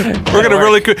gonna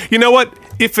really. You know what?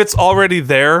 If it's already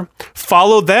there,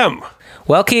 follow them.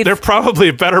 Well, Keith, they're probably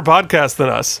a better podcast than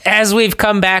us. As we've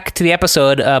come back to the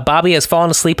episode, Bobby has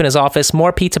fallen asleep in his office.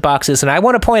 More pizza boxes, and I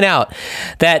want to point out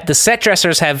that the set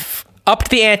dressers have upped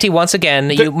the ante once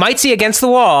again. You might see against the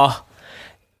wall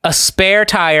a spare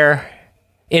tire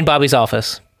in Bobby's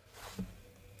office.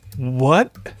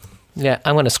 What? Yeah,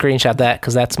 I'm going to screenshot that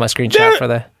because that's my screenshot for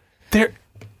the...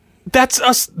 That's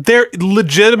us. There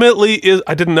legitimately is...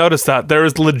 I didn't notice that. There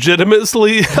is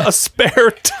legitimately a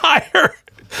spare tire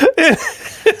in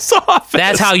his office.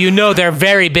 That's how you know they're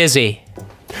very busy.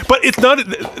 But it's not...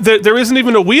 There isn't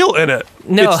even a wheel in it.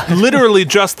 No. It's literally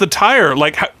just the tire.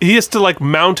 Like, he has to, like,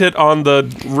 mount it on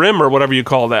the rim or whatever you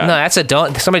call that. No, that's a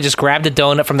donut. Somebody just grabbed a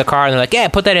donut from the car and they're like, yeah,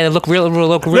 put that in. It look real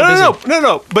busy.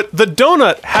 No. But the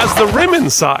donut has the rim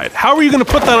inside. How are you going to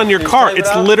put that on your car?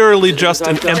 It's literally just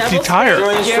an empty tire.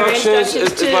 Your instructions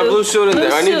is my blue suit in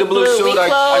there. I need the blue suit.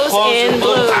 I closed in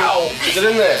blue. Ow! Is it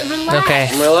in there? Okay.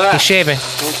 Relax. He's shaving.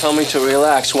 Don't tell me to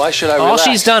relax. Why should I All relax?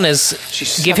 she's done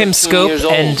is give him scope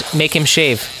and make him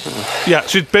shave. Yeah,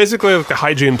 she's basically like a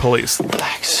hygiene police.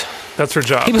 Relax. That's her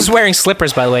job. He was wearing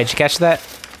slippers, by the way. Did you catch that?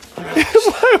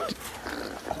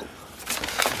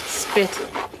 Spit.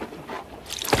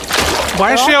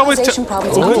 Why is she always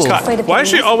Why is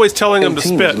she always telling him to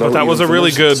spit? But that was a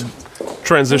really good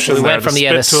transition. We went from the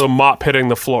spit to a mop hitting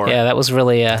the floor. Yeah, that was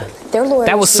really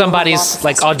that was somebody's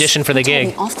like audition for the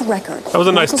gig. Off the record, that was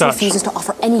a nice touch. Refuses to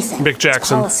offer anything. Mick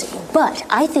Jackson. Policy. But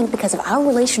I think because of our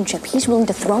relationship, he's willing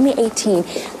to throw me 18,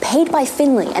 paid by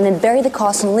Finley, and then bury the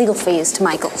costs and legal fees to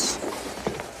Michaels.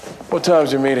 What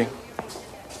time's your meeting?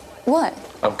 What?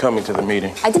 I'm coming to the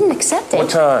meeting. I didn't accept it. What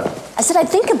time? I said I'd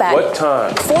think about it. What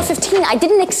time? 4:15. I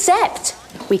didn't accept.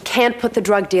 We can't put the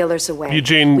drug dealers away.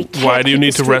 Eugene, why do you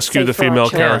need to rescue the female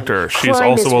character? She's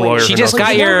also a lawyer. She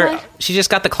just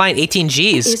got the client 18 Gs.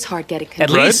 It is hard getting at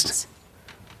least.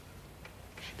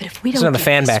 But if we There's don't another get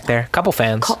fan this back there. Couple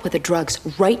fans. Caught with the drugs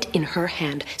right in her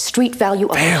hand. Street value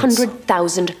of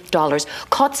 $100,000.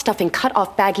 Caught stuffing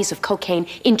cut-off baggies of cocaine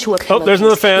into a pillowcase. Oh, there's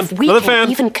another fan. Another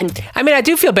fan. I mean, I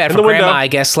do feel bad for Grandma, I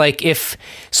guess. Like,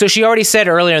 so she already said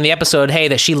earlier in the episode, hey,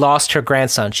 that she lost her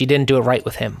grandson. She didn't do it right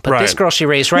with him. But this girl she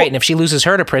raised right, and if she loses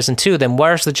her to prison too, then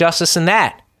where's the justice in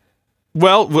that?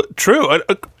 Well, true.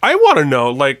 I want to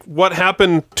know, like, what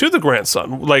happened to the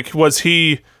grandson? Like, was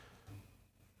he...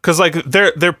 Because, like,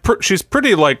 she's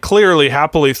pretty, like, clearly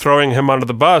happily throwing him under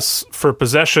the bus for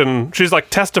possession. She's, like,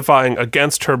 testifying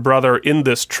against her brother in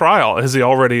this trial. Is he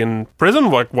already in prison?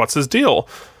 Like, what's his deal?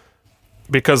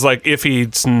 Because, like, if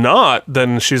he's not,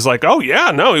 then she's like, oh,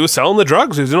 yeah, no, he was selling the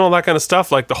drugs. He was doing all that kind of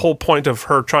stuff. Like, the whole point of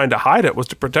her trying to hide it was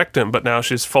to protect him. But now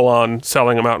she's full-on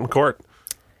selling him out in court.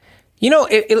 You know,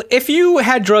 if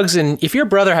your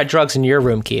brother had drugs in your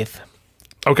room, Keith.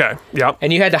 Okay, yeah.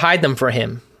 And you had to hide them for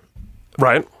him.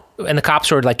 Right. And the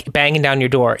cops were like banging down your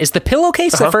door. Is the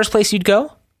pillowcase the first place you'd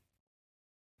go?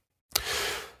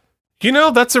 You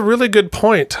know, that's a really good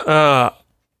point. I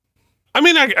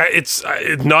mean, it's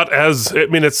not as. I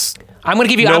mean, it's. I'm going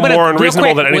to give you. more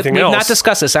unreasonable than anything else. We've not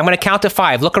discussed this. I'm going to count to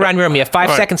 5. Look around your room. You have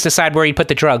 5 seconds to decide where you put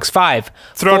the drugs. 5.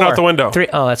 Throw it out the window. 3.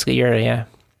 Oh, that's good. Yeah.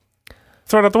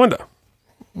 Throw it out the window.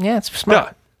 Yeah, it's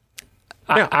smart.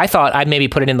 Yeah. I thought I'd maybe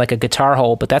put it in like a guitar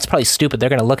hole, but that's probably stupid. They're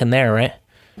going to look in there, right?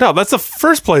 No, that's the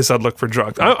first place I'd look for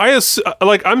drugs.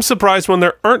 I'm surprised when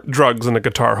there aren't drugs in a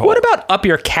guitar hole. What about up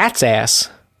your cat's ass?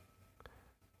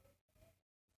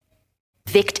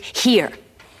 Vict, here.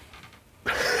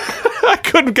 I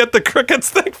couldn't get the crickets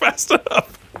thing fast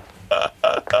enough.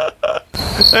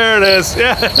 There it is.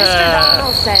 Yeah. Mr.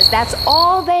 Donald says that's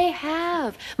all they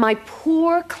have. My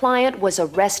poor client was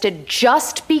arrested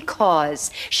just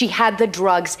because she had the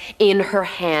drugs in her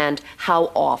hand.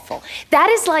 How awful. That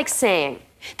is like saying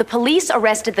the police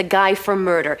arrested the guy for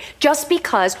murder just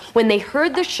because when they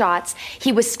heard the shots,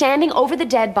 he was standing over the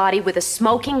dead body with a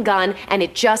smoking gun, and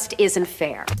it just isn't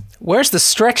fair. Where's the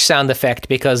stretch sound effect?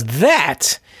 Because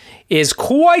that is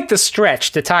quite the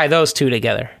stretch to tie those two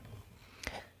together.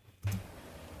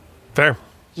 Fair.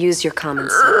 Use your common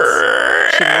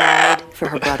sense. She lied for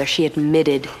her brother. She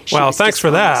admitted she was thanks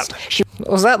for that.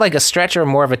 Was that like a stretch or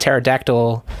more of a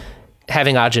pterodactyl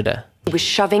having agita? She was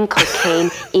shoving cocaine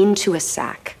into a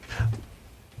sack.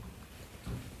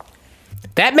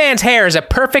 That man's hair is a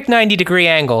perfect 90-degree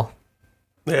angle.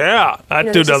 Yeah,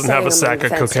 that dude doesn't have a sack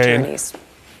of cocaine. Attorneys.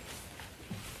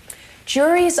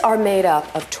 Juries are made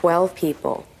up of 12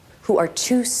 people who are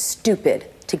too stupid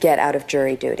to get out of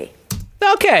jury duty.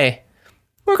 Okay,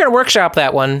 we're going to workshop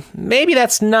that one. Maybe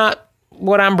that's not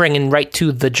what I'm bringing right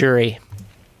to the jury.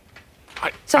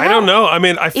 I don't know. I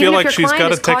mean, I feel like she's got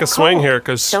to take a swing here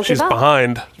because she's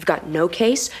behind. You've got no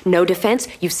case, no defense.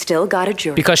 You've still got a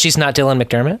jury. Because she's not Dylan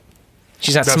McDermott?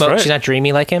 She's not Right. She's not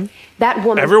dreamy like him? That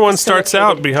woman. Everyone starts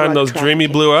out behind those dreamy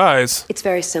blue eyes. It's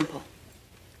very simple.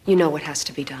 You know what has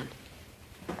to be done.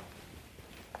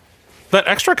 That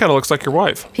extra kind of looks like your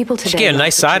wife. People today. She gave a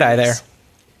nice side eye there.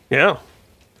 Yeah.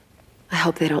 I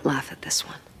hope they don't laugh at this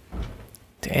one.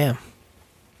 Damn.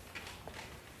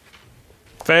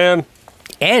 Fan.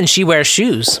 And she wears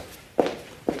shoes.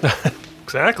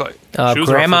 Exactly.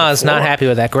 Grandma is not happy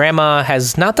with that. Grandma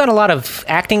has not done a lot of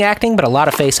acting, but a lot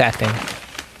of face acting.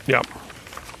 Yep.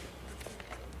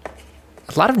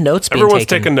 A lot of notes being Everyone's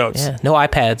taken. taking notes. Yeah, no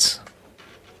iPads.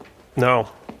 No.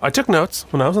 I took notes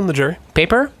when I was on the jury.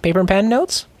 Paper and pen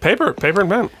notes? Paper and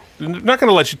pen. They're not going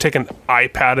to let you take an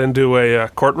iPad into a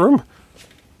courtroom.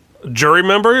 Jury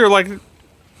member, you're like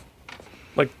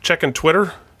checking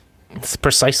Twitter. It's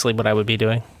precisely what I would be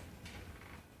doing.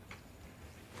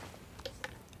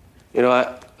 You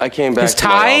know, I came back His to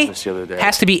my tie office the other day.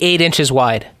 has to be 8 inches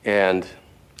wide. And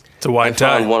it's a wide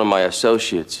tie. I found one of my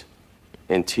associates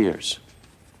in tears.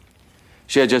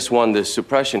 She had just won this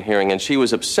suppression hearing, and she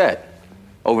was upset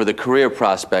over the career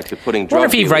prospect of putting I drug wonder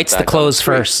if he dealers writes the back on clothes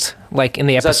street. first, like in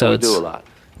the That's what we episodes. do a lot.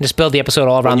 Just build the episode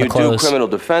all around When the you clothes. do criminal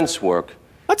defense work,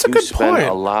 That's a you good spend point.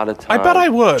 a lot of time I bet I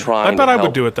would. trying I bet to I would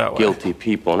help do it that way. guilty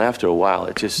people, and after a while,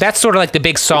 it just... That's sort of like the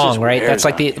big song, right? wears That's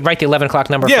like the 11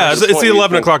 o'clock number. Yeah, first. it's the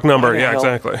 11 o'clock number. How the Yeah, hell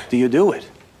exactly. do you do it?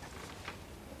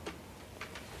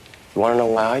 You want to know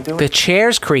why I do it? The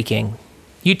chair's creaking.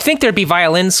 You'd think there'd be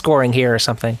violin scoring here or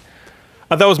something.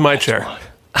 That was my chair.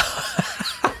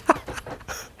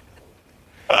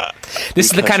 This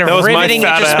is the kind of That was my riveting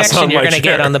fat ass introspection on you're my going to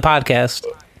get chair. on the podcast.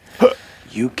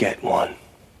 You get one.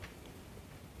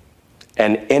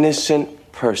 An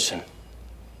innocent person.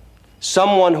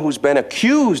 Someone who's been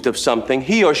accused of something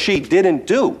he or she didn't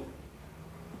do.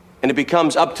 And it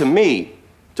becomes up to me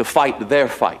to fight their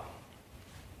fight.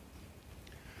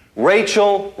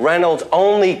 Rachel Reynolds'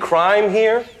 only crime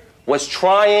here was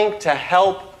trying to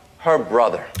help her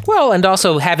brother. Well, and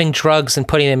also having drugs and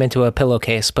putting them into a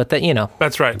pillowcase, but that, you know.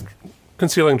 That's right.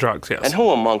 Concealing drugs, yes. And who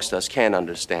amongst us can't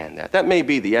understand that? That may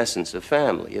be the essence of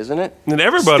family, isn't it? And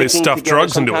everybody Sticking stuffed together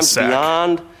drugs into a sometimes sack.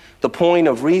 beyond the point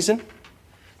of reason.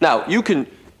 Now, you can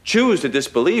choose to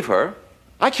disbelieve her.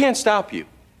 I can't stop you.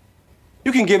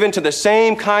 You can give in to the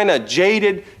same kind of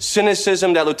jaded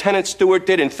cynicism that Lieutenant Stewart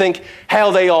did and think,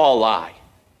 hell, they all lie.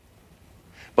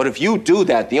 But if you do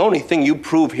that, the only thing you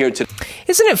prove here today...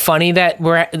 Isn't it funny that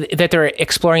they're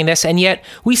exploring this, and yet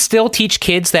we still teach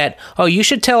kids that, oh, you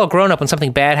should tell a grown-up when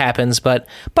something bad happens, but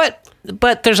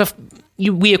there's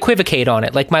we equivocate on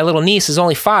it. Like my little niece is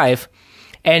only 5,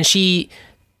 and she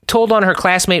told on her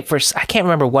classmate for, I can't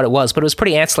remember what it was, but it was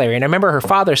pretty ancillary. And I remember her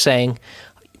father saying,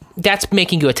 that's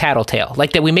making you a tattletale.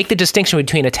 Like that we make the distinction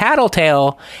between a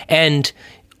tattletale and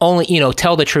only,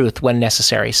 tell the truth when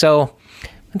necessary. So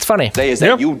It's funny. Say is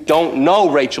that you don't know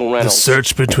Rachel The Reynolds.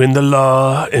 search between the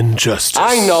law and justice.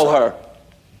 I know her.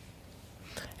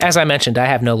 As I mentioned, I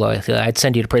have no loyalty. I'd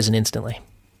send you to prison instantly.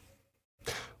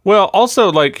 Well,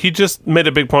 also, like, he just made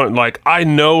a big point, like, I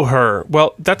know her.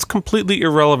 Well, that's completely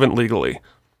irrelevant legally.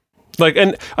 Like,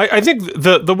 and I think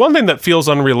the one thing that feels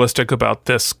unrealistic about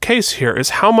this case here is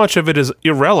how much of it is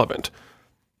irrelevant.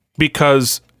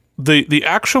 Because the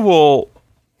actual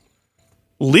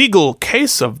legal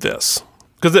case of this,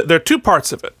 because there are two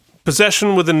parts of it.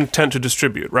 Possession with an intent to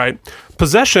distribute, right?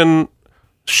 Possession,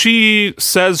 she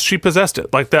says she possessed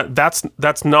it. Like,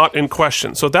 that's not in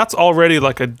question. So that's already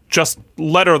like a just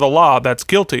letter of the law that's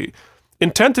guilty.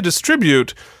 Intent to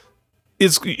distribute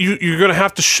is you're going to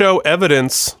have to show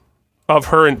evidence of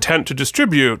her intent to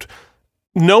distribute.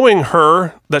 Knowing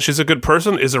her, that she's a good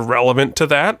person, is irrelevant to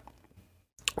that.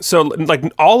 So, like,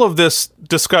 all of this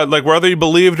discuss, like, whether you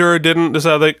believed her or didn't,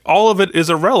 like, all of it is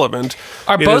irrelevant.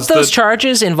 Are both those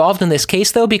charges involved in this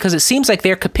case, though? Because it seems like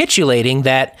they're capitulating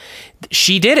that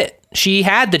she did it. She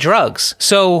had the drugs.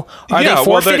 So, are they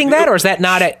forfeiting that, or is that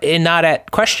not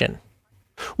at question?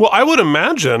 Well, I would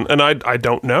imagine, and I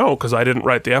don't know, because I didn't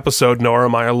write the episode, nor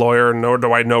am I a lawyer, nor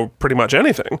do I know pretty much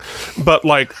anything. But,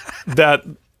 like, that...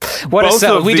 What a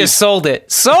sell. We just sold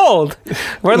it. Sold!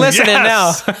 We're listening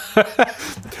now.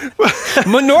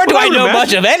 Nor do I know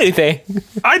much of anything.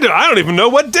 I don't even know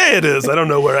what day it is. I don't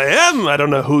know where I am. I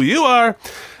don't know who you are.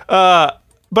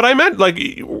 But I meant, like,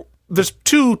 there's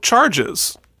two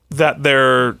charges that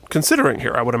they're considering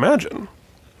here, I would imagine.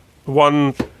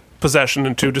 One, possession,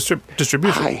 and two,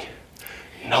 distribution. I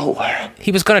know her.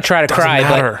 He was going to try to Doesn't cry,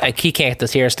 matter. but he can't get the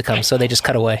tears to come, so they just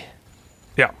cut away.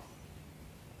 Yeah.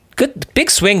 Good, big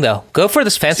swing, though. Go for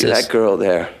the fences. See that girl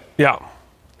there? Yeah.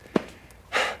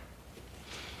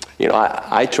 You know,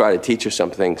 I try to teach her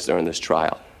some things during this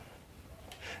trial.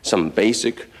 Some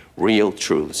basic, real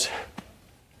truths.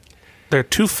 There are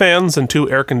 2 fans and 2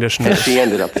 air conditioners. She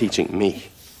ended up teaching me.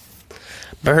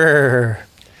 Brr.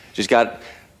 She's got...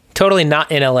 Totally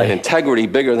not in LA. An integrity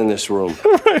bigger than this room.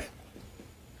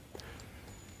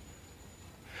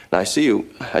 Now, I see you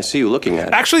looking at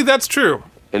it. Actually, that's true.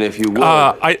 And if you would...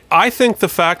 I think the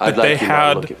fact that they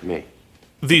had look at me.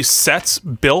 these sets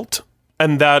built,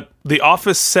 and that the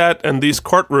office set and these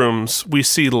courtrooms we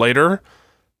see later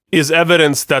is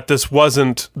evidence that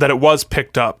it was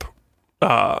picked up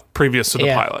previous to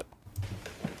the pilot.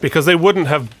 Because they wouldn't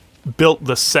have built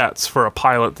the sets for a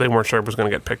pilot they weren't sure was going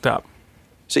to get picked up.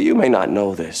 So you may not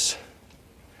know this,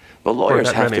 but lawyers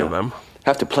Or that have many of them.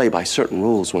 to play by certain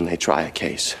rules when they try a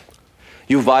case.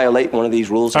 You violate one of these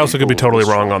rules. I also could be totally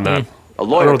wrong on that. A I don't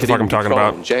lawyer know what the could fuck even I'm be talking thrown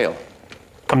about. in jail.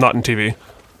 I'm not in TV.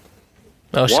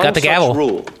 Oh, she's got the gavel. One such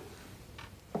rule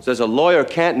says a lawyer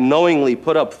can't knowingly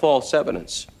put up false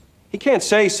evidence. He can't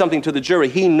say something to the jury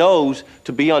he knows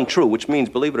to be untrue, which means,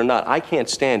 believe it or not, I can't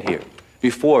stand here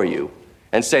before you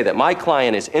and say that my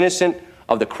client is innocent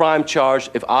of the crime charge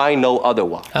if I know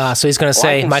otherwise. So he's going to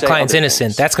say, my client's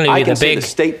innocent. That's going to be the big... The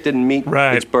state didn't meet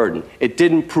its burden. It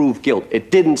didn't prove guilt.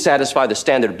 It didn't satisfy the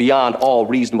standard beyond all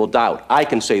reasonable doubt. I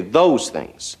can say those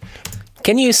things.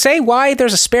 Can you say why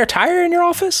there's a spare tire in your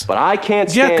office? But I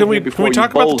can't stand here before you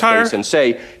boldface and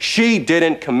say she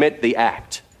didn't commit the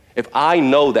act. If I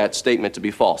know that statement to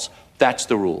be false, that's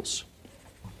the rules.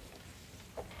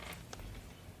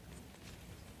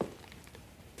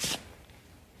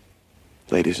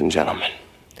 Ladies and gentlemen.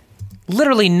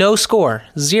 Literally no score.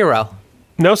 0.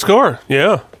 No score,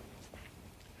 yeah.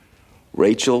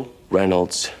 Rachel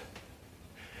Reynolds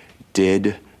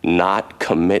did not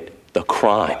commit the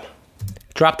crime.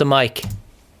 Drop the mic.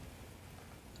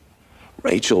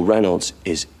 Rachel Reynolds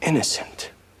is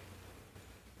innocent.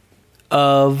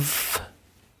 Of...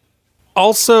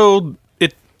 Also,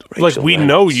 Rachel we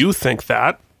know you think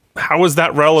that. How is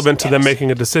that relevant to them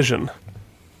making a decision?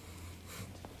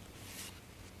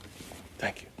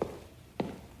 Thank you.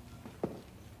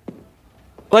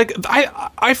 Like,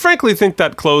 I frankly think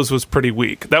that close was pretty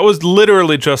weak. That was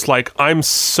literally just like, I'm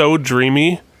so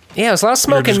dreamy. Yeah, it was a lot of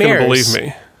smoke and You're just mirrors. gonna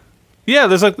believe me. Yeah,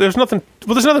 there's nothing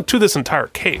to this entire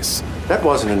case. That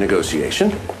wasn't a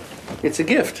negotiation. It's a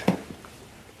gift.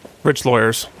 Rich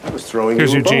lawyers. I was throwing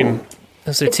Here's you a Eugene. bone.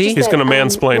 Is there tea? He's going to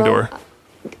mansplain to her.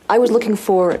 I was looking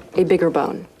for a bigger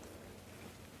bone.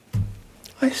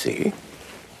 I see.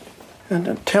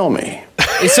 And tell me.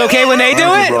 It's okay when they do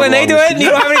it? When they do it and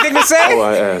you don't have anything to say? Oh,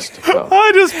 I asked. Well,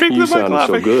 I just picked you the mic sounded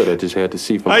laughing. so good, I just had to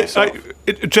see for myself.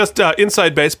 Just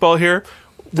inside baseball here.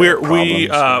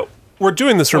 We're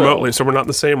doing this remotely, so we're not in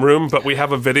the same room, but we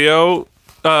have a video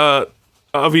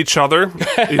of each other,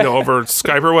 over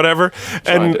Skype or whatever.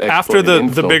 And after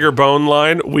the bigger bone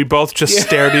line, we both just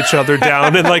stared each other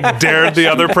down and like dared the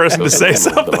other person to say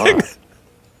something.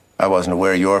 I wasn't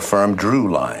aware your firm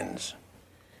drew lines.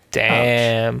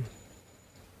 Damn. Ouch.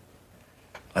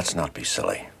 Let's not be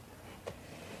silly.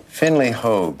 Finley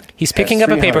Hogue. He's picking up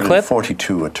a paperclip.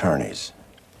 42 attorneys.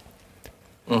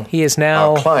 He is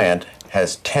now. Our client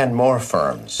has 10 more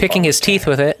firms. Picking his teeth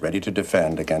with it. Ready to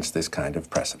defend against this kind of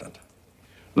precedent.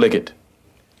 Liggett.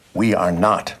 We are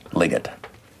not Liggett.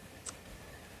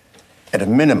 At a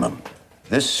minimum,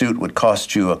 this suit would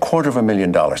cost you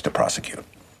 $250,000 to prosecute.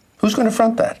 Who's going to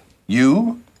front that?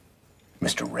 You?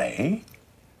 Mr. Ray?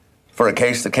 For a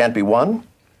case that can't be won?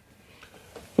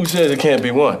 Who says it can't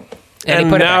be won?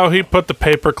 And now he put the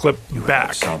paperclip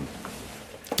back.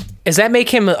 Does that make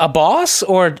him a boss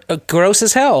or gross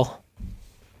as hell?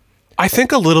 I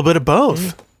think a little bit of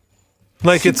both.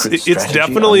 Like it's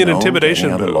definitely an intimidation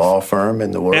any other move. law firm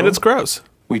in the world. And it's gross.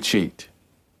 We cheat.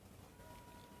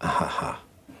 Ha.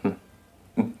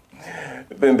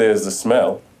 Then there's the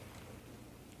smell.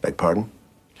 Beg pardon?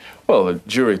 Well, the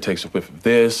jury takes a whiff of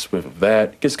this, whiff of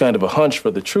that, gets kind of a hunch for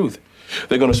the truth.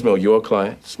 They're going to smell your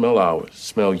client, smell ours,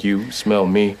 smell you, smell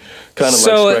me. Kind of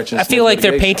so like scratching. I feel like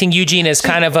they're painting Eugene as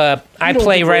kind of a I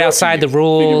play right outside the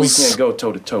rules. We can't go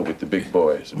toe to toe with the big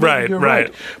boys. Right, You're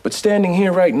right. But standing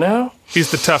here right now,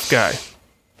 he's the tough guy.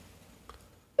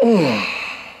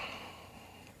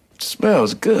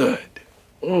 Smells good.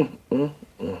 The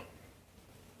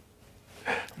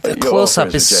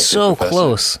close-up is so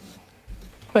close.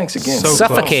 Thanks again. So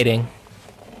suffocating.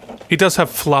 Close. He does have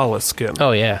flawless skin.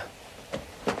 Oh yeah.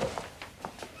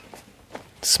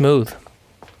 Smooth.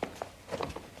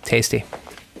 Tasty.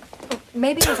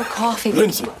 Maybe over coffee.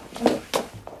 Lindsay.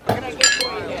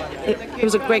 It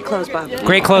was a great close, Bob.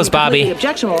 Great close, Bobby.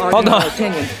 Objectionable Hold on.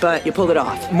 opinion, but you pulled it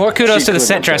off. More kudos to the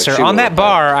set dresser. On that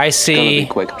bar, I see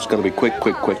It's gonna be quick.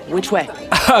 Which way?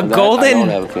 a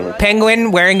golden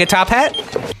penguin wearing a top hat.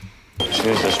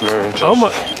 Oh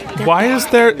my! Why is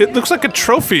there? It looks like a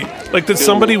trophy. Like, did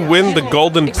somebody win the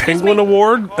Golden Penguin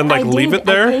Award and like leave it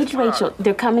there? Rachel,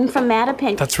 they're coming from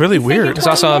Mattapan. That's really weird. There's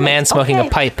also a man smoking a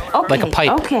pipe, like a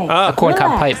pipe, a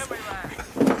corncob pipe.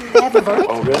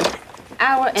 Oh, really?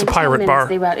 Hour and It's a pirate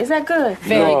bar. Is that good?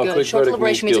 Very good. Short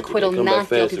deliberation means acquittal, not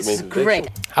guilty. This is great.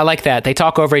 I like that. They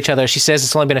talk over each other. She says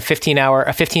it's only been a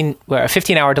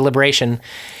 15-hour deliberation.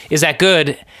 Is that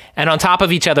good? And on top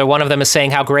of each other, one of them is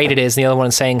saying how great it is, and the other one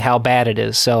is saying how bad it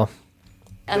is. So,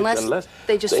 unless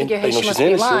they just figure, hey, she must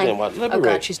be lying. Oh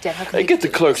God, she's dead. How can Hey, get the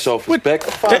clerk's office back.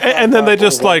 And then they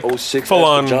just like full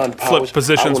on flip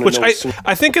positions, which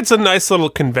I think it's a nice little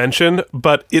convention,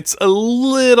 but it's a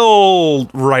little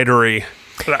writery.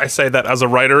 I say that as a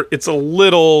writer, it's a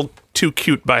little too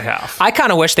cute by half. I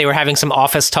kind of wish they were having some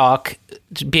office talk,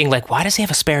 being like, "Why does he have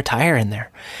a spare tire in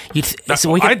there?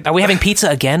 Are we having pizza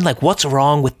again? Like, what's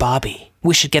wrong with Bobby?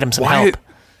 We should get him some help."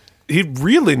 He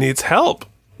really needs help.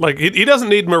 Like, he doesn't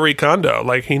need Marie Kondo.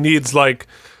 Like, he needs like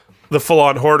the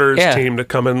full-on hoarders team to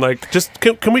come in. Like, just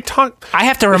can we talk? I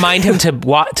have to remind him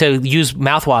to use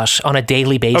mouthwash on a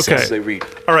daily basis. Okay.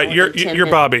 All right, you're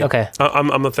Bobby. Okay.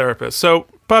 I'm the therapist. So,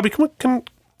 Bobby, can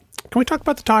we talk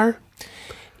about the tire?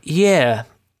 Yeah.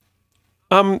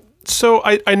 So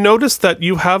I noticed that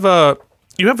you have a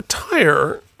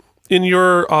tire in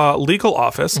your legal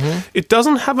office. Mm-hmm. It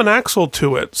doesn't have an axle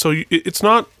to it, so it's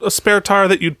not a spare tire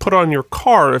that you'd put on your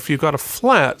car if you got a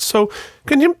flat. So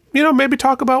can you maybe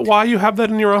talk about why you have that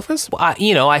in your office?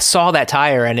 I saw that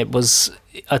tire and it was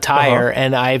a tire,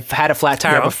 and I've had a flat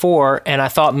tire before, and I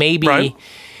thought maybe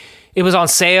it was on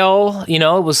sale.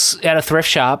 It was at a thrift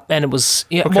shop, and it was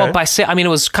well, by sale. I mean, it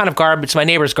was kind of garbage, my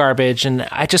neighbor's garbage, and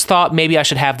I just thought maybe I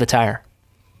should have the tire.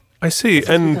 I see.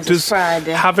 And does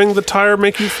having the tire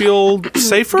make you feel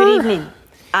safer? Good evening.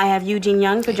 I have Eugene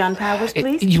Young for John Powers,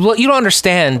 please. What you don't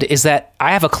understand is that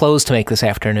I have a close to make this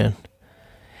afternoon.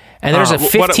 And there's a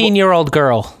 15-year-old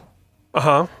girl.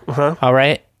 All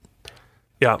right?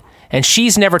 Yeah. And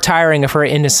she's never tiring of her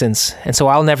innocence, and so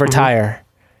I'll never tire.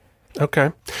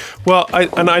 Okay. Well,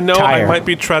 I know I might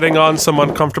be treading on some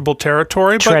uncomfortable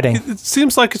territory, but it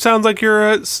sounds like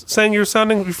you're saying you're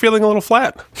feeling a little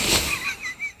flat.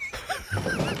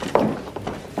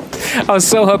 I was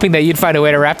so hoping that you'd find a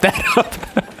way to wrap that up.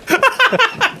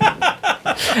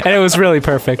 And it was really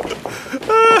perfect.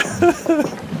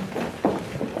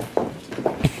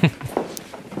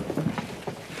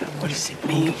 What does it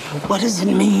mean? What does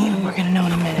it mean? We're gonna know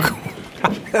in a minute.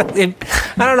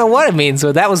 I don't know what it means,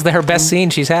 but that was her best scene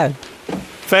she's had.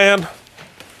 Fan.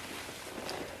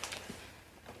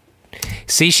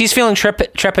 See, she's feeling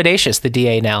trepidatious, the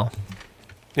DA now.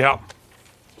 Yeah.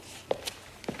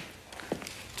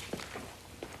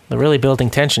 really building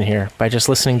tension here by just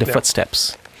listening to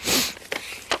footsteps.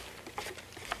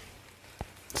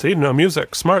 See, no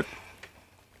music. Smart.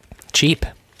 Cheap.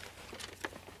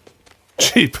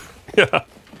 Cheap. Yeah.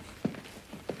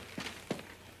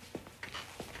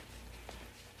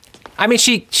 I mean,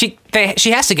 she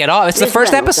has to get off. It's the Ms.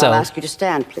 first Reynolds, episode. I'll ask you to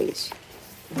stand, please.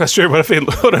 That's true. What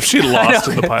if she lost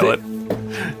in the pilot?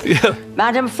 Yeah.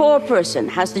 Madam Foreperson,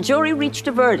 has the jury reached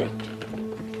a verdict?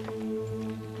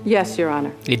 Yes, Your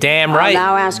Honor. You're damn right.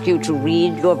 I'll now ask you to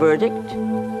read your verdict.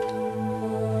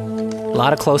 A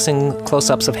lot of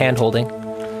close-ups of hand-holding.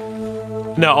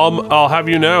 Now, I'll have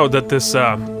you know that this,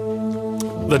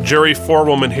 the jury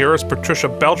forewoman here is Patricia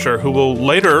Belcher, who will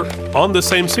later, on the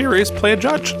same series, play a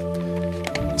judge.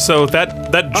 So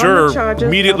that juror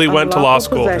immediately went to law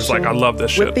school. He's like, I love this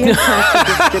shit.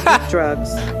 Drugs.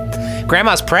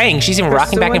 Grandma's praying. She's even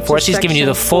rocking back and forth. She's giving you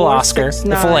the full Oscar,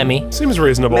 the full Emmy. Seems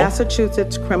reasonable.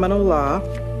 Massachusetts criminal law.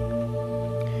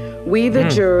 We, the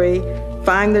jury,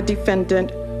 find the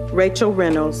defendant, Rachel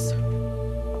Reynolds,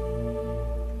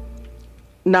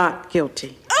 not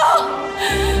guilty.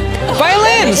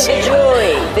 Violins!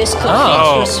 Jury, this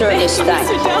completes your service.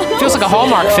 Feels like a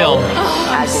Hallmark film.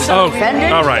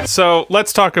 All right, so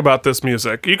let's talk about this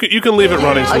music. You can leave it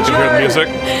running so you can hear the music.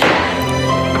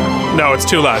 No, it's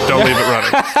too loud. Don't leave it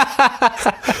running.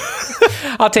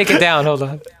 I'll take it down. Hold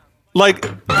on. Like,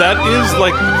 that is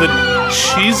like the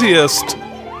cheesiest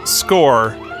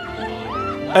score.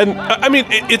 And, I mean,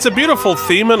 it's a beautiful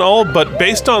theme and all, but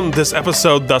based on this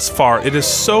episode thus far, it is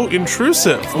so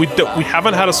intrusive. We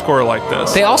haven't had a score like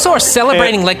this. They also are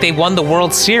celebrating like they won the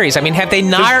World Series. I mean, have they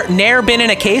never been in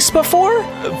a case before?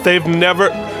 They've never...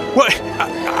 Well,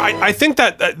 I think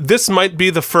that this might be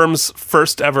the firm's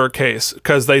first ever case,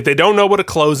 because they don't know what a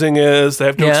closing is. They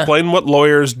have to explain what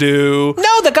lawyers do.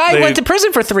 No, the guy went to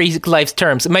prison for 3 life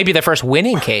terms. It might be their first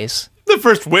winning case. The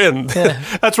first win. Yeah.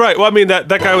 That's right. Well, I mean, that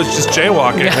guy was just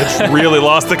jaywalking. It really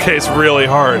lost the case really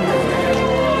hard.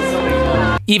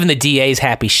 Even the DA's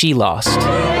happy she lost.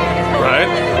 Right?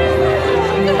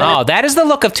 Oh, that is the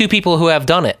look of 2 people who have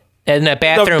done it in a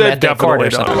bathroom at the court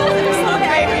or something.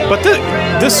 But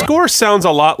this score sounds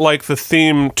a lot like the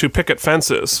theme to Picket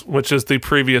Fences, which is the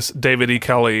previous David E.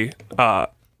 Kelley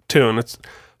tune. It's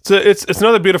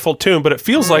another beautiful tune, but it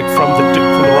feels like from the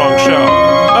wrong show.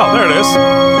 Oh, there it is.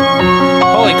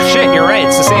 Holy shit, you're right.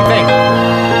 It's the same thing.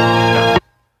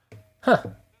 Huh.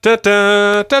 Da,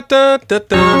 da, da, da, da, da,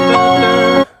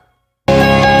 da.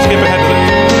 Skip ahead to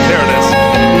there it is.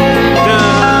 Da, da,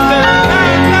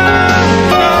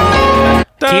 da,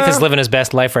 da, da. Keith is living his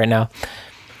best life right now.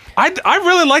 I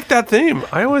really like that theme.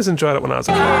 I always enjoyed it when I was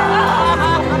a kid.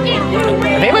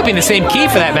 They might be in the same key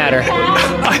for that matter.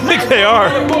 I think they are.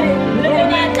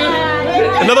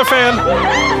 Another fan.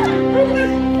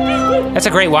 That's a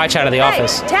great watch out of The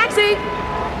Office. Taxi!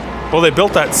 Well, they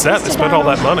built that set. They spent all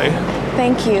that money.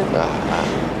 Thank you.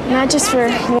 Not just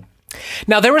for...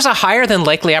 Now, there was a higher than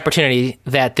likely opportunity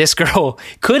that this girl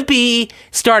could be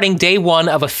starting day 1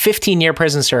 of a 15-year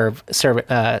prison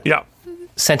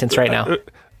sentence right now.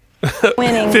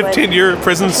 Winning, 15-year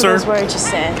prison those words you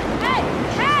said.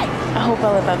 I hope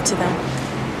I live up to them.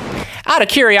 Out of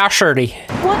curiosity.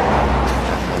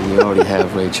 You already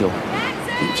have, Rachel.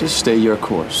 You just stay your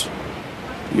course.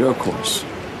 Your course.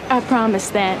 I promise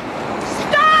that.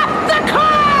 Stop the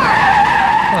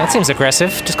car! Well, that seems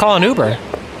aggressive. Just call an Uber.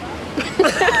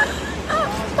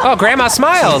 Oh, Grandma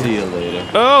smiled. See you later.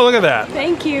 Oh, look at that.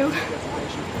 Thank you.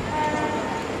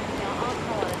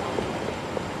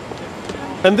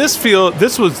 And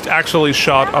this was actually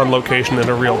shot on location in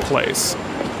a real place.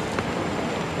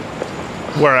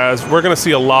 Whereas we're going to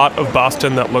see a lot of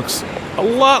Boston that looks a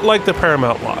lot like the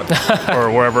Paramount lot. Or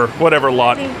whatever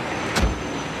lot.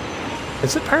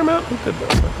 Is it Paramount? Who did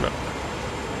this? No.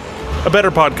 A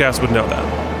better podcast would know that.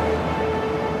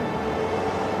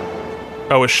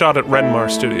 Oh, it was shot at Renmar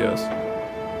Studios.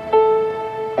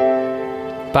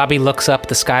 Bobby looks up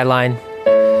the skyline,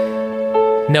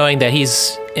 knowing that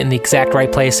he's in the exact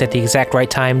right place at the exact right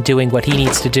time, doing what he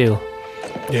needs to do.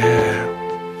 Yeah.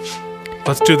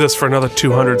 Let's do this for another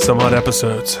 200 some odd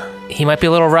episodes. He might be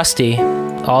a little rusty.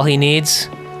 All he needs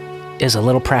is a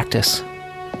little practice.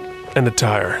 And a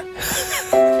tire.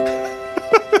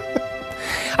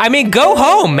 I mean, go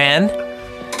home, man.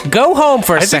 Go home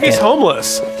for a second. I think he's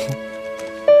homeless.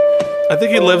 I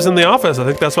think he lives in the office. I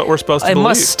think that's what we're supposed to believe. It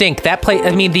must stink. That place.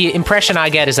 I mean, the impression I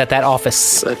get is that office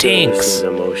stinks.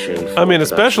 I mean,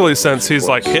 especially since he's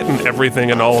like hitting everything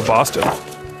in all of Boston.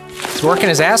 He's working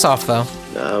his ass off, though.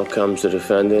 Now comes the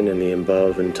defendant in the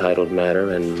above entitled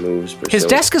matter and moves pursuant. His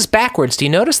desk is backwards. Do you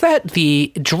notice that?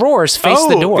 The drawers face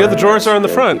the door. Yeah, the drawers are on the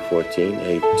front.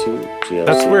 14A2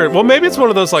 That's weird. Well, maybe it's one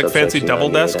of those like fancy double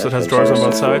desks that has drawers on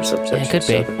both sides. Yeah, it could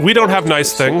be. We don't have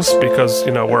nice things because,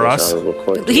 you know, we're us.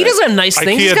 He doesn't have nice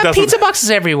things. He's IKEA got doesn't- pizza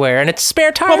boxes everywhere, and it's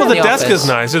spare tire Well, in the the desk office. is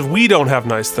nice. We don't have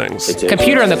nice things.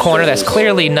 Computer in the corner that's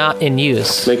clearly not in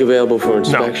use. Make available for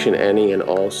inspection any and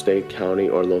all state, county,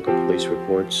 or local police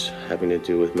reports having to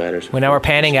do with matters. Well, now we're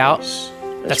panning out.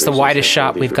 That's the widest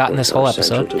shot we've gotten this whole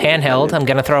episode. Handheld. I'm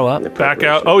gonna throw up. Back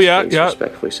out. Oh yeah, yeah.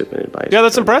 Yeah,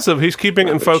 that's impressive. He's keeping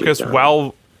it in focus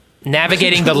while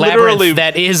navigating the literally- labyrinth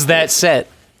that is that set.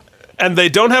 And they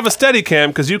don't have a steady cam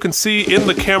because you can see in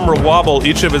the camera wobble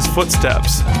each of his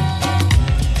footsteps.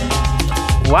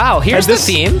 Wow, here's the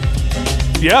theme.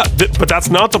 Yeah, but that's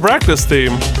not the practice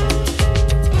theme.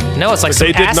 No, it's like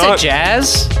some acid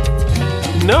jazz.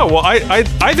 No, well,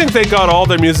 I think they got all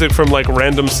their music from like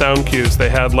random sound cues they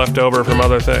had left over from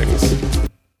other things.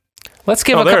 Let's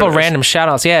give a couple random shout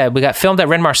outs. Yeah, we got filmed at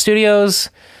Renmar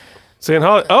Studios. St.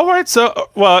 Holly. Oh, right.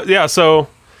 So, well, yeah. So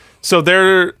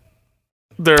their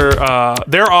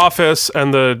office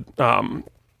and the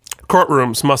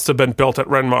courtrooms must have been built at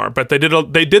Renmar, but they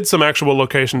did some actual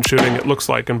location shooting. It looks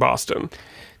like in Boston.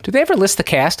 Do they ever list the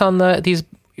cast on these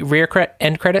rear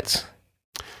end credits?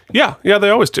 Yeah, they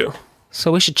always do.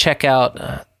 So we should check out.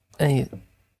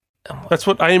 That's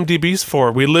what IMDb's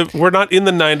for. We're not in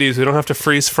the 90s. We don't have to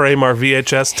freeze frame our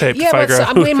VHS tape to figure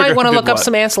out who we might want to did look up what.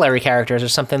 some ancillary characters or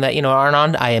something that aren't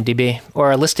on IMDb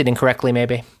or are listed incorrectly,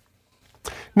 maybe.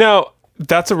 Now,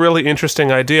 that's a really interesting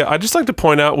idea. I'd just like to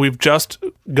point out we've just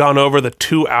gone over the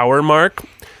 2-hour mark.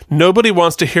 Nobody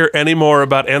wants to hear any more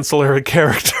about ancillary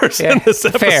characters in this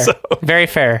episode. Fair. Very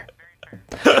fair.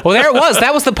 Well, there it was.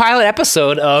 That was the pilot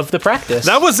episode of The Practice.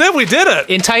 That was it. We did it.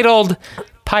 Entitled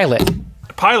Pilot.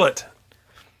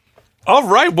 All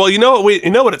right. Well, you know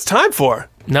what it's time for?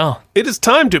 No. It is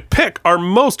time to pick our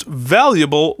most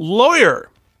valuable lawyer.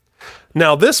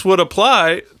 Now, this would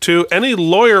apply to any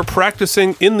lawyer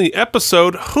practicing in the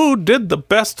episode who did the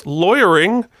best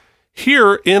lawyering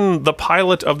here in the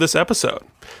pilot of this episode.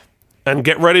 And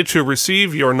get ready to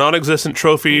receive your non-existent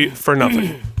trophy for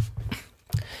nothing.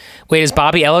 Wait, is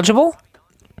Bobby eligible?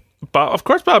 Of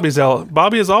course Bobby is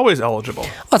always eligible.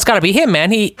 Well, it's got to be him,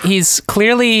 man. He's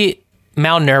clearly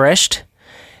malnourished,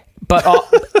 but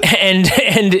and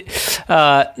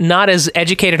not as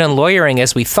educated on lawyering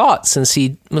as we thought, since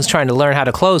he was trying to learn how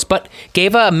to close, but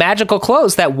gave a magical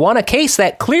close that won a case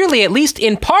that clearly, at least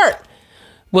in part,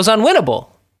 was unwinnable.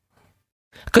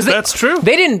 Because that's true.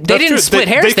 They didn't split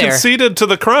hairs there. They conceded to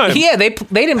the crime. Yeah, they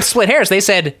didn't split hairs. They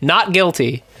said not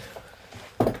guilty.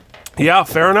 Yeah,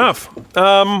 fair enough.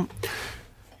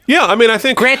 Yeah, I mean, I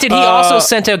think. Granted, he also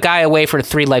sent a guy away for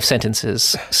 3 life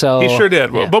sentences. So he sure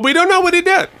did. Yeah. But we don't know what he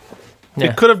did. Yeah.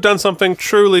 He could have done something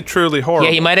truly, truly horrible.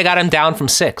 Yeah, he might have got him down from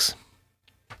 6.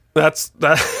 That's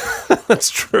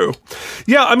true.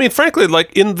 Yeah, I mean, frankly,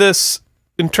 like in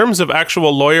terms of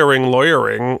actual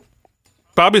lawyering,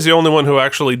 Bobby's the only one who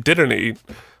actually did any.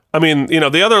 I mean,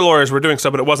 the other lawyers were doing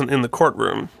stuff, but it wasn't in the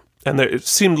courtroom. And it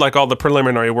seemed like all the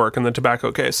preliminary work in the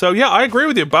tobacco case. So, yeah, I agree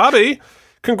with you, Bobby.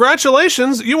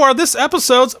 Congratulations. You are this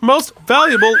episode's most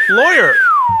valuable lawyer.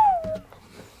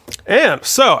 And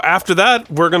so, after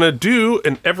that, we're going to do,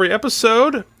 in every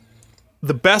episode,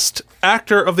 the best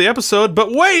actor of the episode.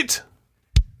 But wait!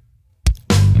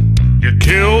 You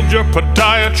killed your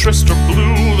podiatrist or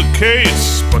blew the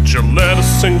case, but you let a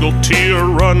single tear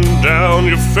run down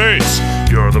your face.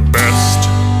 You're the best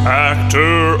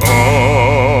actor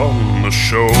on the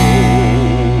show.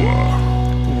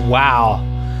 Wow.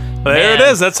 There it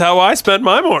is. That's how I spent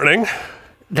my morning.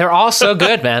 They're all so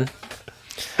good, man.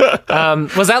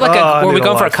 Was that like were we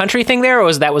going for a country thing there, or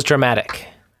was dramatic?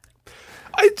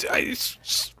 A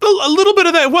little bit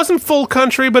of that. It wasn't full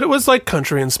country, but it was like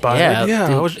country inspired.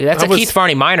 Yeah, that's a Keith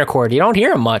Varney minor chord. You don't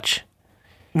hear him much.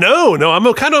 No,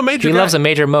 I'm kind of a major guy. He loves a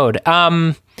major mode.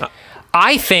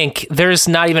 I think there's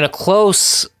not even a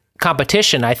close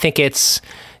competition. I think it's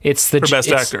the best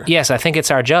actor. Yes, I think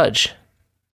it's our judge.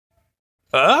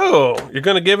 Oh, you're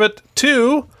going to give it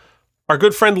to our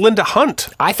good friend Linda Hunt.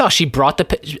 I thought she brought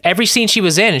every scene she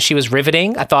was in, and she was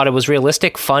riveting. I thought it was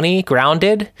realistic, funny,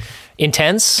 grounded,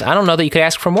 intense. I don't know that you could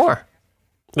ask for more.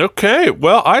 Okay,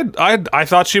 well, I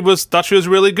thought she was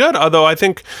really good. Although I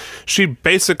think she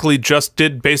basically just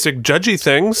did basic judgy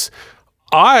things.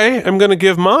 I am going to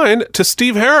give mine to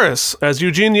Steve Harris as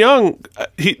Eugene Young.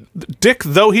 Dick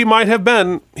though he might have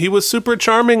been, he was super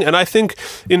charming, and I think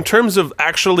in terms of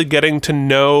actually getting to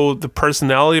know the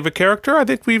personality of a character, I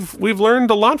think we've learned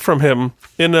a lot from him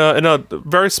in a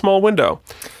very small window.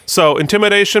 So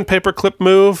intimidation, paperclip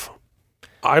move.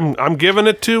 I'm giving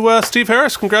it to Steve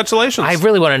Harris. Congratulations. I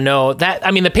really want to know that.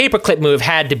 I mean, the paperclip move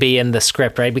had to be in the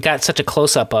script, right? We got such a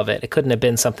close up of it. It couldn't have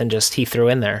been something just he threw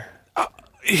in there.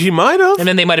 He might have. And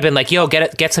then they might have been like, yo,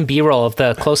 get some B-roll of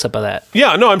the close-up of that.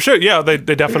 Yeah, no, I'm sure. Yeah, they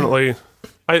definitely,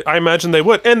 I imagine they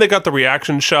would. And they got the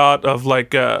reaction shot of,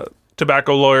 like,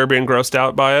 tobacco lawyer being grossed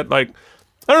out by it. Like,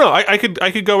 I don't know.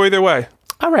 I could go either way.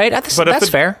 All right, that's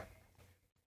fair.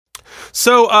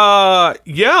 So,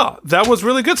 yeah, that was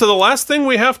really good. So the last thing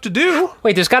we have to do...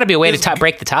 Wait, there's got to be a way to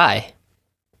break the tie.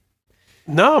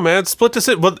 No, man, split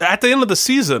decision. Well, at the end of the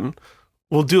season...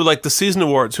 We'll do like the season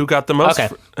awards, who got the most,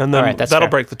 and then that'll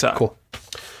break the tie. Cool.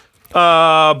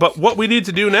 But what we need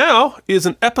to do now is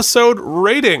an episode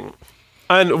rating,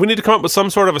 and we need to come up with some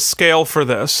sort of a scale for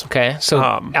this. Okay, so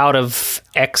out of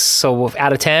X, so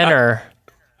out of 10 or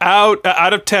out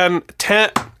of 10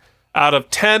 out of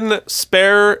 10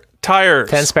 spare tires.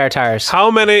 10 spare tires. How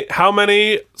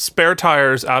many spare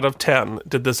tires out of 10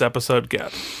 did this episode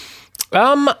get?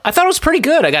 I thought it was pretty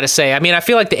good, I gotta say. I mean, I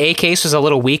feel like the A case was a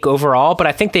little weak overall, but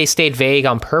I think they stayed vague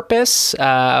on purpose.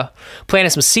 Planted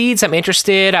some seeds. I'm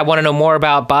interested. I want to know more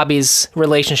about Bobby's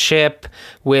relationship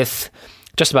with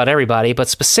just about everybody, but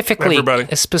specifically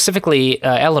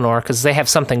Eleanor, because they have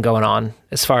something going on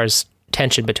as far as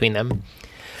tension between them.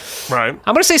 Right.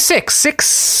 I'm gonna say six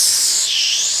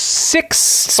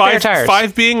spare tires.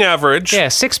 5 being average. Yeah,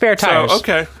 6 spare tires. So,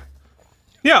 okay.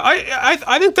 Yeah,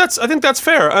 I think that's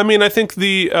fair. I mean, I think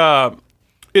the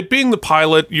it being the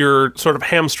pilot, you're sort of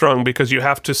hamstrung because you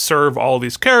have to serve all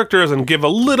these characters and give a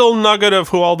little nugget of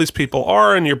who all these people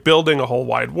are, and you're building a whole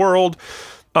wide world.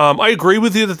 I agree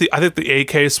with you that I think the A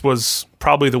case was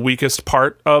probably the weakest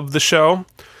part of the show.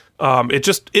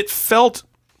 It felt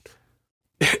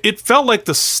like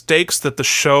the stakes that the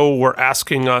show were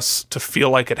asking us to feel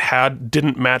like it had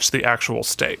didn't match the actual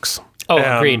stakes. Oh,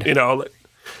 agreed. You know.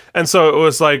 And so it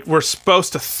was like, we're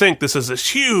supposed to think this is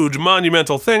this huge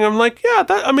monumental thing. I'm like, yeah,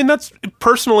 that's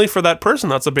personally for that person,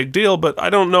 that's a big deal. But I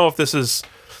don't know if this is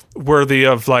worthy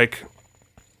of like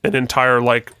an entire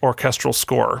like orchestral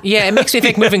score. Yeah, it makes me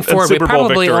think moving forward, we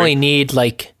probably only need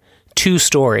like 2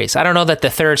 stories. I don't know that the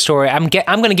third story, I'm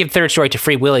going to give third story to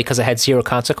Free Willy because it had 0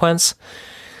 consequence.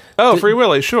 Oh, Free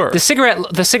Willy, sure. The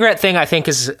cigarette thing, I think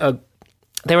is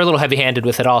they were a little heavy-handed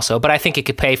with it also, but I think it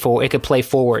could play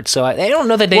forward. So I don't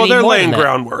know that they need more than that. Well, they're laying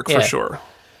groundwork for sure.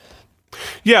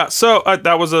 Yeah, so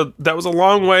that was a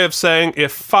long way of saying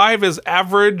if 5 is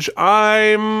average,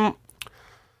 I'm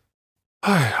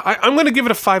going to give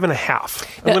it a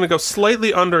 5.5. I'm going to go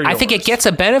slightly under yours. I think it gets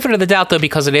a benefit of the doubt though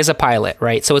because it is a pilot,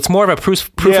 right? So it's more of a proof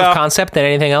of concept than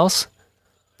anything else.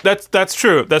 That's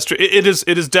true. That's true. It is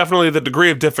definitely the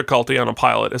degree of difficulty on a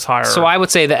pilot is higher. So I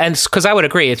would say that, and because I would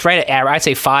agree, it's right at I'd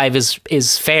say 5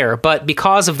 is fair, but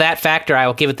because of that factor, I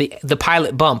will give it the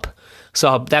pilot bump.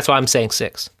 So that's why I'm saying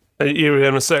 6. You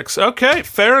have a 6. Okay,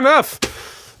 fair enough.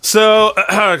 So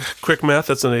quick math.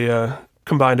 That's a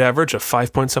combined average of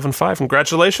 5.75.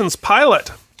 Congratulations,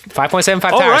 pilot. 5.75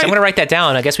 tires. Right. I'm going to write that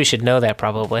down. I guess we should know that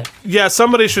probably. Yeah,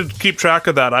 somebody should keep track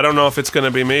of that. I don't know if it's going to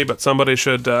be me, but somebody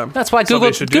should. That's why Google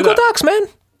Docs, man.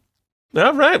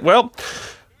 All right. Well,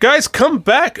 guys, come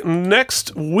back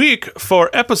next week for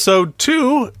episode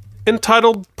 2,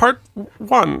 entitled Part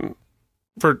 1.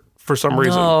 For some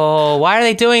reason. Oh, why are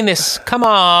they doing this? Come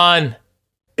on.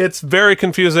 It's very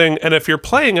confusing, and if you're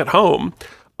playing at home,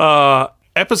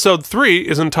 episode 3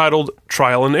 is entitled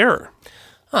Trial and Error.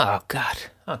 Oh God.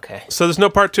 Okay. So there's no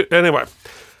part 2. Anyway,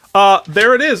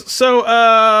 there it is. So,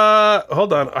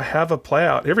 hold on. I have a play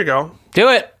out. Here we go. Do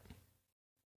it.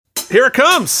 Here it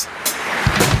comes.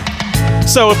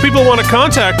 So if people want to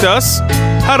contact us,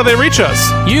 how do they reach us?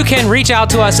 You can reach out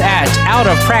to us at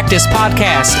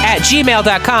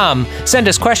outofpracticepodcast@gmail.com. Send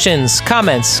us questions,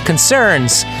 comments,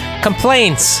 concerns,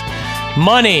 complaints,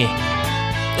 money.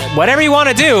 Whatever you want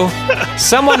to do,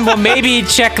 someone will maybe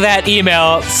check that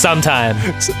email sometime.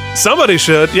 Somebody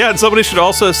should. Yeah, and somebody should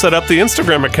also set up the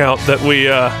Instagram account that we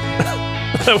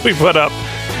that we put up.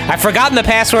 I've forgotten the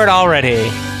password already.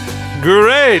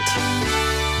 Great.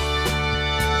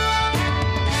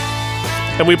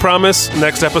 And we promise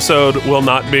next episode will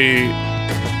not be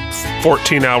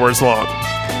 14 hours long.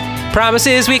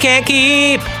 Promises we can't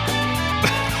keep.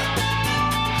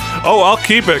 Oh, I'll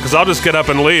keep it, because I'll just get up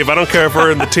and leave. I don't care if we're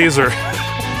in the teaser.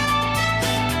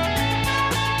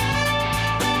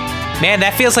 Man,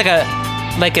 that feels like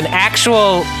like an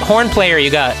actual horn player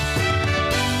you got.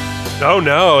 Oh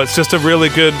no, it's just a really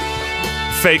good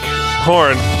fake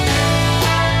horn.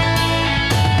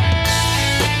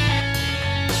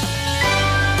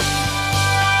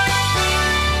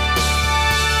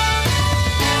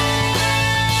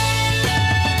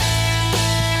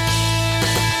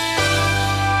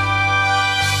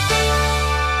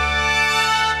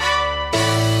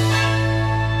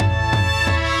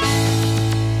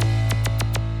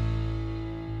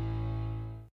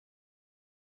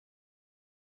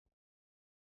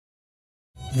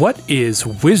 What is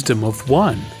Wisdom of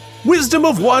One? Wisdom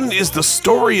of One is the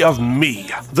story of me,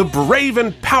 the brave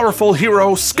and powerful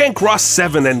hero Skankross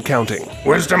 7 and counting.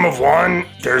 Wisdom of One?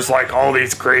 There's like all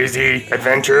these crazy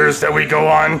adventures that we go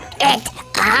on. It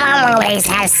always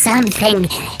has something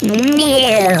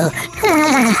new.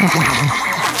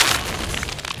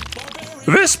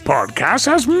 This podcast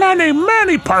has many,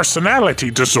 many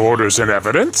personality disorders in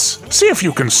evidence. See if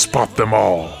you can spot them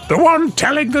all. The one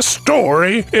telling the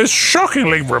story is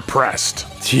shockingly repressed.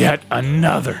 Yet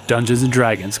another Dungeons &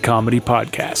 Dragons comedy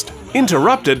podcast.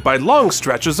 Interrupted by long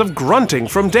stretches of grunting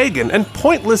from Dagon and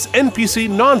pointless NPC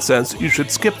nonsense you should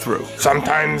skip through.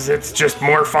 Sometimes it's just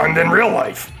more fun than real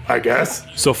life, I guess.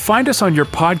 So find us on your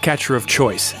podcatcher of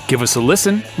choice. Give us a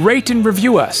listen, rate and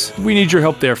review us. We need your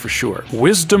help there for sure.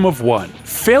 Wisdom of One.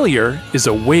 Failure is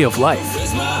a way of life.